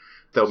show,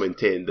 still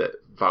maintain that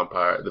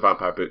the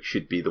vampire book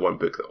should be the one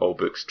book that all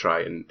books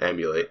try and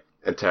emulate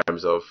in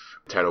terms of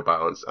internal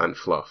balance and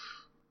fluff.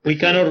 We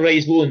cannot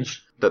raise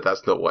wounds.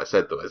 That's not what I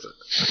said, though, is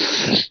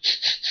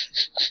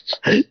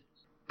it?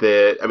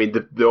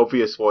 The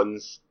obvious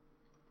ones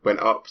went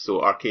up.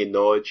 So Arcane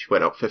Knowledge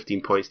went up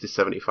 15 points to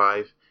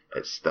 75.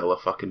 It's still a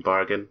fucking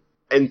bargain.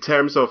 In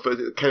terms of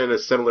kind of in a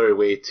similar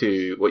way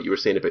to what you were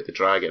saying about the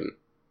dragon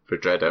for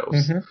Dread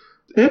Elves,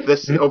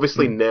 this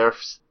obviously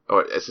nerfs,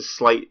 or it's a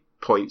slight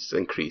points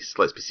increase.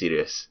 Let's be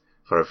serious,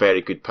 for a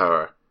very good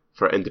power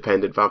for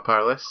independent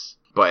vampire lists,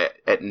 but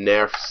it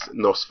nerfs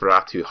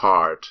Nosferatu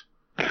hard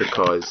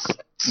because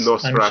I'm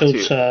so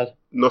sad.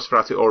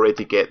 Nosferatu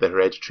already get the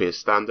hereditary as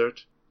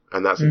standard,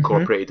 and that's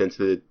incorporated into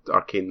the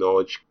arcane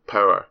knowledge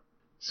power.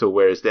 So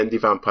whereas the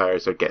indie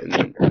vampires are getting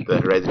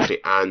the hereditary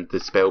and the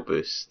spell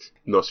boost,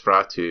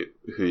 Nosferatu,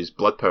 whose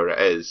blood power it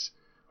is,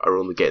 are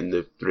only getting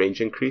the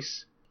range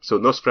increase. So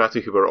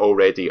Nosferatu, who were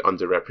already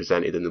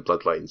underrepresented in the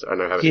bloodlines, are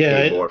now having to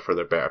pay more for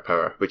their better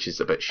power, which is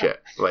a bit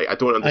shit. Like, I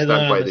don't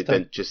understand why they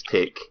didn't just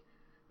take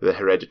the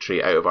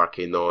hereditary out of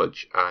arcane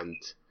knowledge and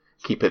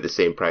keep it the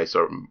same price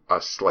or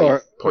a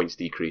slight points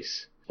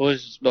decrease. Well,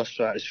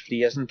 Nosferatu's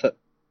free, isn't it?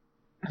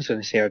 I was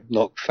going to say I'd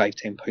knock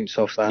 5-10 points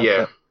off that.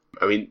 Yeah.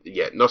 I mean,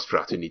 yeah,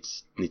 Nosferatu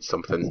needs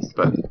something,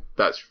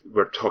 but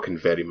we're talking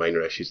very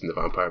minor issues in the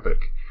vampire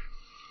book.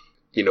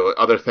 You know,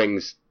 other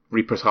things,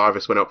 Reaper's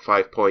Harvest went up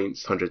 5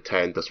 points,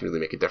 110 doesn't really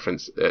make a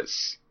difference.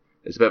 It's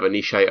a bit of a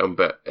niche item,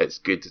 but it's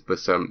good with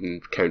some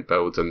count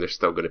builds, and they're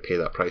still going to pay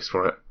that price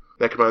for it.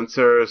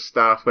 Necromancer's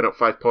Staff went up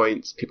 5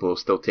 points, people will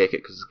still take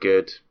it because it's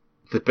good.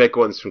 The big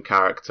ones from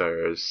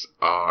characters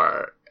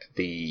are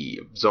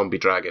the Zombie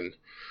Dragon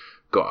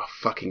got a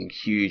fucking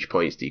huge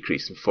points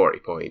decrease of 40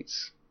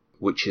 points,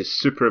 which is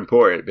super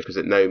important because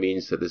it now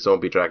means that the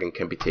Zombie Dragon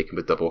can be taken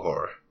with double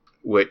horror,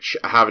 which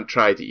I haven't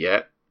tried it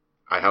yet.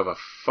 I have a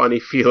funny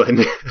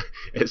feeling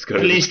it's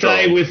going to be Please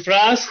try it with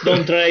Frost,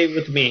 don't try it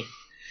with me.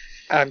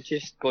 I'm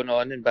just going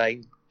on and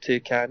buying 2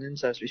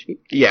 cannons as we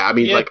speak. Yeah, I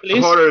mean, yeah, like,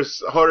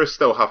 please. horrors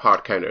still have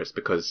hard counters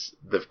because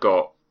they've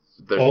got...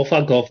 Oh,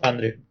 fuck off,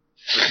 Andrew.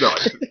 No,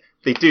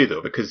 they do,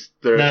 though, because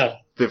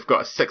they've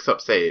got a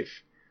 6-up save.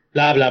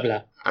 Blah, blah,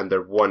 blah. And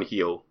they're 1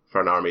 heal for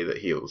an army that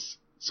heals.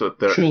 So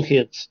they're... True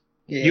hits.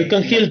 Yeah, you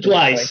can heal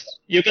twice.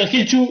 You can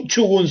heal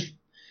two wounds,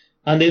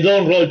 and they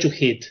don't roll to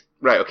hit.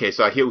 Right, okay,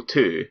 so I heal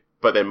 2,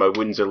 but then my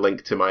wounds are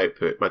linked to my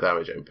output, my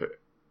damage output.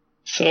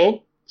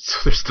 So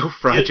they're still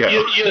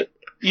fragile.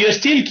 You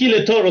still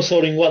kill a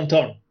Taurosaur in 1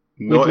 turn.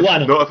 Not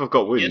if I've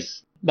got wounds.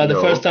 Yes, but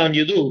the first time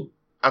you do.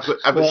 I've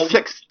got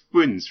 6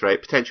 wounds, right?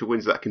 Potential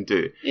wounds that I can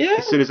do. Yeah,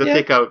 as soon as I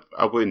take a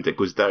wound, it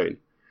goes down.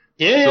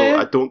 Yeah. So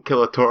I don't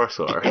kill a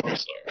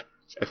Taurosaur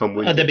if I'm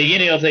wounded. At the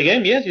beginning of the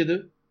game, yes, you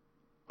do.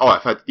 Oh,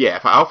 if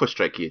I Alpha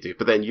Strike you do,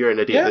 but then you're an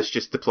idiot that's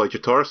just deployed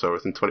your Taurosaur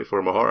within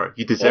 24 more horror.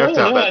 You deserve to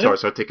have that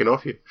Taurosaur taken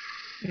off you.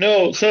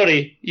 No,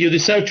 sorry. You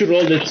deserve to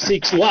roll the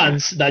 6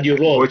 ones that you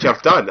rolled. Which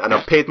I've done, and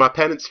I've paid my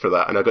penance for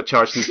that, and I got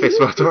charged in the face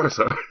by a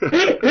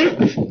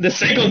Taurosaur. The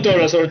second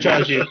Taurosaur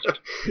charged you.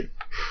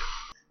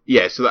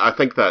 Yeah, so I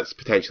think that's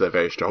potentially a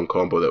very strong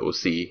combo that we'll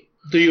see.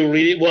 Do you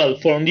really, well,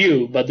 from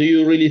you, but do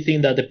you really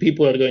think that the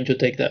people are going to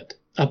take that,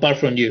 apart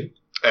from you?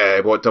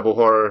 What, Double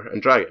Horror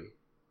and Dragon?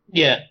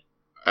 Yeah.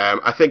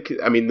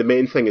 I mean, the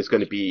main thing is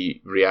going to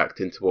be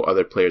reacting to what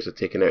other players have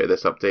taken out of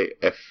this update.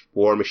 If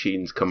War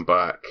Machines come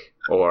back,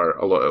 or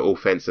a lot of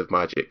offensive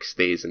magic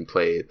stays in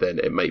play, then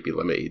it might be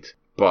limited.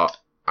 But,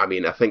 I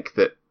mean, I think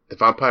that the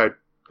Vampire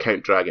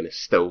Count Dragon is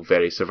still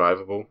very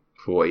survivable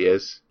for what he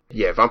is.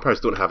 Yeah, vampires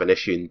don't have an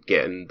issue in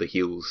getting the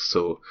heals,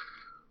 so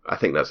I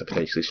think that's a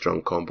potentially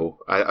strong combo.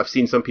 I've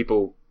seen some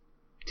people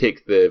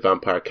take the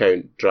vampire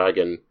count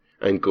dragon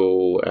and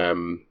go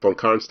von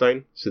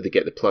Karnstein, so they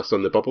get the plus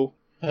on the bubble.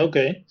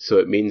 Okay. So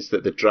it means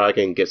that the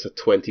dragon gets a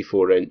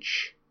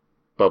 24-inch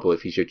bubble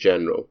if he's your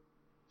general.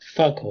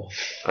 Fuck off.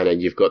 And then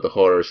you've got the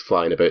horrors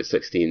flying about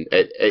 16.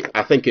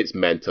 I think it's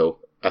mental.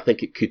 I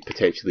think it could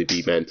potentially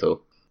be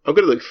mental. I'm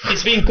going to look...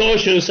 He's being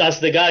cautious as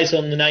the guys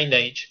on the 9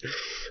 age.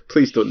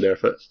 Please don't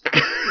nerf it.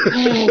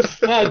 Oh,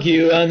 fuck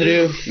you,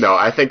 Andrew. No,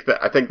 I think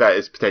that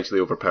is potentially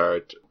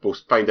overpowered. We'll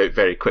find out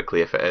very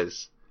quickly if it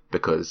is,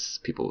 because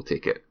people will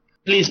take it.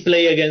 Please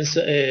play against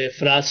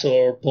Fraz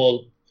or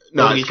Paul.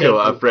 No, Or it's cool.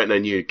 Guillermo. I've written a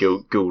new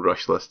ghoul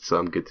rush list, so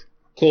I'm good.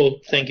 Cool,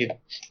 thank you.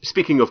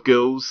 Speaking of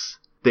ghouls,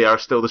 they are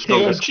still the They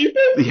are strongest. cheaper?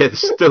 Yeah, they're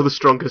still the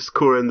strongest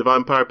core in the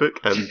vampire book,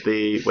 and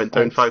they went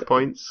down 5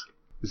 points.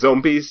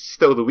 Zombies,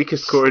 still the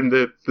weakest core in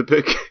the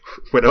book,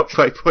 went up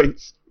 5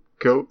 points.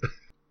 Cool.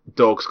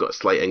 Dogs got a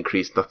slight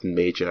increase, nothing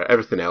major.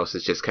 Everything else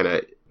is just kind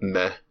of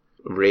meh.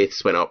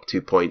 Wraiths went up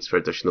 2 points for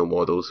additional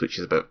models, which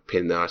is a bit of a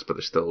pain in the arse, but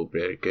they're still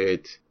very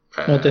good.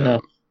 Not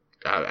enough.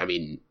 I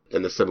mean,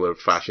 in a similar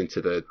fashion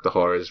to the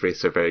horrors,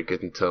 Wraiths are very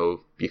good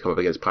until you come up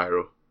against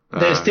Pyro.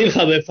 They still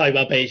have a 5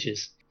 up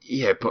ages.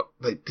 Yeah, but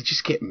like they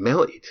just get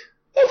melted.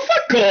 Oh,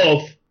 fuck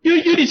off!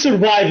 You did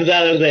survive the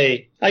other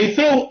day. I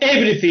throw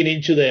everything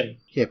into them.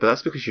 Yeah, but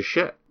that's because you're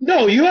shit.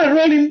 No, you are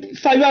rolling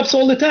 5 ups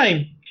all the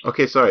time.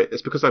 Okay, sorry,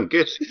 it's because I'm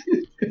good.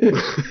 No,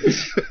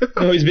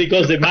 it's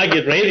because the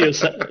maggot radio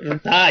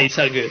dice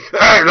are good.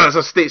 That's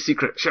a state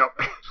secret, shut up.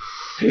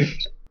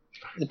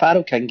 The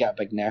Battle King got a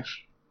big nerf.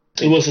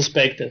 It was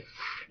expected.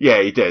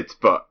 Yeah, he did,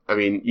 but I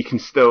mean, you can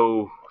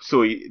still.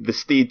 The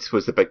Steed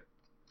was the big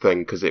thing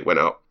because it went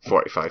up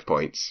 45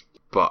 points,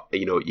 but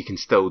you can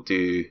still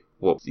do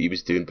what he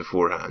was doing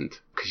beforehand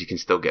because you can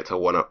still get to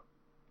 1-up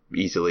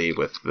easily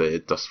with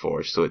the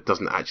Dustforge, so it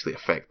doesn't actually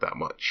affect that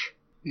much.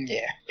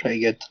 Yeah,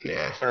 pretty good.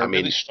 Yeah, For a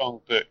really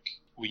strong book,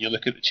 when you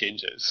look at the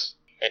changes,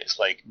 it's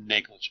like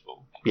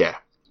negligible. Yeah.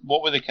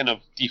 What were the kind of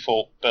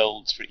default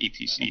builds for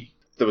ETC?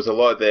 There was a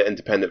lot of the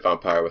independent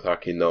vampire with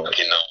Arcane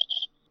Knowledge,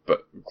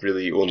 but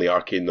really only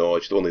Arcane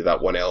Knowledge, only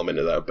that one element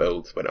of that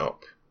build went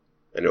up,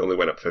 and it only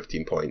went up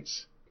 15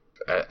 points.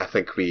 I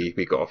think we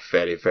got off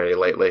very, very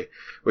lightly,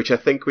 which I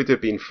think would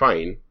have been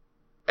fine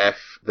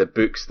if the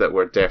books that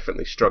were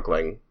definitely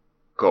struggling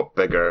got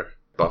bigger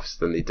buffs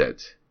than they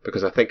did.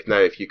 Because I think now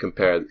if you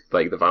compare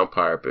like the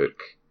Vampire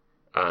book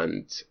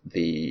and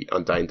the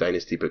Undying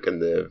Dynasty book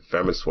and the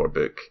Vermintwar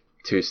book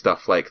to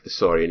stuff like the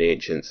Saurian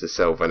Ancients, the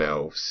Sylvan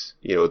Elves,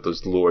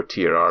 those lower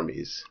tier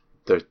armies,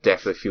 there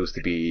definitely feels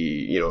to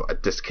be, a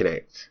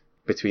disconnect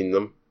between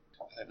them.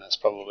 I think that's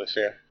probably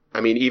fair. I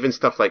mean, even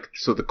stuff like,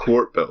 the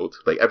court build,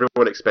 like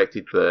everyone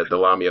expected the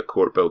Lamia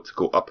court build to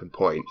go up in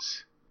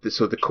points.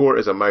 So the court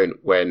as a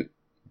mount went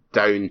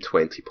down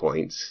 20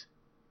 points,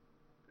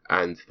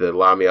 and the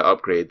Lamia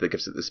upgrade that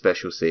gives it the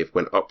special save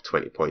went up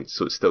 20 points,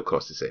 so it still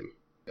cost the same.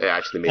 It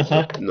actually made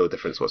no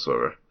difference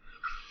whatsoever.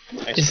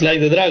 It's like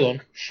the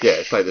dragon. Yeah,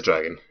 it's like the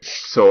dragon.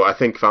 So I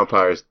think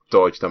vampires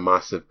dodged a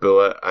massive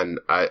bullet, and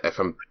if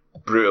I'm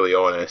brutally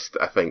honest,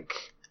 I think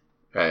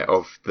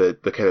of the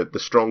kind of the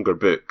stronger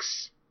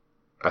books,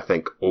 I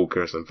think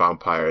ogres and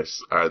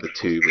vampires are the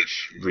two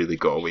which really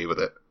got away with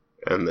it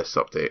in this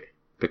update,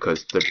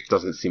 because there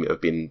doesn't seem to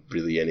have been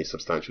really any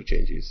substantial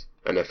changes,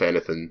 and if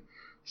anything,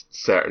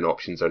 certain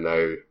options are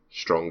now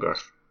stronger.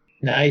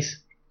 Nice.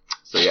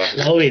 So yeah,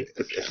 love it.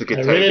 It's a good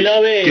I time. really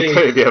love it. Good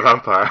time to be a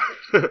vampire.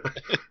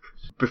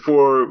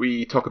 Before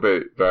we talk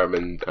about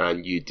Vermin and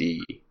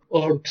UD,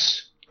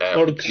 Orcs.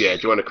 Orcs. Yeah,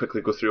 do you want to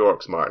quickly go through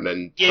Orcs, Martin,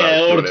 and Yeah,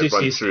 do you want Orcs to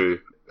run is- through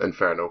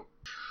Inferno?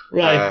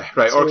 Right.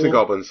 Right, Orcs So, and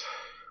Goblins.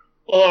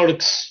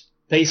 Orcs,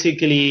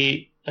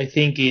 basically, I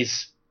think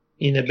is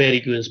in a very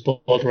good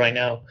spot right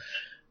now.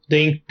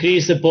 They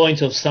increase the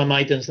points of some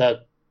items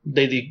that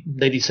they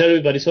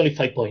deserve, but it's only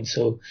 5 points.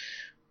 So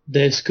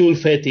the Skull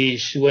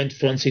Fetish went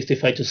from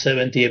 65 to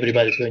 70.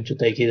 Everybody's going to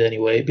take it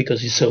anyway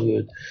because it's so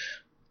good.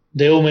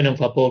 The Omen of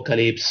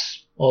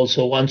Apocalypse,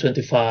 also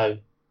 125.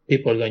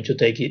 People are going to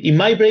take it. It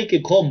might break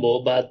a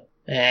combo, but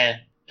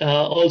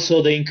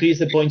also they increase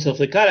the points of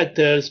the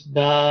characters,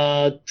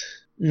 but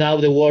now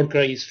the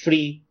Warcry is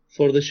free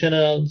for the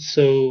channel,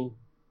 so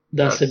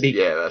that's a big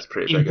that's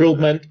pretty big,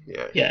 improvement. isn't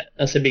it? Yeah,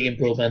 that's a big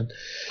improvement.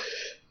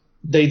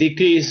 They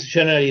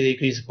generally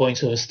decrease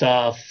points of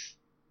staff.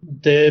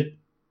 The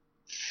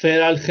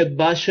Feral Head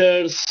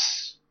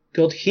Bashers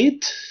got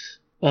hit,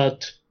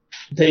 but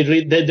they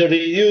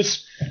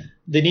reduce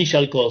the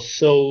initial cost.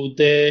 So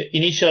the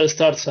initial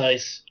start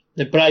size,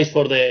 the price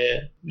for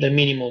the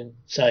minimum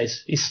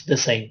size is the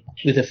same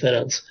with the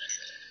Ferals.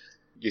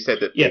 You said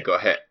that Yeah. they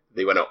got hit.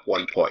 They went up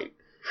 1 point.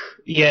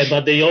 Yeah,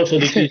 but they also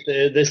decrease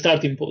the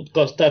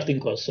starting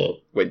cost. So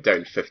Went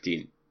down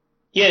 15.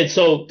 yeah,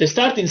 so the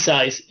starting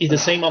size is the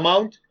same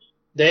amount.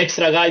 The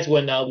extra guys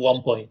went up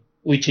 1 point,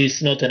 which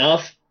is not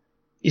enough.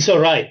 It's all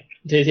right.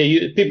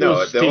 People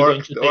No, still the going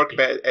Orc, to the take Orc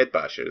it. Ed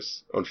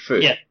Bashers on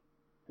foot Yeah.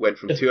 went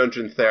from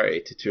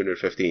 230 to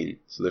 215,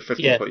 so they're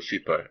 15 points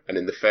cheaper. And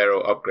then the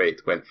Feral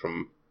upgrade went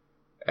from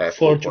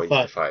 4 points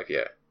to 5,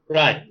 yeah.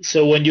 Right,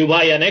 so when you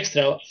buy an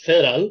extra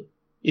Feral,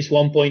 it's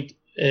 1 point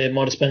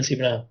more expensive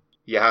now.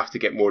 You have to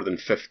get more than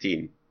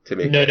 15 to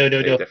make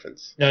a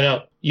difference.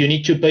 No. You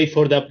need to pay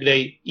for the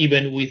upgrade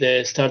even with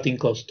the starting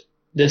cost.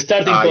 The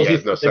starting cost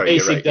is the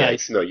basic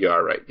guys. Yeah. No, you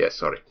are right. Yes,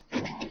 sorry.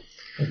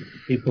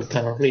 People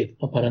cannot read,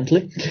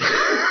 apparently.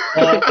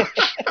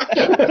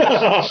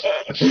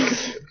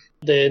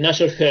 The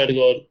Nashor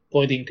Hergor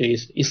point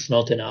increase is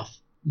not enough.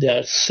 They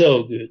are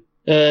so good.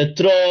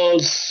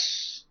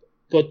 Trolls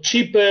got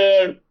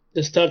cheaper.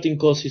 The starting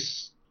cost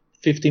is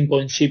 15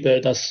 points cheaper.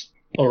 That's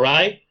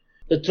alright.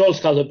 The Trolls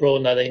have the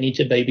problem that they need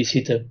a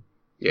babysitter.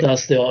 Yeah.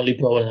 That's the only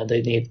problem that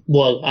they need.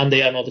 Well, and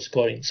they are not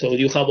scoring. So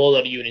you have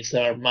other units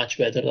that are much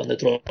better than the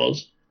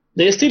Trolls.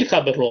 They still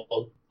have a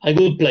role. I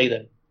would play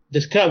them.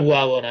 The Scrap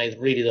Wagon, I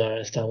really don't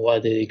understand why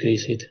they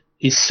decrease it.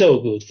 It's so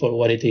good for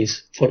what it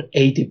is, for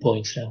 80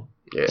 points now.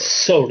 Yeah.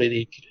 So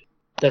ridiculous.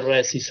 The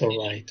rest is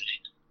alright.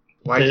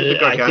 Why did the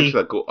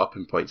Gargantua go up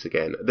in points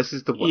again? This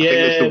is I think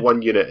it's the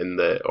one unit in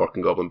the Orc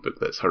and Goblin book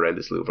that's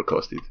horrendously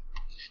overcosted.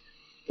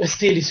 But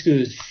still, it's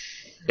good.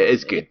 It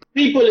is good.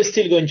 People are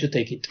still going to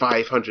take it.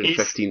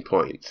 515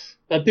 points.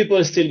 But people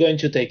are still going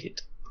to take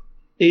it.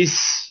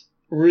 It's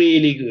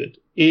really good.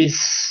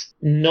 It's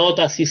not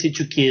as easy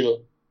to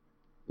kill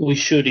with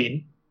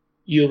shooting.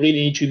 You really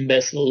need to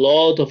invest a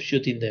lot of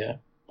shooting there.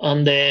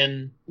 And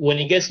then when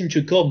it gets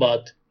into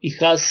combat, it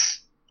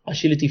has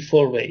agility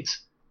 4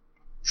 rates.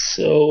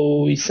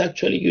 So it's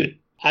actually good.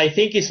 I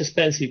think it's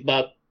expensive,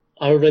 but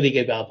I already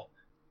gave up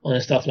on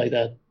stuff like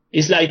that.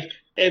 It's like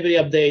every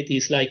update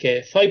is like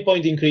a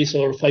 5-point increase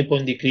or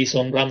 5-point decrease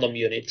on random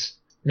units.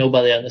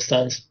 Nobody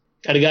understands.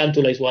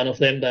 Gargantula is one of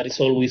them that is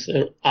always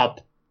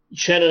up. In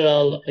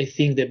general, I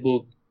think the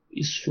book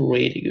is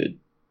really good.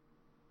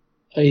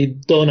 I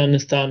don't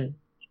understand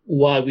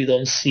why we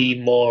don't see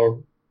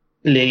more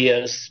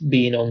players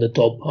being on the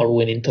top or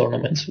winning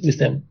tournaments with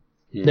them.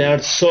 They are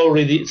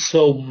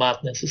so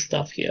madness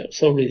stuff here,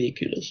 so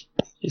ridiculous.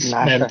 It's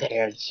mental.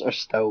 Herds are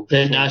still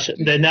the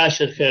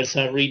Nashor Herds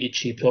are really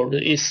cheap, or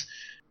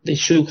they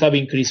should have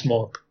increased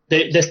more.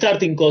 The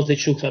starting cost they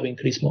should have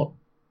increased more.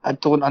 I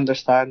don't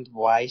understand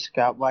why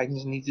Scrap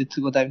Wagons needed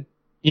to go down.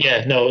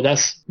 Yeah, no,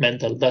 that's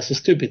mental. That's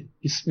stupid.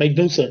 It makes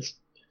no sense.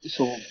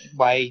 So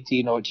why do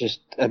you not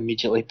just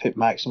immediately put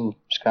maximum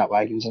Scrap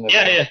Wagons in there?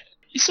 Yeah.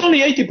 It's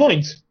only 80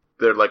 points.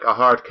 They're like a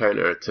hard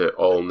counter to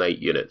all knight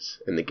units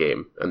in the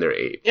game, and they're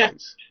 80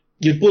 points.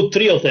 You put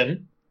 3 of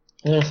them.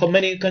 How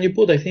many can you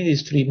put? I think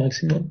it's 3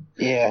 maximum.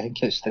 Yeah, I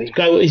think it's 3.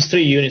 It's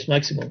 3 units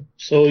maximum.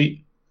 So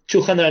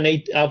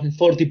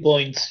 240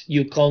 points,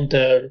 you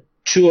counter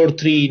 2 or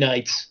 3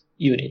 knights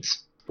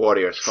units.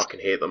 Warriors fucking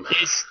hate them.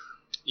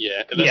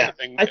 Yeah, that's the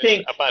thing. I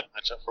think a bad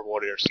matchup for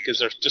Warriors because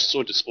they're just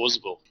so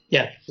disposable.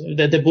 Yeah,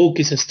 the book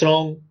is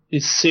strong.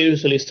 It's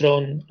seriously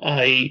strong.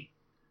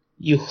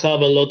 You have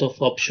a lot of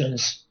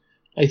options.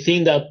 I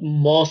think that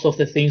most of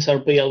the things are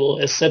playable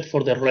except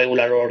for the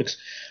regular orcs.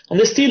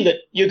 And still,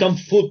 you can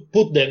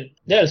put them.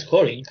 They are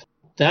scoring.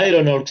 The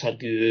Iron Orcs are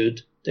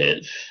good.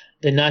 The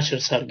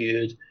Nashors are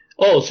good.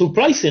 Oh,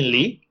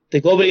 surprisingly, the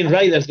Goblin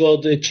Riders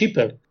got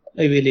cheaper,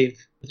 I believe.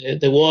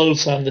 The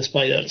Wolves and the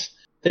Spiders.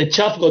 The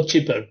Chaff got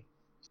cheaper.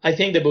 I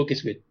think the book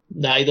is good.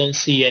 I don't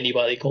see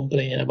anybody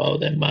complaining about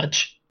them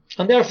much.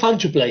 And they are fun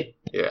to play.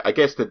 Yeah, I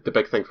guess the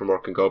big thing from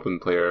Orc and Goblin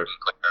player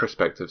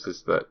perspectives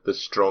is that the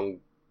strong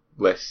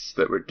lists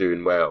that were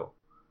doing well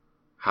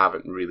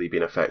haven't really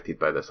been affected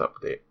by this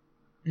update.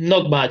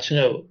 Not much,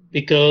 no.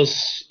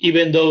 Because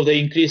even though they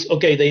increase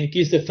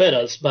the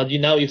ferals, but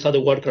now you have the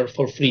worker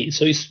for free.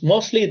 So it's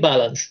mostly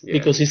balanced. Yeah.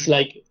 Because it's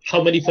like,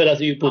 how many ferals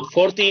do you put?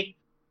 40?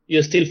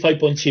 You're still 5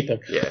 points cheaper.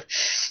 Yeah,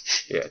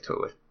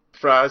 totally.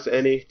 Fraz,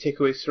 any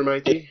takeaways from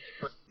IT?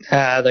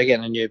 They're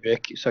getting a new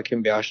book, so I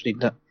can be arsed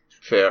reading it.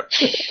 Fair.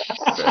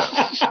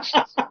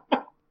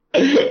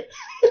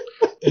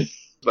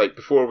 Like,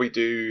 before we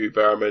do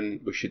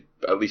Vermin, we should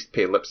at least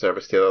pay lip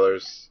service to the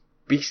others.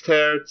 Beast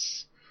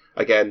Herds,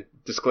 again,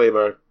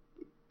 disclaimer,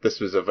 this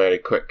was a very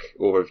quick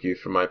overview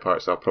from my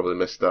part, so I'll probably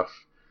miss stuff.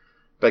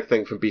 Big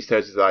thing from Beast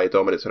Herds is that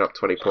Dominance went up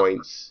 20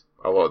 points.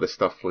 A lot of this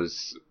stuff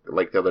was,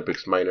 like the other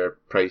books, minor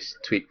price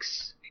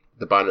tweaks.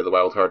 The Banner of the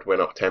Wild Herd went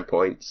up 10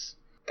 points.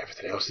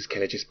 Everything else is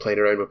kind of just playing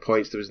around with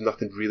points. There was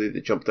nothing really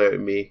that jumped out at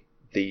me.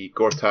 The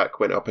Gortak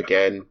went up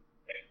again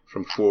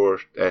from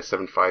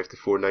 475 to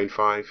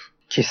 495.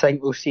 Do you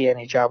think we'll see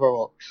any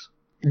Jabberwocks?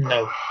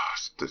 No.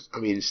 I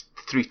mean, it's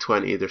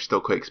 320, they're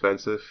still quite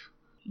expensive.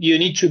 You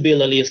need to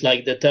build a list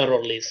like the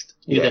Terror list,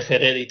 with the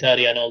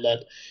Hereditary and all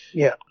that.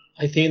 Yeah.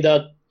 I think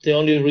that the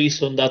only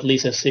reason that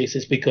list exists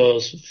is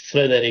because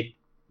Frederick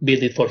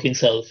built it for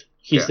himself.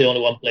 He's the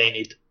only one playing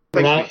it.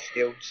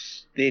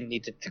 Shields, they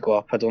needed to go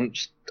up. I don't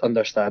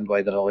understand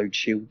why they're allowed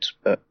shields,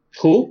 but...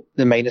 Who?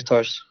 The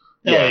Minotaurs.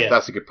 Yeah,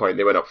 that's a good point.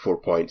 They went up 4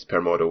 points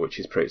per model, which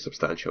is pretty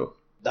substantial.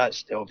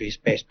 That's the obvious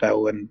best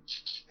bill, and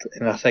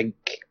I think...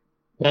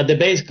 But the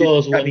base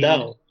goals went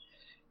down.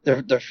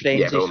 They're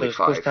frenzy, so they're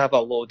supposed to have a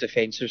low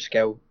defensive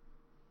skill.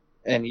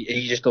 and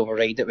you just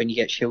override it when you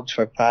get shields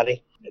for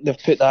parry. They've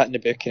put that in the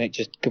book, and it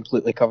just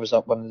completely covers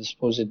up one of the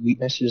supposed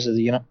weaknesses of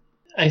the unit.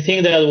 I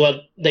think that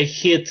what they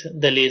hit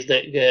the list,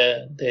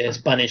 the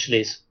Spanish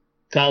list,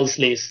 Cal's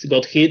list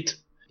got hit.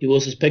 It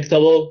was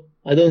respectable.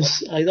 I don't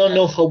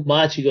know how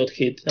much it got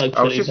hit. Actually,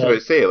 I was just about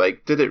to say,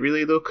 like, did it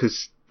really though?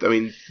 Because I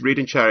mean,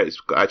 Raiding Chariots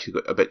actually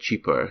got a bit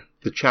cheaper.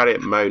 The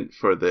chariot mount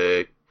for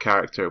the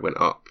character went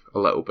up a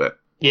little bit.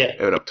 Yeah,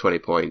 It went up 20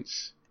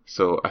 points.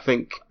 So I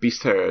think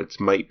Beast Herds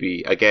might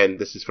be, again,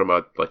 this is from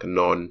a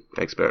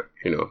non-expert,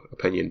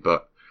 opinion,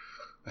 but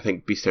I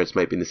think Beast Herds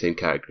might be in the same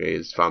category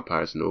as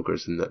vampires and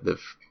ogres, in that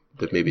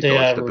they've maybe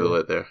dodged a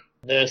bullet there.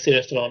 They're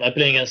still strong. I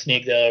play against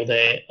Nick the other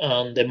day,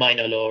 and the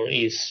Minor Lore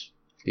is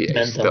mental.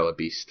 It's still a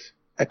beast.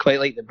 I quite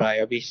like the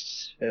Briar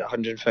Beasts at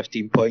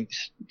 115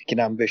 points. You can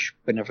ambush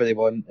whenever they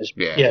want.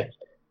 Yeah.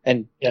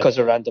 And because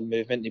of random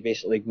movement, they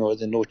basically ignore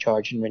the no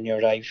charging when you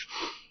arrive.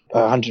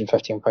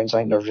 115 points, I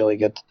think they're really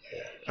good.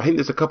 I think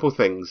there's a couple of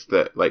things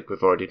that, like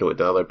we've already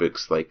noted in other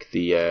books, like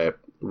the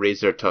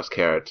Razor Tusk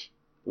Herd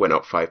went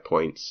up 5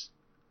 points.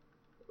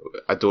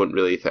 I don't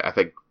really I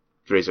think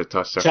Razor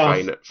Tusks are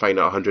fine at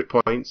 100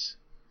 points.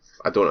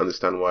 I don't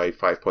understand why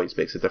 5 points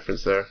makes a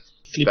difference there.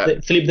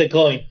 Flip the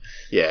coin.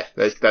 Yeah,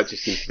 that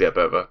just seems to be a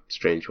bit of a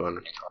strange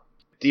one.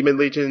 Demon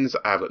Legions,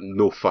 I have got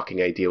no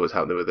fucking idea what's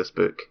happening with this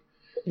book.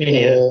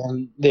 Yeah.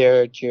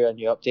 They're due a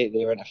new update.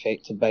 They weren't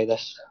affected by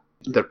this.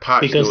 Their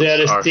patch Because they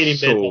notes are are still in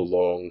so beta.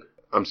 long.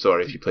 I'm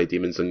sorry if you play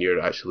Demons and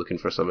you're actually looking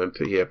for some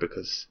input here,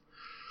 because...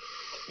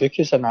 The book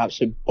is an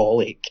absolute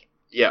bollock.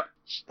 Yeah,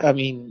 I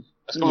mean,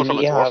 It's coming from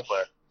a dwarf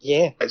player.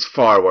 Yeah, it's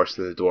far worse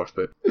than the Dwarf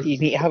book. you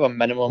need to have a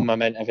minimum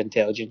amount of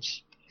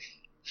intelligence.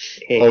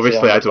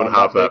 Obviously, I don't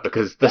have that book,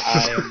 because but this I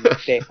is... am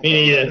definitely.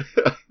 Me neither.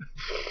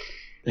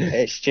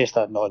 It's just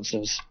a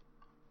nonsense.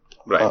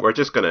 Right,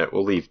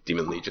 we'll leave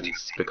Demon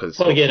Legions because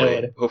Forget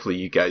about it. hopefully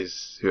you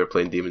guys who are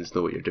playing Demons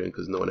know what you're doing,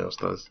 because no one else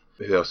does.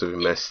 Who else have we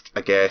missed?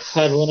 I guess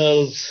Hardborn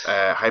Elves.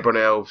 Highborn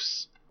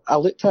Elves. I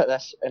looked at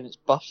this and it's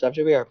buffs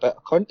everywhere, but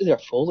according to their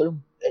folder,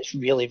 it's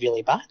really,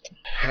 really bad.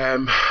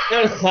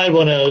 They're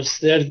Hardborn Elves.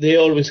 They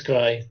always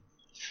cry.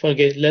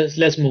 Forget.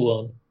 Let's move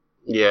on.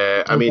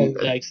 Yeah, I mean,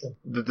 Nobody likes them.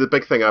 the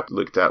big thing I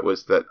looked at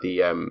was that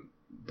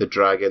the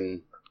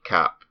dragon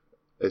cap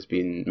has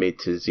been made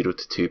to 0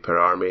 to 2 per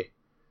army.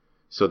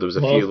 So there was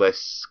a few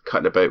lists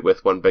cutting about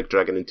with one big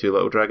dragon and 2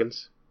 little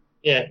dragons.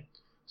 Yeah.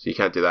 So you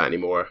can't do that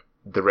anymore.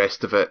 The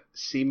rest of it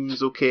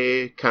seems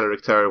okay.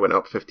 Cannock Tower went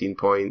up 15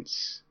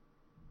 points.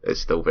 It's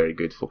still very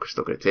good. Folk are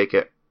still going to take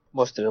it.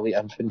 Most of the elite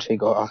infantry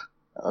got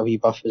a wee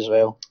buff as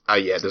well.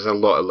 Yeah, there's a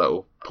lot of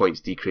little points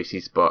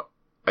decreases, but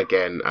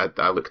again,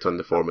 I looked on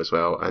the forum as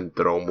well, and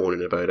they're all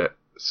moaning about it.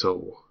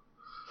 So,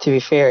 To be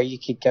fair, you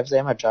could give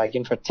them a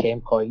dragon for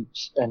 10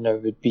 points, and there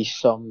would be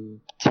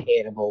some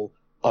terrible,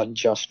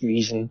 unjust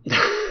reason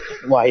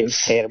why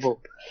it's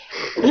terrible.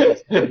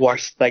 It's the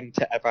worst thing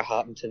to ever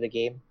happen to the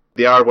game.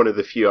 they are one of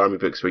the few army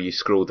books where you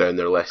scroll down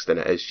their list and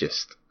it is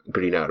just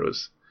green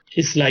arrows.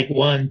 It's like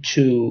 1,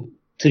 2,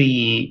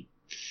 3,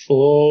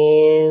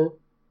 4.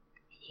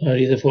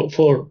 Is it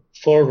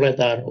four red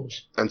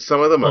arrows? And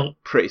some of them are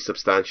pretty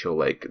substantial,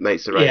 like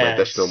Knights of Rhyme Yes.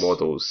 additional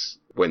models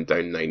went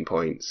down 9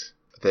 points.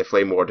 The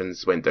Flame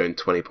Wardens went down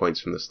 20 points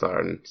from the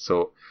start, and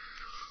so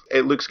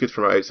it looks good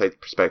from an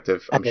outside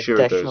perspective. An I'm sure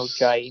additional there's...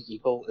 giant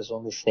eagle is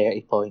only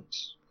 30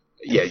 points.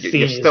 Yeah, you're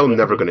Phoenix still would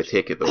never be- going to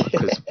take it though,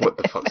 because what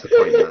the fuck's the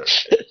point in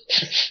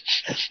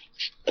that?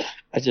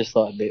 I just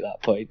thought I'd make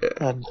that point, Yeah.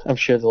 and I'm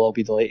sure they'll all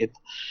be delighted.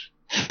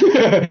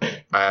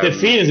 The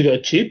Phoenix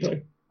got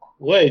cheaper.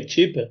 Way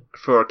cheaper.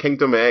 For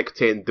Kingdom of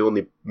Ectane, the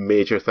only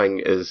major thing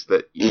is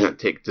that you can't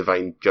take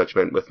Divine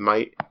Judgment with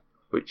Might,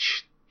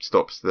 which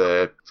stops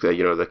the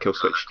kill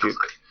switch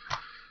Duke.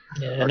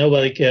 Yeah,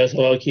 nobody cares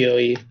about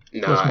QoE.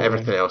 Nah, more.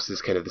 everything else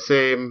is kind of the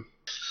same.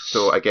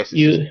 So I guess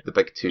it's U- just the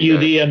big two.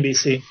 UD now. and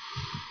BC.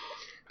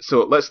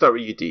 So let's start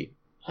with UD.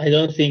 I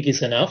don't think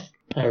it's enough.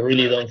 I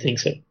really don't think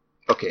so.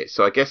 Okay,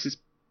 so I guess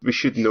we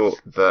should note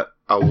that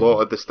a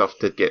lot of the stuff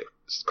did get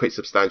quite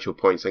substantial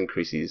points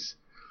increases.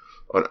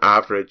 On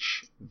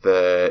average,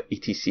 the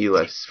ETC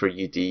list for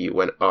UD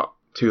went up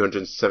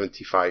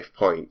 275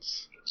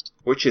 points,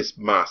 which is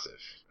massive.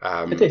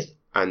 It is.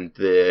 And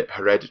the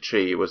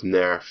hereditary was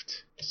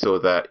nerfed so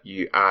that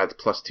you add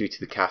 +2 to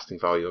the casting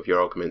value of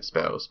your augment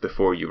spells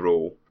before you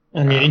roll.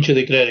 And you need to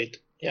declare it.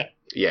 Yeah.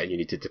 Yeah, and you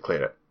need to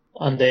declare it.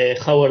 And the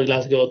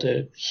Hourglass got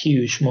a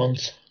huge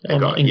increase. It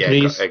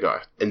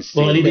got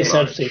insane. Well, it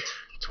deserves it.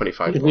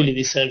 25 It points. really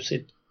deserves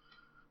it.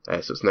 So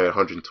it's now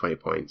 120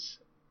 points.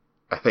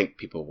 I think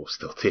people will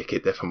still take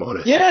it, if I'm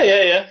honest.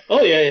 Yeah.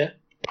 Oh, yeah.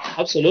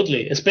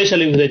 Absolutely.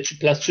 Especially with the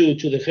 +2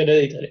 to the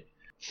hereditary.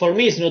 For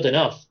me, it's not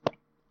enough.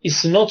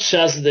 It's not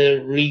just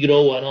the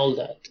regrow and all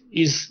that.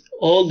 It's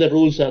all the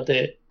rules that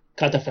the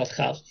Cataphract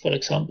have, for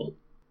example.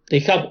 They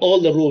have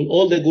all the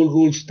good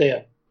rules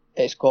there.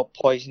 It's got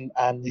poison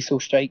and lethal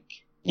strike.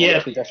 Yeah.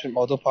 Two different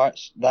model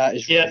parts. That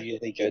is Yeah.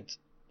 really good.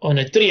 On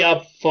a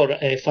 3-up for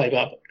a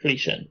 5-up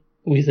region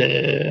with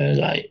a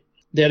guy.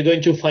 They're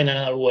going to find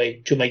another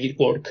way to make it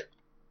work.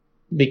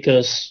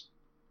 Because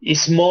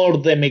It's more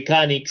the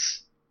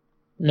mechanics,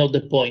 not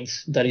the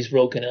points, that is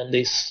broken on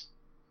this,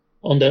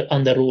 on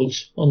the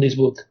rules on this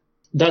book.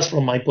 That's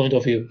from my point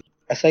of view.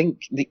 I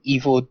think the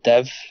Evo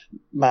Div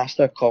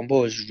Master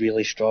combo is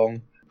really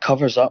strong.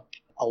 Covers up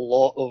a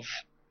lot of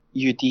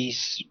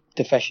UD's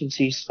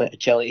deficiencies, like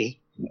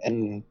agility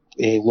and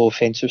a low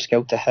offensive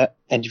skill to hit,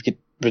 and you've got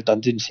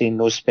redundancy in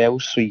those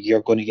spells, so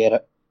you're going to get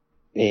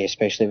it,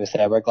 especially with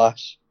the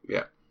Hourglass.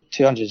 Yeah.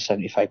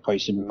 275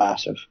 points is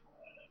massive.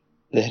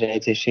 The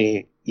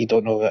Hereditary, you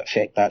don't know what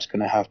effect that's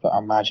going to have, but I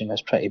imagine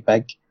it's pretty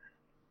big.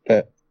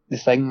 But the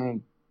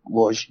thing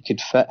was, you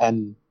could fit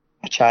in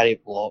a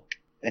chariot block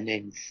and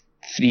then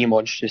 3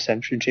 monstrous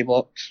infantry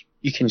blocks.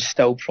 You can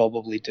still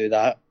probably do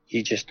that.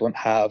 You just don't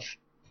have,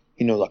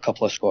 a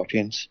couple of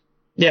scorpions.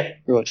 Yeah.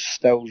 So it's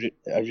still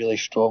a really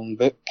strong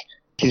book.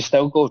 You can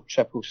still go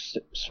triple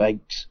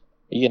Sphinx,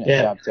 a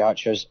unit of the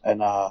archers,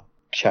 and a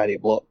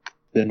chariot block,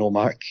 the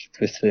Nomarch,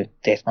 with the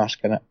death mask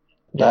in it.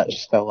 That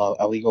is still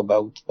a legal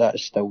build. That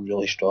is still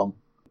really strong.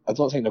 I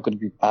don't think they're going to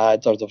be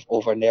bad or they've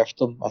over-nerfed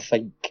them. I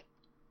think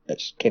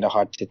it's kind of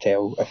hard to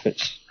tell if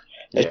it's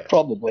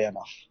probably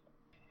enough.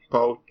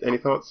 Paul, any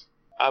thoughts?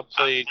 I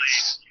played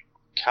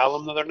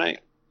Callum the other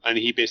night, and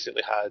he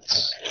basically had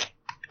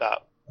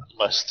that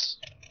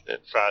list that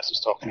Fraz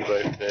was talking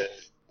about.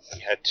 He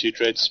had 2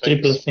 Dread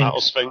Sphinx,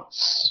 Battle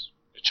Sphinx,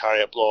 a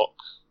chariot block,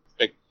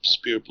 big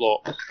spear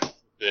block,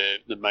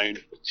 the mount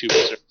with 2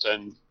 wizards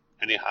in,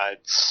 and he had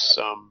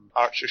some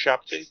archer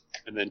shabty,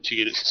 and then 2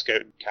 units of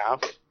scout and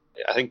cav.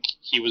 I think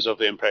he was of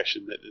the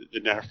impression that the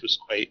nerf was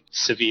quite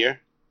severe,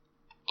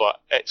 but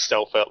it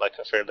still felt like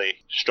a fairly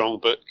strong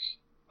book.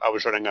 I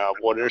was running a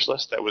warriors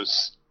list that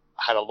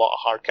had a lot of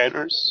hard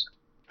counters,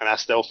 and I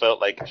still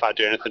felt like if I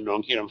do anything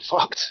wrong here, I'm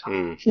fucked.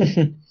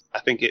 I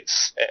think it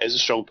is a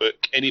strong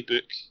book. Any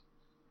book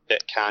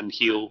that can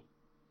heal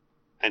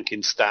and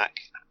can stack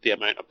the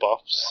amount of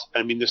buffs.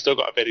 I mean, they've still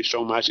got a very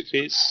strong magic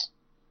phase,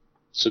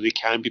 so they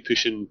can be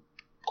pushing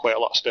quite a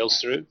lot of spells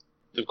through.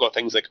 They've got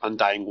things like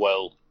Undying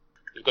Will.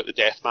 They've got the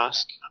Death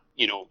Mask,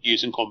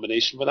 used in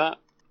combination with that.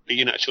 A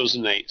unit of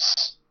Chosen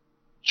Knights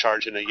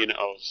charging a unit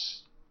of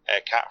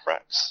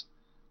Cataphracts.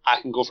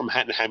 I can go from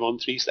hitting him on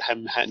 3s to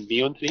him hitting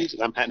me on 3s,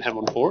 and I'm hitting him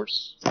on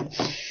 4s.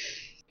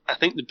 I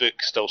think the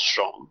book's still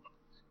strong.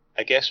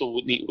 I guess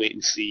we'll need to wait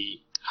and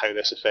see how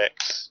this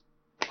affects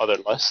other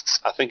lists.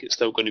 I think it's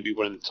still going to be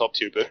one of the top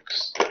tier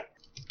books.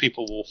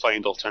 People will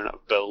find alternative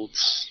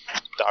builds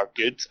that are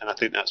good, and I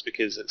think that's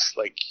because it's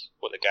like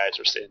what the guys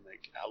are saying,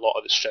 like a lot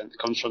of the strength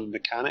comes from the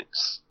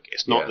mechanics.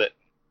 It's not that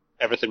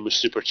everything was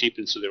super cheap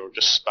and so they were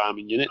just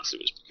spamming units. It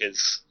was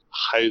because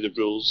how the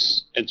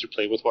rules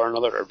interplay with one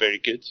another are very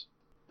good.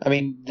 I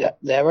mean,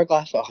 the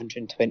Hourglass at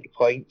 120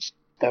 points,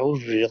 still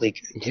really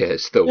good. Yeah,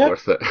 it's still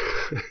worth it.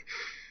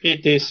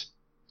 It is.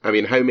 I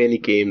mean, how many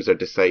games are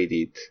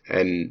decided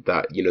in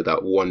that,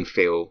 that one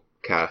fail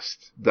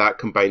cast? That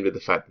combined with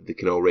the fact that they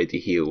can already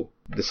heal,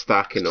 the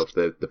stacking of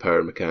the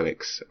power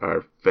mechanics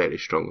are very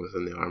strong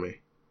within the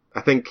army.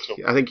 I think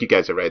you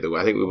guys are right though.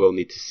 I think we will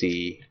need to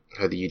see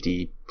how the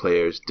UD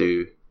players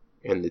do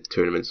in the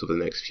tournaments over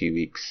the next few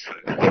weeks.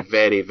 The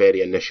very,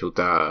 very initial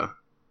data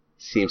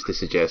seems to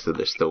suggest that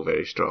they're still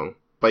very strong.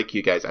 Like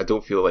you guys, I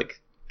don't feel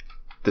like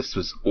this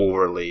was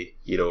overly,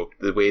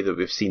 the way that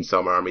we've seen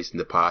some armies in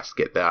the past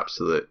get the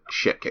absolute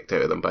shit kicked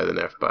out of them by the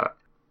nerf bat.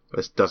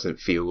 This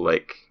doesn't feel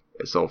like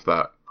it's of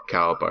that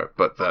caliber,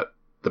 but that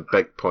the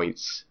big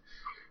points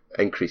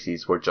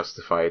increases were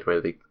justified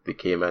where they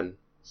came in.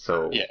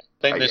 So yeah,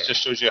 I think this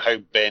just shows you how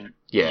bent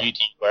UD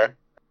were.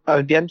 It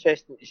would be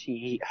interesting to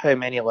see how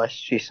many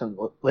lists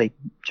recently, like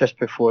just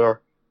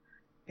before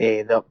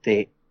the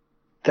update,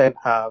 didn't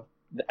have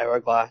the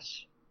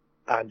Hourglass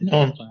and the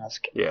Death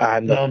Mask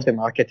and the Ultim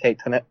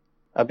Architect in it.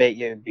 I bet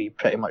you it would be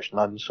pretty much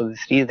none. So the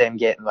 3 of them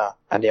getting that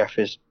and nerf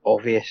is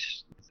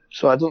obvious.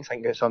 So I don't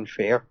think it's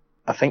unfair.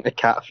 I think the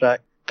Cataphract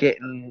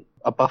getting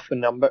a buff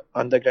in the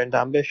Underground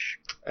Ambush.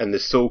 And the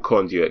Soul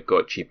Conduit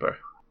got cheaper.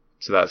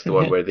 So that's the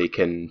one where they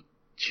can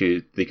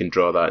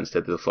draw that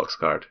instead of the Flux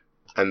card.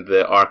 And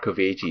the Arc of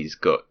Ages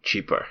got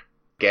cheaper.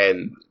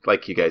 Again,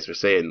 like you guys were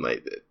saying,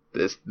 like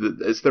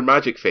it's their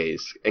magic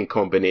phase in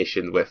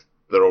combination with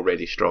their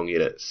already strong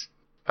units.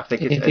 I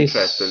think it's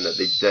interesting that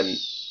they didn't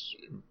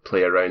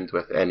play around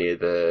with any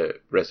of the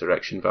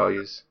resurrection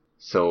values.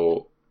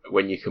 So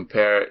when you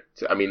compare it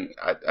to, I mean,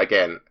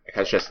 again, I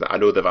can't stress that I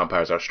know the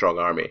vampires are a strong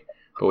army,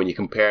 but when you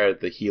compare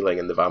the healing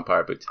in the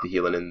vampire book to the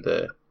healing in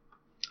the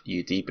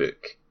UD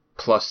book,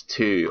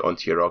 +2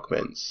 onto your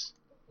augments,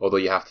 although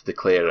you have to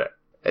declare it,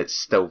 it's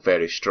still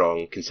very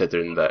strong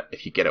considering that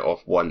if you get it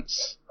off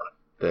once,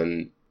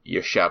 then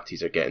your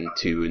Shabties are getting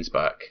 2 wounds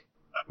back,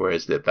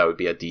 whereas that would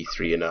be a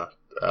D3 in a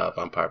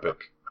vampire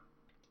book.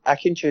 I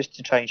can choose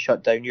to try and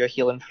shut down your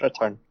healing for a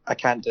turn. I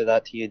can't do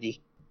that to UD.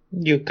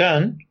 You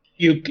can.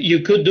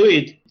 You could do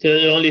it.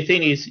 The only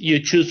thing is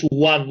you choose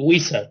one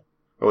wizard.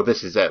 Well,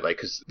 this is it,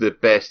 because the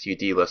best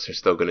UD lists are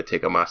still going to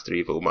take a Master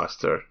Evil,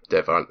 Master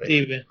Dev, aren't they?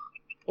 Even.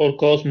 Or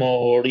Cosmo,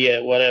 or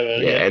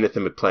whatever. Yeah,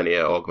 anything with plenty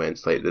of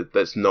augments,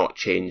 that's not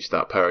changed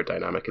that power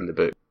dynamic in the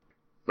book.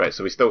 Right,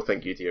 so we still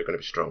think UD are going to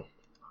be strong.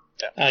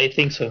 I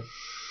think so.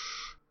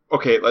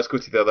 Okay, let's go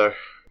to the other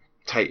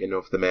titan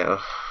of the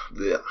meta.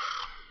 The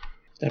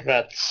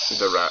Rats.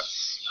 The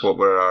Rats. What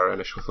were our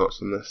initial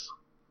thoughts on this?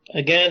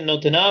 Again,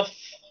 not enough.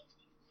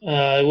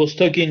 I was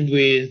talking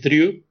with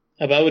Drew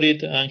about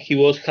it, and he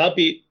was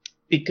happy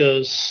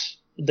because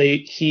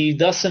he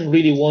doesn't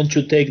really want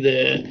to take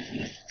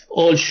the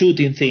all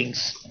shooting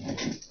things.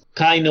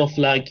 Kind of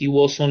like it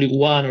was only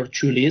 1 or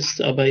 2 lists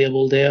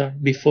available there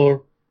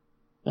before,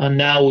 and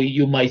now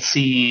you might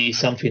see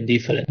something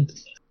different.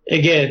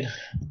 Again,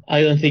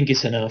 I don't think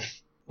it's enough.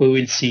 We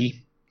will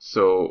see.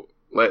 So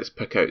let's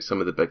pick out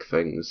some of the big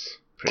things.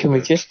 Can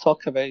we just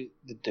talk about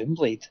the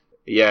Doomblade?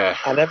 Yeah.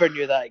 I never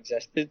knew that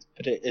existed,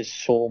 but it is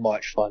so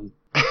much fun.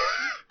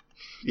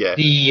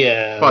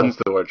 Yeah. Fun's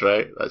the word,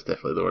 right? That's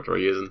definitely the word we're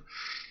using.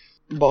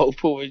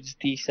 Multiple wounds,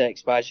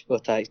 D6, magical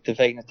attacks,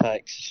 divine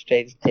attacks,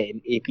 strength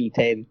 10, AP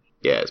 10.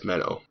 Yeah, it's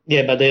mental.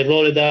 Yeah, but they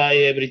roll a die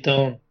every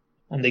turn,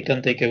 and they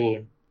can take a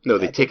wound. No,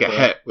 they take a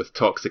hit with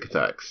toxic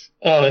attacks.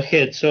 Oh, a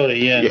hit,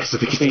 sorry, yeah. Yeah, so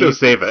they can still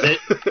save it.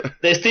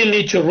 They still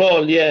need to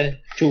roll,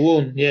 to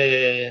wound.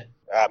 Yeah.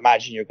 I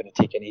imagine you're going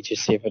to take an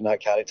Aegis save on that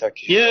character.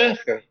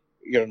 Cause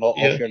you're not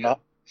off your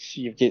nut.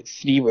 So you get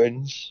 3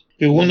 wounds.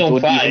 You wound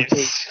on 5.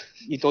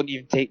 You don't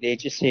even take the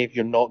Aegis save.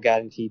 You're not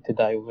guaranteed to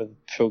die over the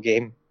full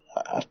game.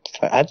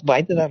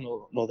 Why did I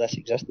know this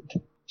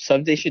existed?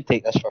 Somebody should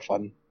take this for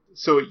fun.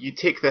 So you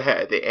take the hit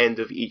at the end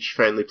of each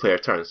friendly player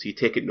turn, so you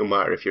take it no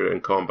matter if you're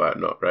in combat or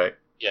not, right?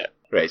 Yeah.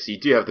 Right, so you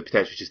do have the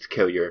potential just to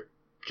kill your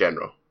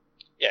general.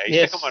 Yeah,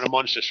 you stick him on a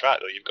monstrous rat,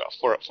 though, you've got a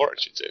 4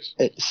 fortitude save.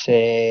 It's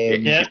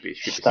should be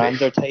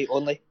standard height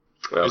only.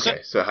 Well,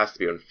 okay, so it has to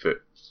be on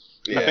foot.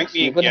 Yeah. I think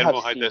me and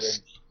Guillermo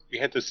we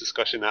had this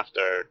discussion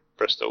after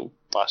Bristol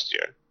last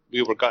year.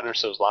 We were gutting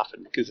ourselves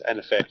laughing because, in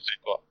effect,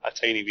 we've got a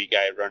tiny wee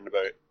guy running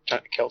about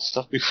trying to kill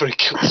stuff before he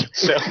kills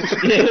himself.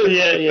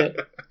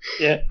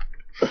 Yeah.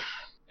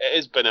 It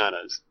is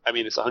bananas. I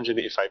mean, it's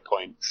 185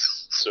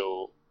 points,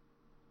 so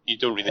you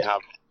don't really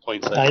have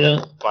points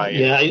left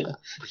by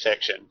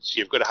protection. So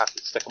you've got to have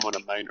to stick him on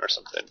a mount or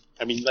something.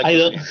 I mean, like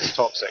it's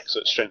toxic,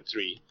 so it's strength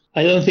 3.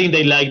 I don't think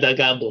they like that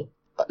gamble.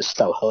 But it's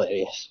still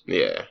hilarious.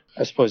 Yeah.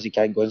 I suppose you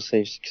can't go on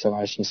saves because I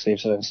imagine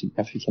saves are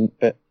insignificant.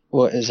 But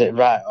what is it?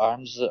 Rat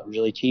arms that are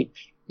really cheap.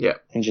 Yeah.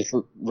 And just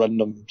run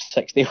them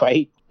 60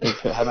 white and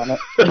put him in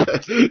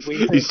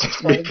it. He's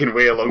just making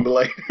way along the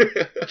line.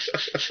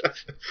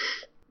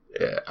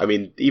 Yeah, I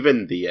mean,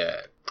 even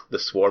the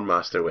Swarm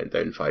Master went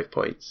down 5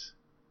 points.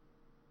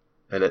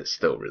 And it's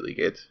still really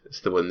good.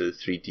 It's the one with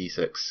the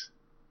 3d6,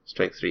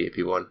 strength 3,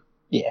 AP 1.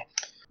 Yeah.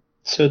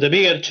 So the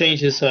bigger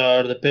changes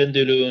are the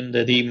Pendulum,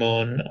 the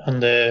Demon,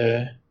 and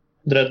the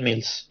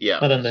Dreadmills,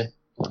 aren't they?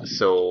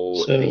 So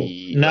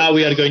now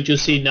we are going to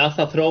see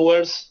Natha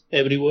throwers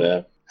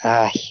everywhere.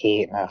 I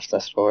hate Natha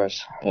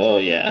throwers. Oh,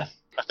 yeah.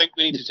 I think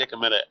we need to take a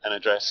minute and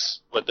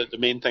address what the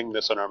main thing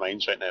that's on our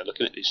minds right now,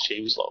 looking at these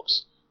change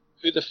logs.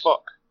 Who the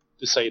fuck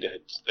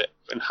decided that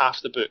in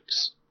half the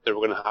books they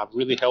were going to have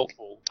really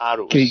helpful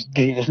arrows?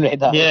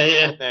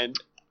 Yeah. And then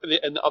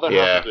in the other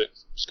half of the book,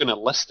 it's going to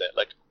list it.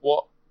 Like,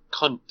 what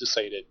cunt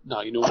decided,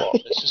 no, you know what,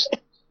 let's just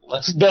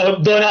list it.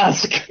 Don't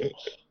ask.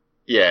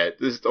 Yeah,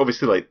 this is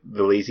obviously like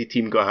the lazy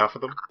team got half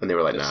of them, and they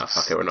were like, nah,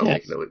 fuck it, we're not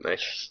making it look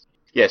nice.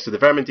 Yeah, so the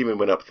Vermin Demon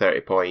went up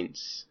 30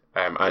 points,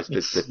 as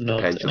did the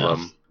Pendulum.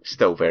 Enough.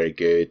 Still very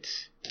good.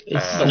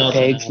 The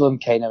Pendulum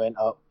kind of went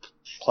up,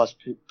 plus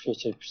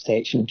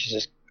protection, which is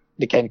just,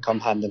 they kind of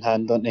come hand in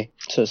hand, don't they?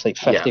 So it's like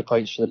 50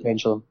 points for the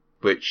Pendulum.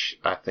 Which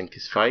I think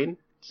is fine.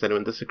 Does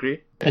anyone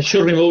disagree? I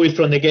should remove it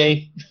from the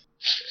game.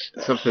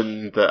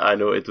 Something that I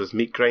noted was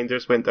Meat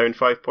Grinders went down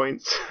 5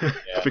 points.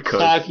 because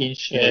fucking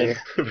shit.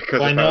 Because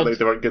Why apparently not?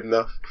 they weren't good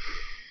enough.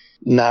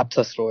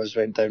 Napta throwers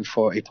went down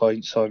 40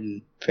 points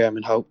on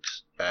Vermin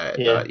Hulks.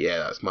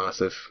 That's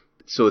massive.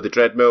 So the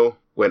Dreadmill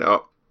went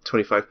up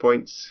 25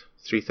 points,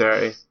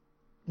 330.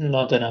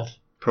 Not enough.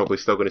 Probably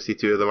still going to see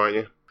 2 of them, aren't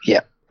you?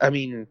 Yeah. I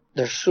mean,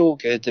 they're so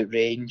good at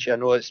range. I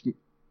know it's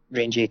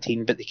range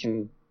 18, but they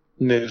can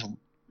move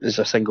as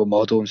a single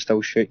model and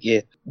still shoot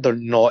you. They're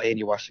not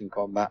any worse in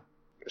combat.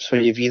 So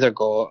you've either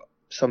got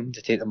something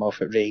to take them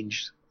off at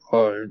range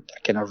or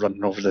kind of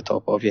running over the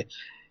top of you.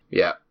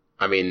 Yeah.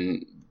 I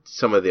mean,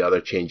 some of the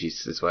other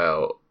changes as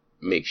well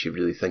makes you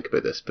really think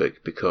about this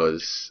book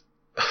because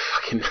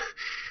fucking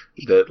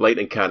the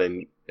Lightning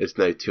Cannon is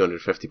now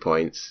 250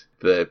 points.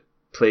 The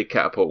Plague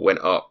Catapult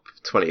went up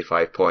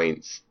 25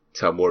 points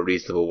to a more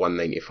reasonable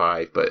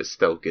 195, but it's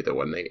still good at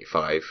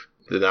 195.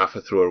 The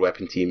Natha Thrower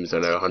weapon teams are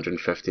now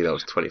 150, that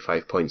was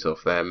 25 points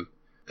off them.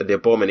 And the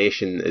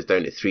Abomination is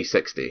down to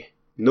 360.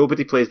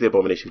 Nobody plays the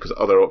Abomination because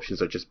other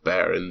options are just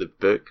better in the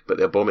book, but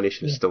the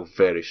Abomination is still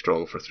very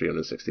strong for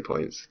 360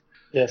 points.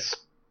 Yes.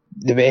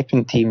 The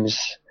weapon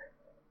teams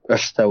are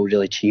still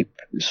really cheap,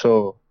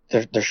 so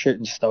their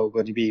shooting's still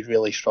going to be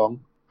really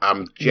strong.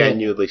 I'm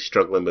genuinely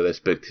struggling with this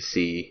book to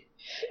see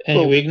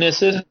any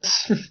weaknesses.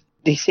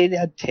 They say they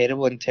had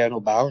terrible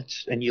internal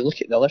balance, and you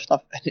look at the other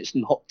stuff, and it's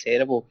not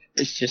terrible.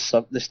 It's just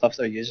the stuff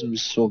they're using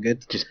was so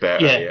good. Just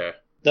better, yeah.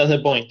 That's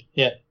the point,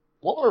 yeah.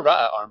 What were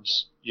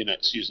Rat-at-Arms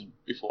units using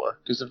before?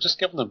 Because they've just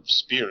given them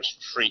spears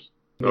for free.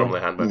 Normally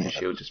hand weapon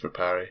shield just for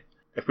parry.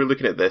 If we're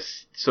looking at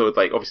this, so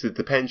like obviously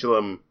the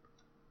pendulum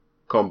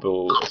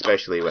combo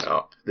especially went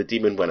up. The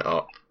demon went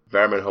up.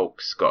 Vermin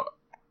Hulk's got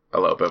a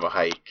little bit of a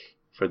hike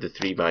for the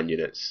 3-man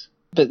units.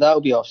 But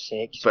that'll be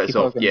offset. 'Cause But it's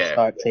people off, are going to yeah.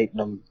 start taking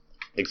them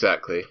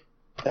Exactly.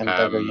 in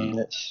bigger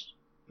units.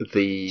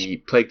 The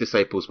Plague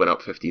Disciples went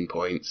up 15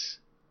 points.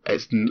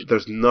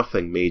 There's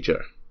nothing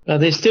major. But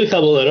they still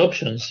have other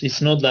options.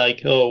 It's not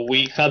like, oh,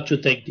 we have to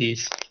take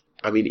this.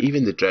 I mean,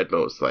 even the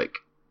Dreadnoughts, the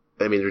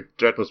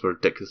Dreadnoughts were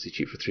ridiculously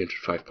cheap for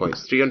 305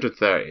 points.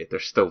 330, they're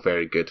still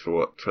very good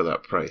for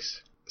that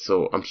price.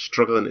 So I'm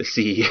struggling to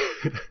see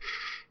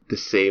the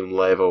same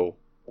level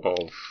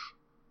of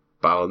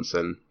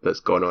balancing that's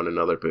gone on in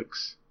other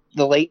books.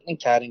 The lightning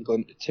cannon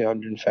going to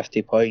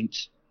 250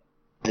 points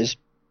is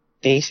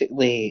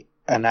basically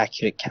an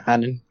accurate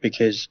cannon,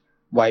 because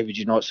why would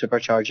you not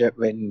supercharge it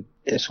when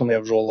it's only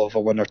a roll of a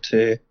 1 or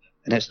 2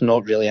 and it's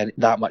not really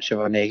that much of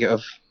a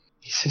negative?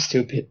 It's so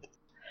stupid.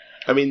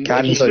 I mean,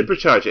 if you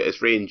supercharge it,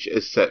 its range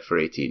is set for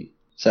 18.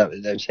 So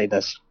the downside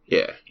is.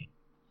 Yeah.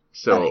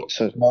 So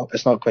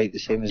it's not quite the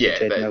same as the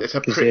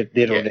Dreadnought, because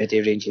they're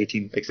already range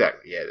 18.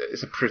 Exactly, yeah.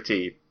 It's a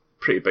pretty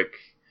big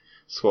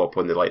swap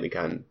on the lightning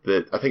cannon.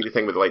 I think the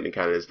thing with the lightning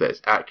cannon is that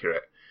it's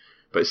accurate,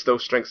 but it's still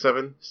strength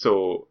 7,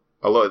 so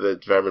a lot of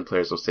the Vermin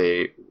players will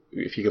say,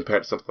 if you compare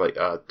it to something like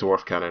a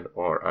Dwarf cannon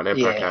or an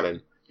Emperor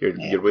cannon,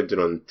 you're wounding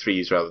on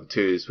 3s rather than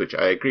 2s, which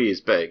I agree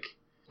is big,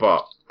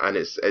 and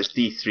it's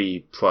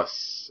D3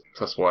 plus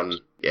 1,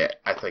 yeah,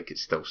 I think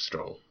it's still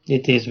strong.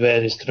 It is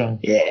very strong.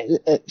 Yeah,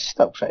 it's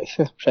still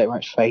pretty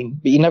much fine,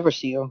 but you never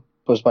see them,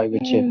 because why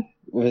would you,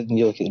 when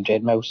you look at the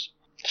Dreadnoughts?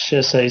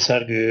 Chassis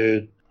are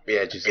good.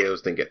 Yeah,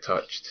 Giselles didn't get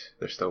touched.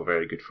 They're still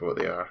very good for what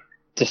they are.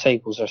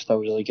 Disciples are still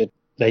really good.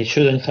 They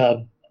shouldn't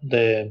have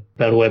the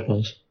bad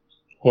weapons,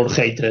 or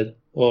hatred,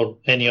 or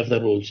any of the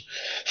rules.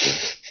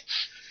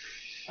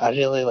 I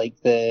really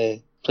like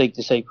the Plague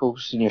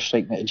Disciples, and you're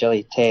striking at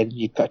agility 10,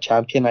 you put a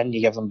champion in,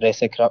 you give them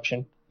Breath of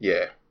Corruption.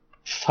 Yeah.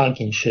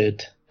 Fucking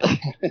shit.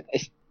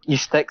 You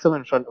stick them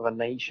in front of a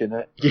Knights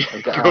unit.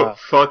 Yeah,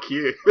 fuck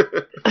you.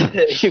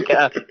 You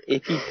get an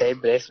AP 10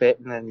 Breath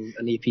Weapon and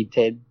an AP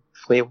 10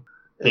 Flail.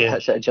 And it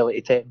hits at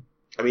agility 10.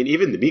 I mean,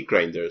 even the meat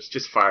grinders,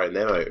 just firing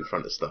them out in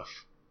front of stuff.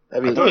 I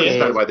don't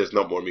understand why there's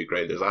not more meat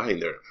grinders. I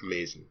think they're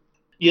amazing.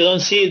 You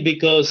don't see it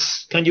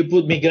because can you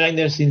put meat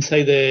grinders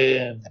inside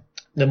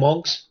the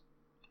monks?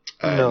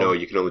 No,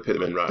 you can only put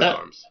them in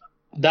Rat-at-Arms.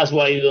 That's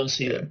why you don't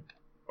see them.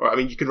 Or I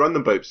mean, you can run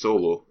them about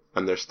solo,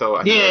 and they're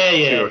still 2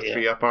 or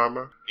 3 up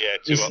armor.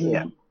 Yeah, 2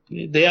 up.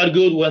 They are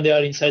good when they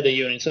are inside the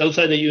units.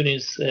 Outside the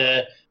units,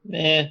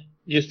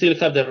 you still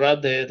have the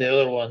rat, the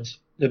other ones,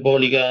 the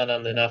volley gun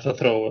and the naphtha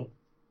thrower.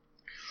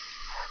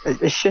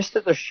 It's just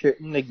that their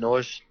shooting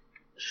ignores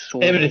so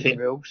everything.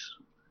 Many rules.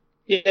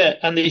 Yeah,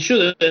 and they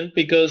shouldn't,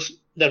 because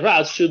the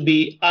rats should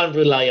be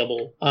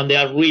unreliable, and they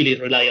are really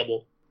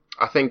reliable.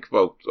 I think,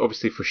 well,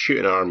 obviously for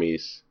shooting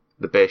armies,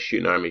 the best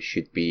shooting armies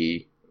should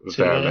be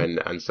Vermin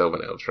and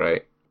Sylvan Elves,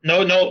 right?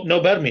 No,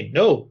 Vermin.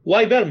 No.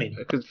 Why Vermin?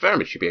 Because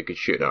Vermin should be a good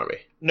shooting army.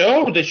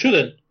 No, they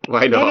shouldn't.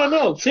 Why not?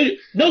 No.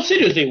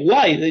 Seriously,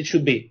 why they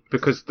should be?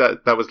 Because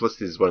that was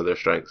listed as one of their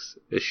strengths,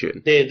 is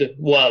shooting.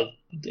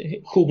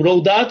 Who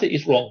wrote that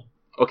is wrong.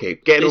 Okay,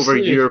 getting over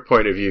your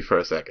point of view for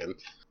a second.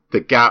 The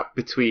gap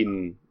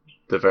between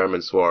the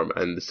Vermin Swarm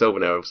and the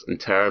Sylvan Elves in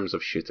terms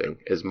of shooting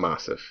is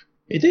massive.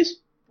 It is.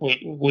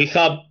 We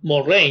have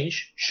more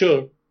range,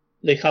 sure.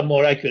 They have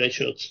more accurate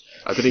shots.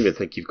 I don't even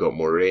think you've got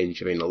more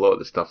range. I mean, a lot of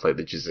the stuff like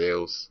the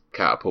Giselles,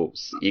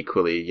 catapults,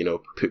 equally,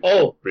 put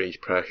range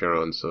pressure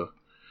on, so...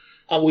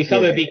 And we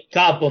have a big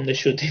cap on the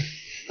shooting.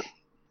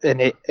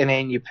 And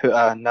then you put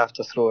a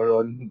naphtha thrower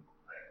on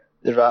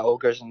the Rat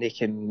Ogres and they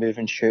can move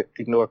and shoot,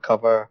 ignore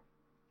cover,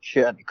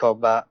 shoot into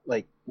combat.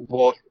 Like,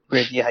 where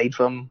do you hide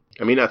from?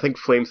 I mean, I think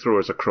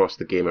flamethrowers across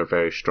the game are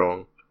very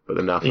strong, but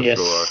the naphtha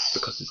thrower,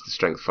 because it's the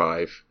strength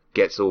 5,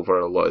 gets over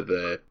a lot of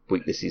the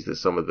weaknesses that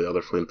some of the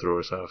other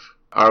flamethrowers have.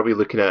 Are we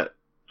looking at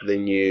the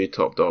new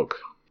top dog?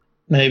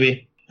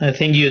 Maybe. I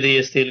think UD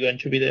is still going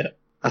to be there.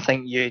 I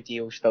think UD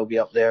will still be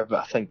up there,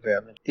 but I think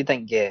Vermin, they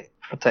didn't get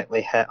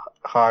particularly hit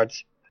hard,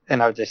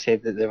 and I would have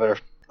said that they were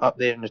up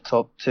there in the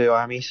top 2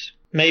 armies.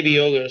 Maybe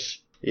Ogres.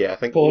 Yeah, I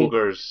think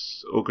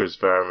Ogres,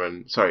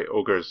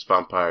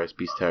 Vampires,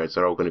 Beast Herds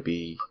are all going to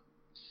be,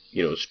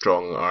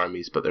 strong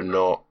armies, but they're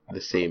not the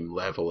same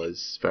level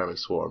as Vermin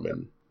Swarm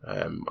and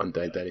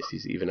Undying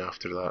Dynasties even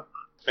after that.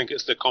 I think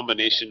it's the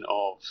combination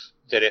of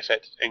very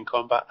effective in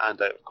combat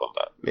and out of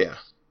combat. Yeah.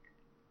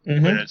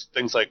 Mm-hmm. Whereas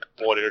things like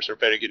Warriors are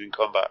very good in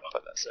combat,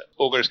 but that's it.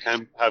 Ogres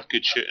can have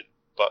good shooting,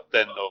 but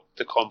then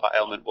the combat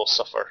element will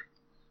suffer.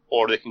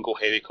 Or they can go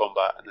heavy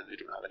combat and then they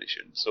don't have any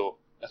shooting. So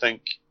I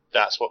think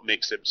that's what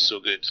makes them so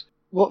good.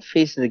 What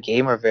phase of the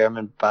game are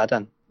Vermin bad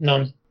in?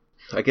 None.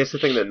 I guess the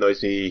thing that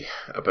annoys me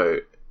about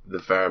the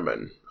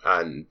Vermin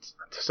and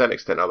to a certain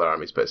extent other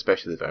armies, but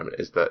especially the Vermin,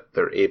 is that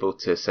they're able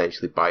to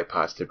essentially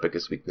bypass their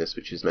biggest weakness,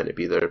 which is meant to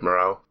be their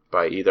morale,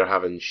 by either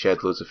having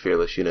shed loads of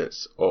fearless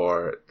units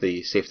or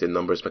the safety in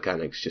numbers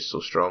mechanics just so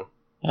strong.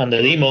 And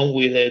the demon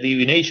with the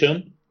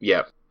divination.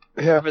 Yeah.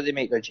 Whoever they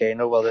make their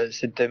general, whether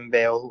it's the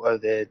Doombell or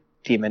the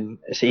demon,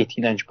 it's an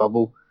 18-inch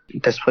bubble.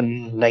 This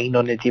one 9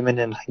 on the demon,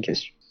 and I think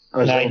it's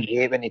 9.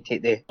 8 when you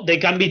take the... They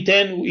can be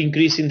 10,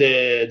 increasing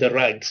the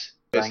ranks.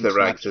 It's the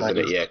ranks, isn't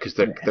it? Yeah, because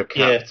they're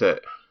capped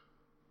at...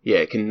 Yeah,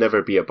 it can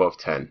never be above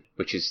 10,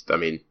 which is, I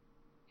mean,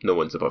 no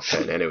one's above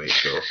 10 anyway,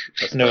 so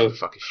that's No. a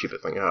fucking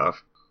stupid thing to have.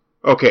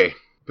 Okay,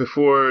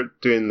 before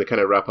doing the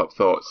kind of wrap-up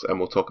thoughts, and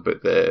we'll talk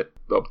about the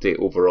update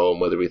overall and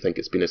whether we think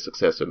it's been a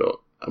success or not,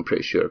 I'm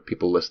pretty sure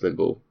people listening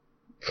will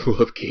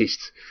have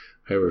gauged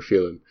how we're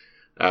feeling.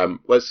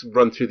 Let's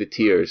run through the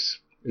tiers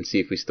and see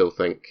if we still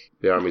think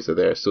the armies are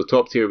there. So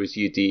top tier was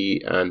UD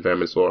and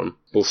Vermin Swarm,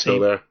 both still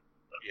Same. there?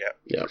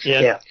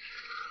 Yeah.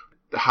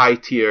 The high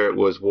tier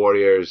was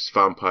warriors,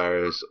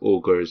 vampires,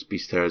 ogres,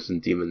 beastars,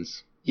 and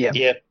demons.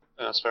 Yeah.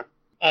 That's fair.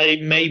 I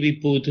maybe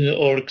put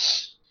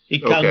orcs.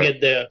 It can Okay.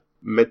 get there.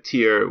 Mid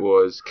tier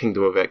was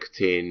Kingdom of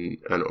Ectane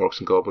and orcs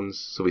and goblins.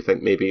 So we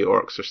think maybe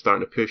orcs are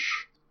starting to push.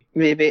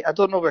 Maybe. I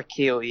don't know where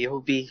KOE will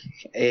be.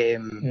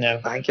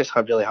 No. I think it's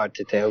really hard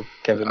to tell,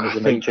 given I that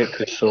the think- Magic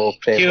was so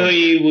prevalent.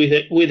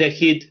 QE with a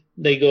hit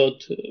they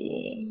got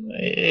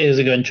is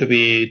going to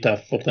be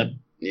tough for them.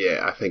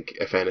 Yeah, I think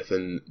if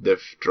anything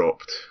they've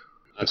dropped.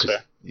 That's Because-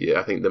 fair. Yeah,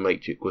 I think the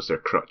Might Duke was their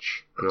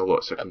crutch in a lot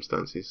of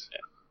circumstances.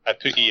 I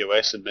put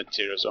EOS in mid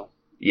tier as well.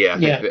 Yeah,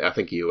 Yeah. I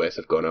think EOS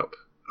have gone up.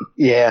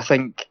 Yeah, I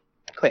think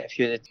quite a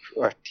few of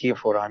or tier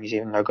 4 armies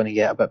even are going to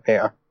get a bit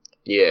better.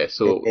 Yeah,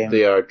 so Yeah.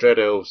 they are Dread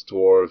Elves,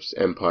 Dwarves,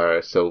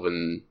 Empire,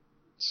 Sylvan,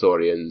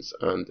 Saurians,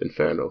 and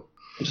Inferno.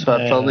 So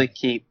I'd Yeah. probably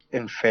keep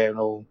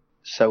Infernal,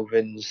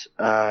 Sylvans,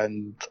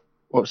 and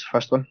what was the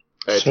first one?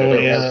 So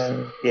Dread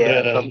Elves.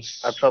 Yeah, Dread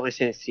Elves. I'd probably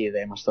say the 3 of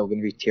them are still going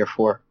to be tier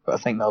 4, but I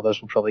think the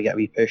others will probably get a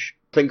wee push.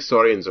 I think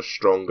Saurians are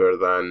stronger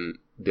than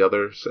the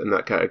others in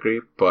that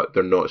category, but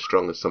they're not as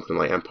strong as something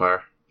like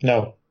Empire.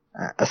 No.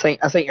 I think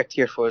your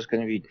tier 4 is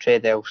going to be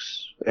Dread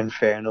Elves,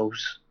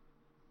 Infernals,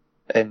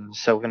 and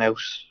Sylvan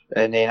Elves.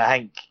 And then I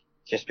think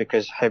just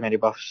because how many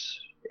buffs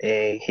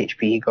HP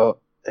he got,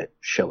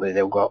 surely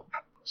they'll go up.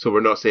 So we're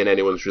not saying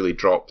anyone's really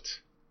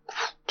dropped.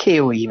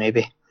 KOE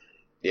maybe.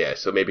 Yeah,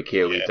 so maybe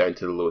KOE Yeah. down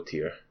to the low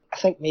tier. I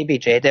think maybe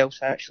Dread Elves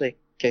actually,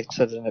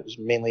 considering it was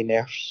mainly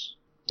nerfs,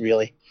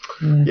 really.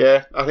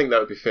 Yeah, I think that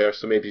would be fair.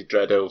 So maybe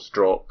Dread Elves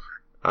drop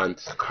and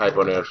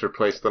Highborn Elves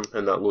replace them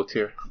in that low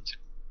tier.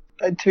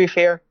 And to be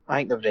fair, I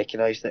think they've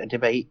recognised that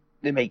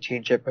they might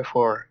change it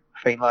before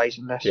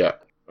finalising this. Yeah.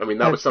 I mean,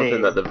 that I'd was something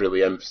say- that they've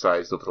really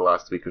emphasised over the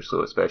last week or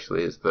so,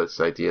 especially, is this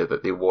idea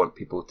that they want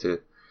people to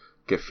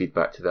give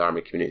feedback to the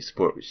Army Community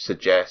Support, which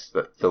suggests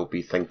that they'll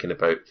be thinking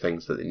about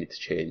things that they need to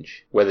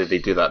change. Whether they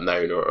do that now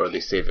or they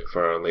save it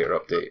for a later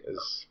update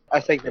is,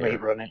 I think they Yeah.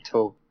 might run it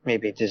till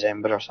maybe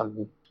December or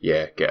something.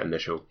 yeah, get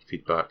initial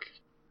feedback.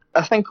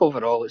 I think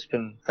overall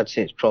I'd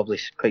say it's probably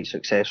quite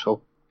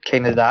successful.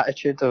 Kind of the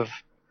attitude of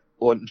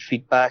wanting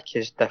feedback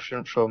is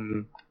different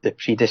from the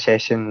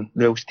predecessing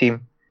rules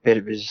team, where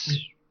it was,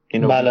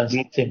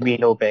 Balanced team. we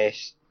know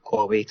best,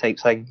 quality type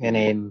thing, and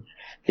then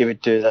they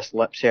would do this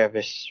lip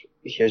service,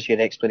 here's your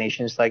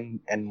explanations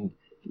thing, and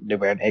there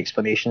weren't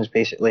explanations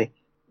basically.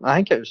 I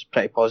think it was a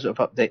pretty positive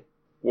update.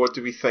 What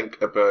do we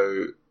think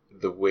about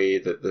the way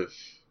that they've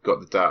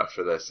got the data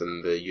for this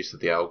and the use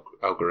of the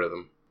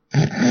algorithm?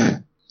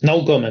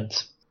 No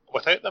comments.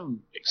 Without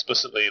them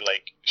explicitly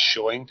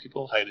showing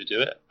people how to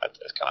do it,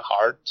 it's kind of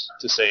hard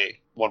to say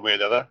one way or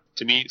the other.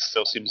 To me, it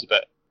still seems a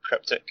bit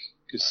cryptic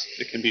because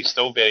it can be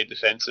still very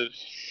defensive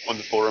on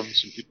the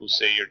forums when people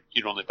say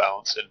you're only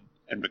balancing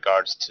in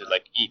regards to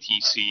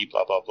ETC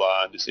blah blah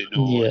blah, and they say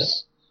no, Yeah.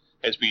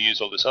 it's we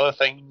use all these other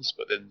things,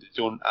 but then they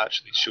don't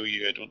actually show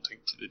you, I don't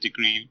think, to the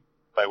degree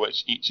by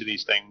which each of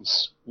these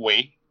things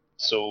weigh.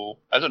 So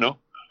I don't know.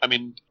 I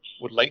mean,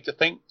 would like to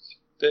think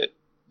that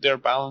they're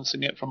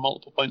balancing it from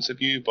multiple points of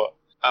view, but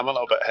I'm a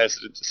little bit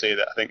hesitant to say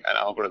that I think an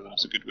algorithm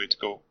is a good way to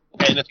go.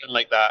 Anything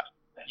like that,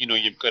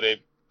 you've got to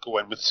go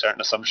in with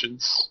certain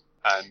assumptions,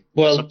 and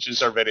Well-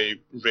 assumptions are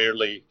very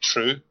rarely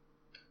true.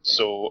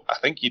 So I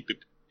think it'd be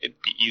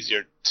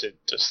easier to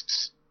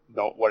just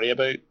not worry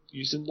about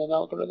using an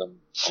algorithm.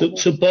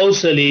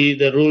 Supposedly,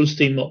 the rules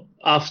team,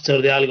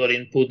 after the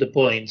algorithm put the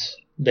points,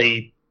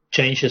 they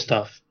change the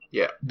stuff.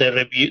 Yeah. They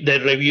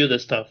review the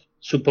stuff,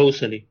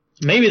 supposedly.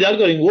 Maybe the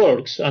algorithm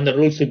works and the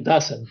rules team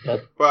doesn't,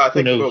 but Well, I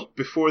think Who knows?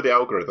 before the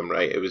algorithm,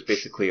 right, it was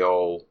basically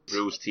all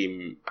rules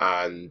team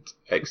and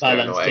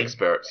external Balance team.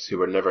 experts who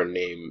were never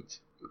named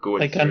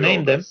going I can through all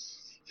name them.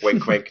 this.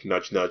 Wink, wink,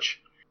 nudge, nudge.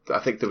 I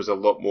think there was a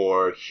lot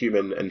more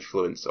human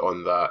influence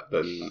on that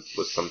than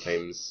was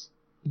sometimes.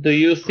 do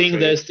you think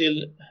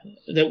Okay.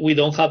 that we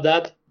don't have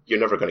that? You're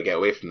never going to get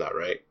away from that,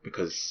 right?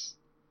 Because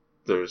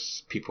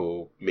there's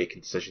people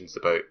making decisions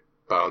about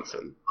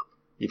balancing.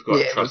 You've got to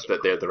Yeah. trust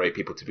that they're the right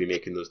people to be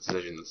making those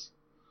decisions.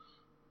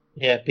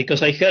 Yeah,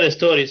 because I heard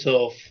stories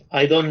of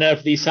I don't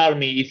nerf this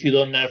army if you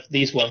don't nerf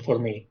this one for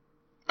me.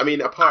 I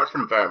mean, apart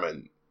from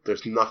Vermin,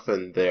 there's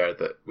nothing there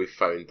that we've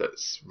found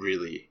that's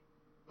really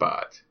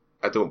bad.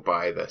 I don't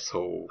buy this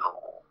whole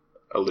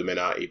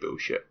Illuminati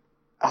bullshit.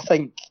 I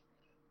think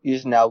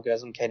using the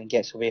algorithm kind of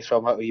gets away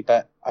from it a wee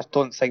bit. I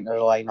don't think they're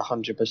relying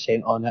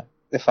 100% on it.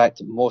 The fact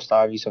that most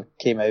armies have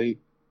came out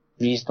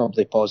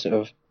reasonably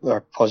positive,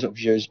 or positive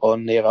views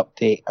on their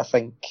update, I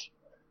think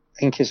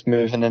it's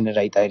moving in the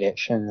right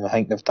direction, and I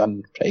think they've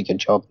done a pretty good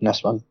job in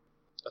this one.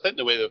 I think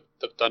the way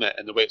they've done it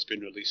and the way it's been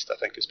released, I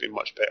think has been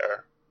much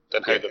better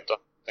than how they've done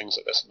things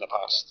like this in the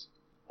past.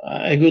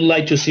 I would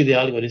like to see the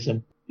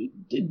algorithm.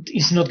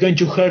 It's not going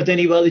to hurt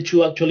anybody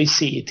to actually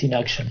see it in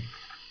action.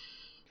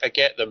 I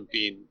get them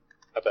being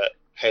a bit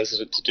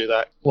hesitant to do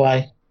that.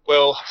 Why?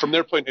 Well, from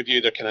their point of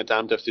view, they're kind of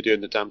damned if they do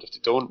and they're damned if they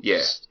don't.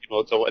 Yeah.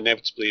 They'll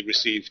inevitably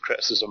receive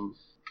criticism.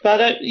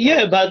 But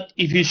but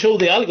if you show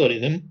the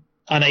algorithm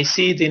and I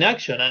see it in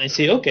action and I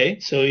say, okay,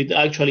 so it's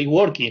actually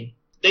working.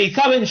 They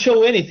haven't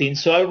shown anything,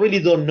 so I really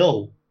don't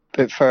know.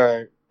 But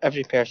for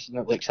every person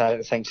that looks at it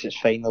and thinks it's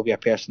fine, there'll be a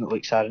person that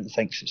looks at it and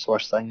thinks it's the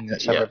worst thing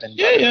that's ever been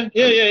done.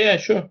 Yeah,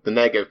 sure. The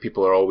negative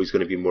people are always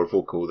going to be more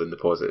vocal than the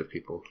positive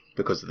people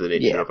because of the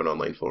nature of an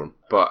online forum.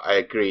 But I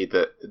agree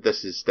that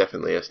this is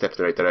definitely a step in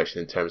the right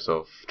direction in terms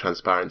of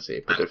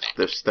transparency, but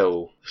they're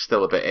still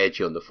a bit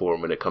edgy on the forum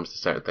when it comes to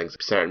certain things.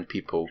 Certain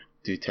people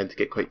do tend to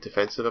get quite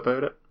defensive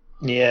about it.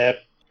 Yeah.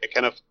 It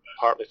kind of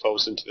partly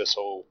falls into this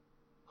whole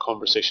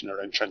conversation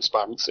around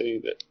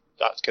transparency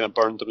that's kind of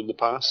burned them in the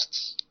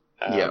past.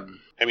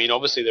 I mean,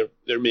 obviously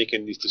they're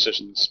making these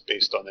decisions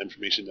based on the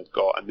information they've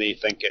got, and they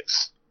think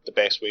it's the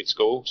best way to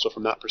go. So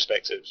from that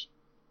perspective,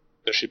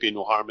 there should be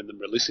no harm in them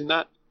releasing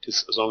that,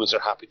 because as long as they're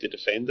happy to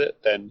defend it,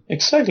 then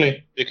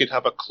exactly they could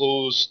have a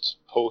closed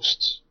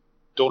post,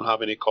 don't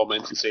have any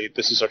comments, and say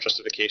this is our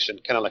justification,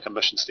 kind of like a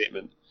mission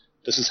statement.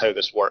 This is how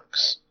this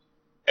works.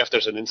 If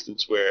there's an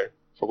instance where,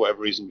 for whatever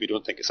reason, we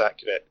don't think it's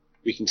accurate,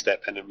 we can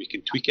step in and we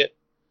can tweak it.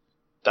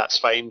 That's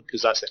fine,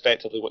 because that's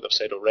effectively what they've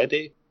said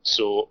already.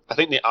 So I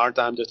think they are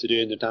damned if they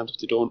do and they're damned if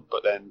they don't,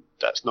 but then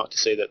that's not to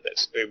say that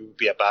it would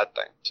be a bad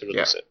thing to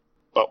release it.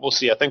 But we'll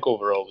see. I think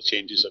overall the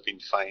changes have been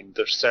fine.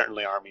 There's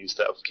certainly armies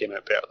that have came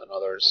out better than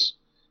others,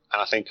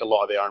 and I think a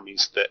lot of the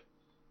armies that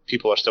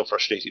people are still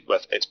frustrated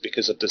with, it's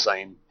because of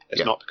design.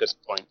 It's not because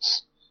of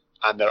points.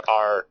 And there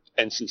are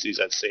instances,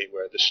 I'd say,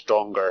 where the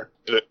stronger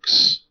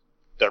books,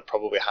 there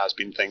probably has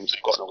been things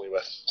gotten away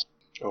with.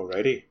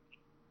 Alrighty.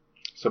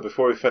 So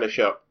before we finish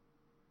up,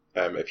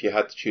 if you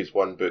had to choose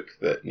one book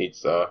that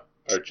needs a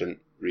urgent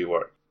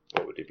rework,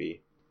 what would it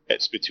be?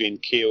 It's between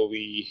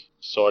KOE,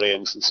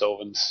 Saurians, and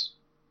Sylvans.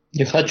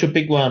 You had to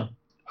pick one.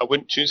 I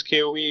wouldn't choose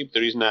KOE.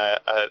 The reason I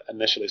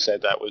initially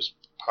said that was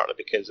partly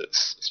because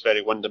it's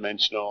very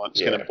one-dimensional and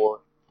it's kind of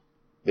boring.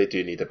 They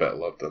do need a bit of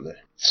love, don't they?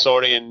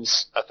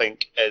 Saurians, I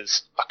think,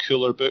 is a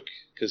cooler book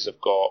because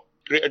they've got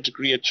greater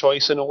degree of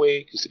choice in a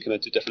way because they kind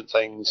of do different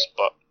things,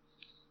 but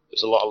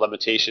there's a lot of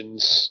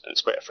limitations and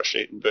it's quite a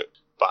frustrating book.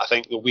 But I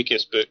think the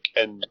weakest book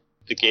in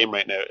the game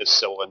right now is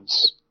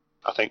Sylvans.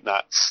 I think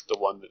that's the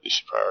one that they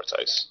should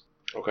prioritise.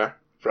 Okay.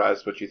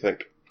 Fraz, what do you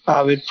think?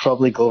 I would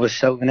probably go with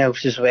Sylvan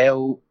Elves as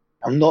well.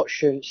 I'm not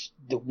sure it's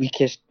the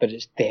weakest, but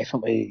it's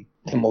definitely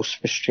the most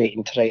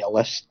frustrating to write a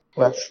list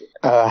with.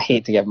 I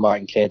hate to give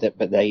Martin credit,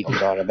 but the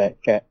items are a bit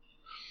shit.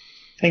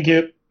 Thank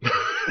you.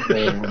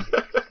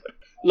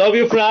 Love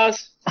you,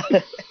 Fraz.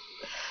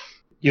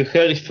 You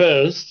heard it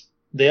first.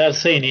 They are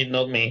saying it,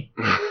 not me.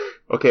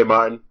 Okay,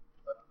 Martin.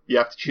 You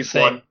have to choose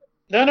one.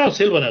 No,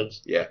 Sylvan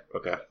Elves. Yeah,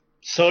 okay.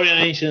 Saurian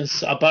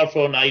Ancients, apart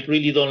from I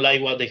really don't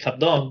like what they have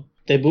done,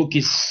 the book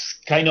is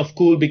kind of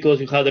cool because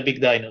you have the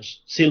big dinos.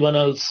 Sylvan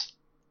Elves,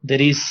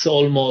 there is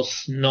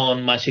almost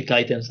non-magic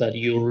items that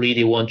you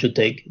really want to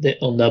take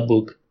on that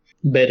book.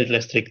 Very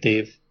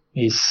restrictive.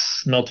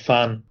 It's not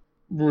fun.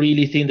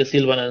 Really think the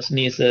Sylvan Elves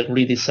needs a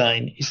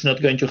redesign. It's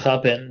not going to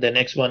happen. The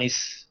next one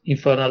is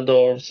Infernal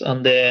Dwarves,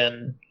 and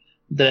then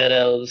Dread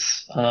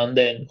Elves, and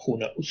then who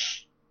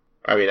knows.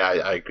 I mean,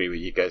 I agree with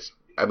you guys.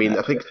 I mean,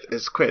 I think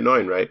it's quite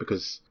annoying, right?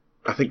 Because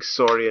I think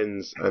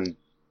Saurians and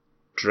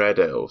Dread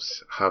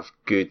Elves have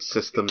good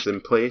systems in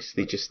place.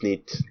 They just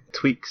need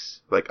tweaks.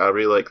 Like, I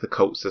really like the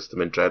cult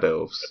system in Dread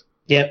Elves.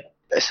 Yep.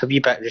 It's a wee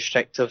bit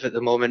restrictive at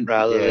the moment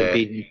rather than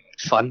being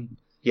fun.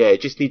 Yeah,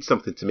 it just needs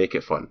something to make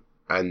it fun.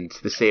 And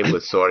the same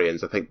with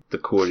Saurians. I think the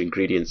core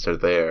ingredients are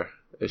there.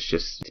 It's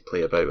just to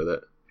play about with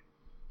it.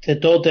 The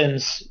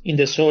totems in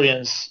the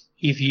Saurians,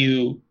 if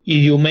you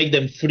make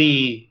them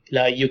free,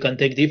 like you can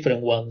take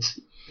different ones,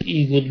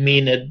 it would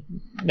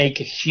make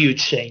a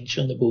huge change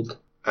on the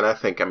book. And I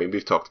think, I mean,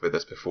 we've talked about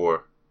this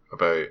before,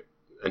 about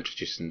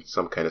introducing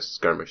some kind of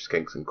skirmish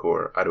skinks and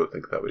core. I don't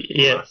think that would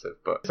be massive,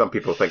 but some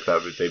people think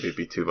that would maybe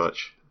be too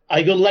much.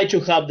 I would like to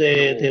have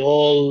the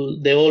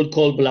old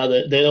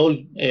cold-blooded, the old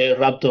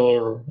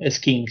raptor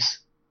skinks.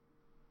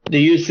 There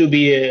used to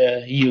be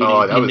a unit.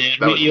 Oh, that was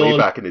way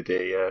back in the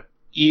day, yeah.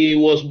 It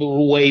was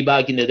way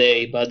back in the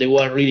day, but they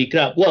were really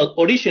crap. Well,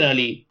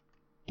 originally,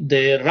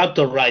 the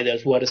Raptor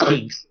Riders were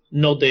skinks.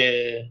 not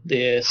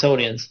the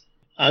Saurians.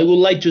 I would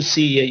like to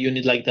see a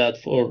unit like that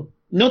for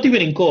not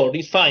even in core.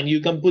 It's fine.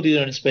 You can put it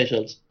on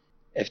specials.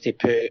 If they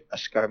put a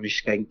skirmish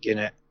skink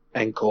unit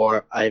in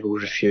core, I will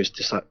refuse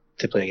to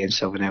play against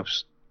Sylvan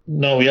Elves.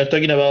 No, we are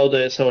talking about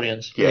the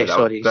Saurians. Yeah,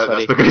 sorry. that's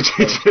not going to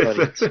change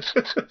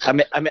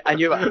it. I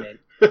knew what I meant.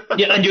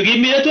 Yeah, and you give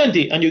me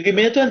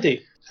a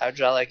 20. I'd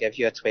rather give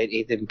you a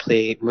 20 than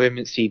play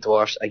Movement 3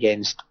 Dwarfs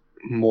against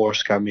more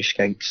skirmish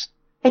skinks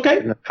Okay.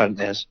 than there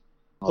currently is.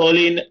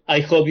 Colin, I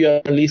hope you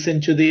are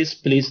listening to this.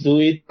 Please do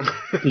it.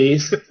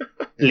 Please.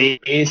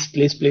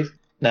 Please.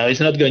 No, it's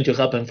not going to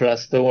happen for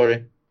us. Don't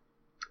worry.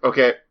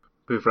 Okay,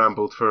 we've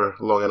rambled for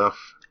long enough.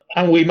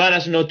 And we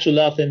managed not to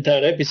laugh the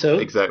entire episode.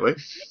 Exactly.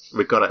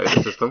 We got it out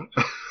of the system.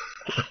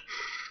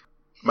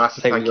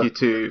 Massive thank you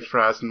to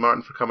Fraz and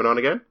Martin for coming on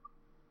again.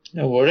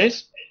 No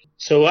worries.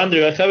 So,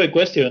 Andrew, I have a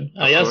question.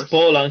 I asked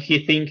Paul, and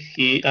he thinks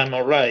I'm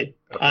all right.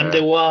 Okay.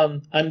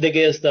 I'm the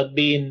guest that's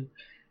been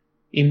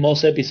in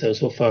most episodes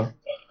so far.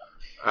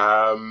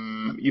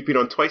 You've been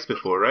on twice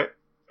before, right?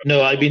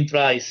 No, I've been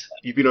thrice.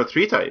 You've been on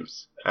 3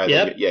 times.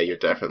 Yep. Yeah, you're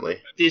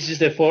definitely. This is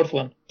the 4th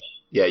one.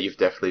 Yeah, you've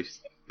definitely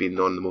been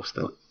on the most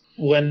then.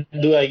 When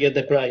do I get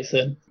the prize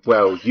then?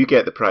 Well, you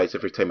get the prize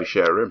every time you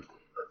share a room.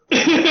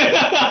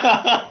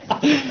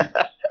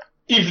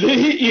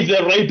 If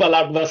the rape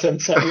alarm doesn't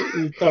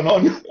turn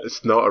on.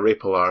 It's not a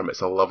rape alarm,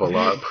 it's a love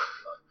alarm.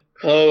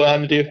 Oh,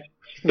 Andrew,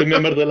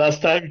 remember the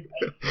last time?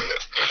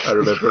 I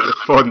remember it with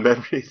fond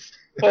memories.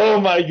 Oh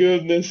my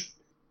goodness.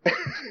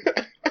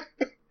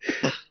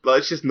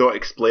 Let's just not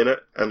explain it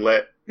and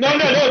let No.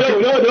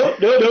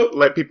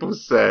 let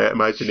people's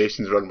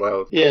imaginations run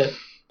wild. Yeah.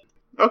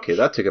 Okay,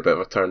 that took a bit of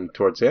a turn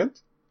towards the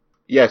end.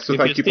 Yeah, so If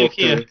thank you you're both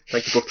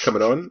still for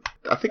coming on.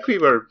 I think we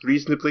were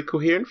reasonably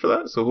coherent for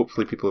that, so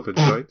hopefully people have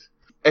enjoyed.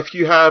 If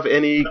you have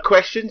any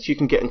questions, you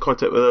can get in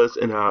contact with us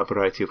in a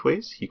variety of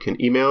ways. You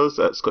can email us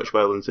at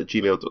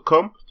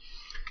scottishviolence@gmail.com.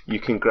 You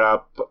can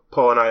grab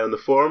Paul and I on the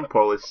forum.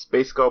 Paul is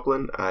Space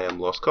Goblin, I am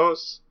Lost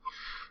Cause.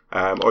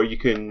 Or you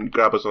can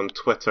grab us on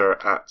Twitter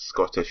at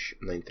Scottish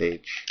Ninth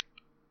Age.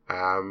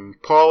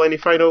 Paul, any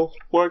final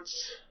words?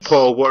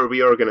 Paul, what are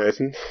we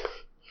organising?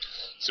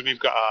 So we've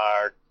got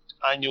our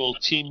annual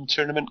team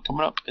tournament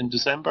coming up in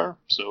December.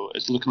 So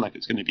it's looking like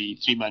it's going to be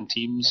 3-man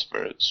teams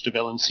for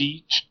Stravellan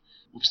Siege.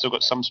 We've still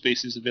got some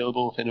spaces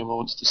available if anyone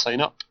wants to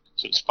sign up.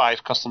 So it's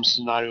 5 custom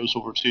scenarios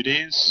over 2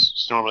 days.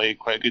 It's normally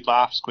quite a good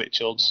laugh. It's quite a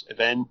chilled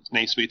event.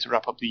 Nice way to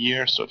wrap up the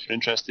year. So if you're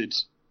interested,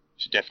 you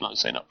should definitely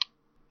sign up.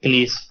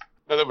 Please.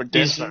 Not that we're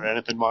desperate or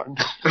anything, Martin.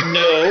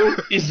 No,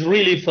 it's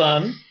really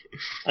fun.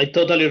 I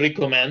totally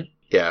recommend.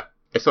 Yeah,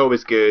 it's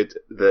always good.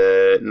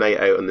 The night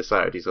out on the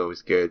Saturday is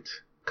always good.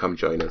 Come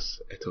join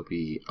us. It'll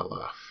be a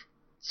laugh.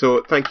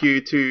 So thank you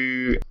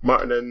to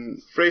Martin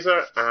and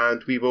Fraser,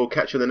 and we will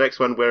catch you in the next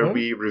one where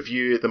we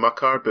review the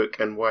Makar book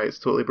and why it's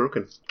totally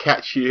broken.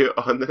 Catch you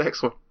on the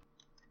next one.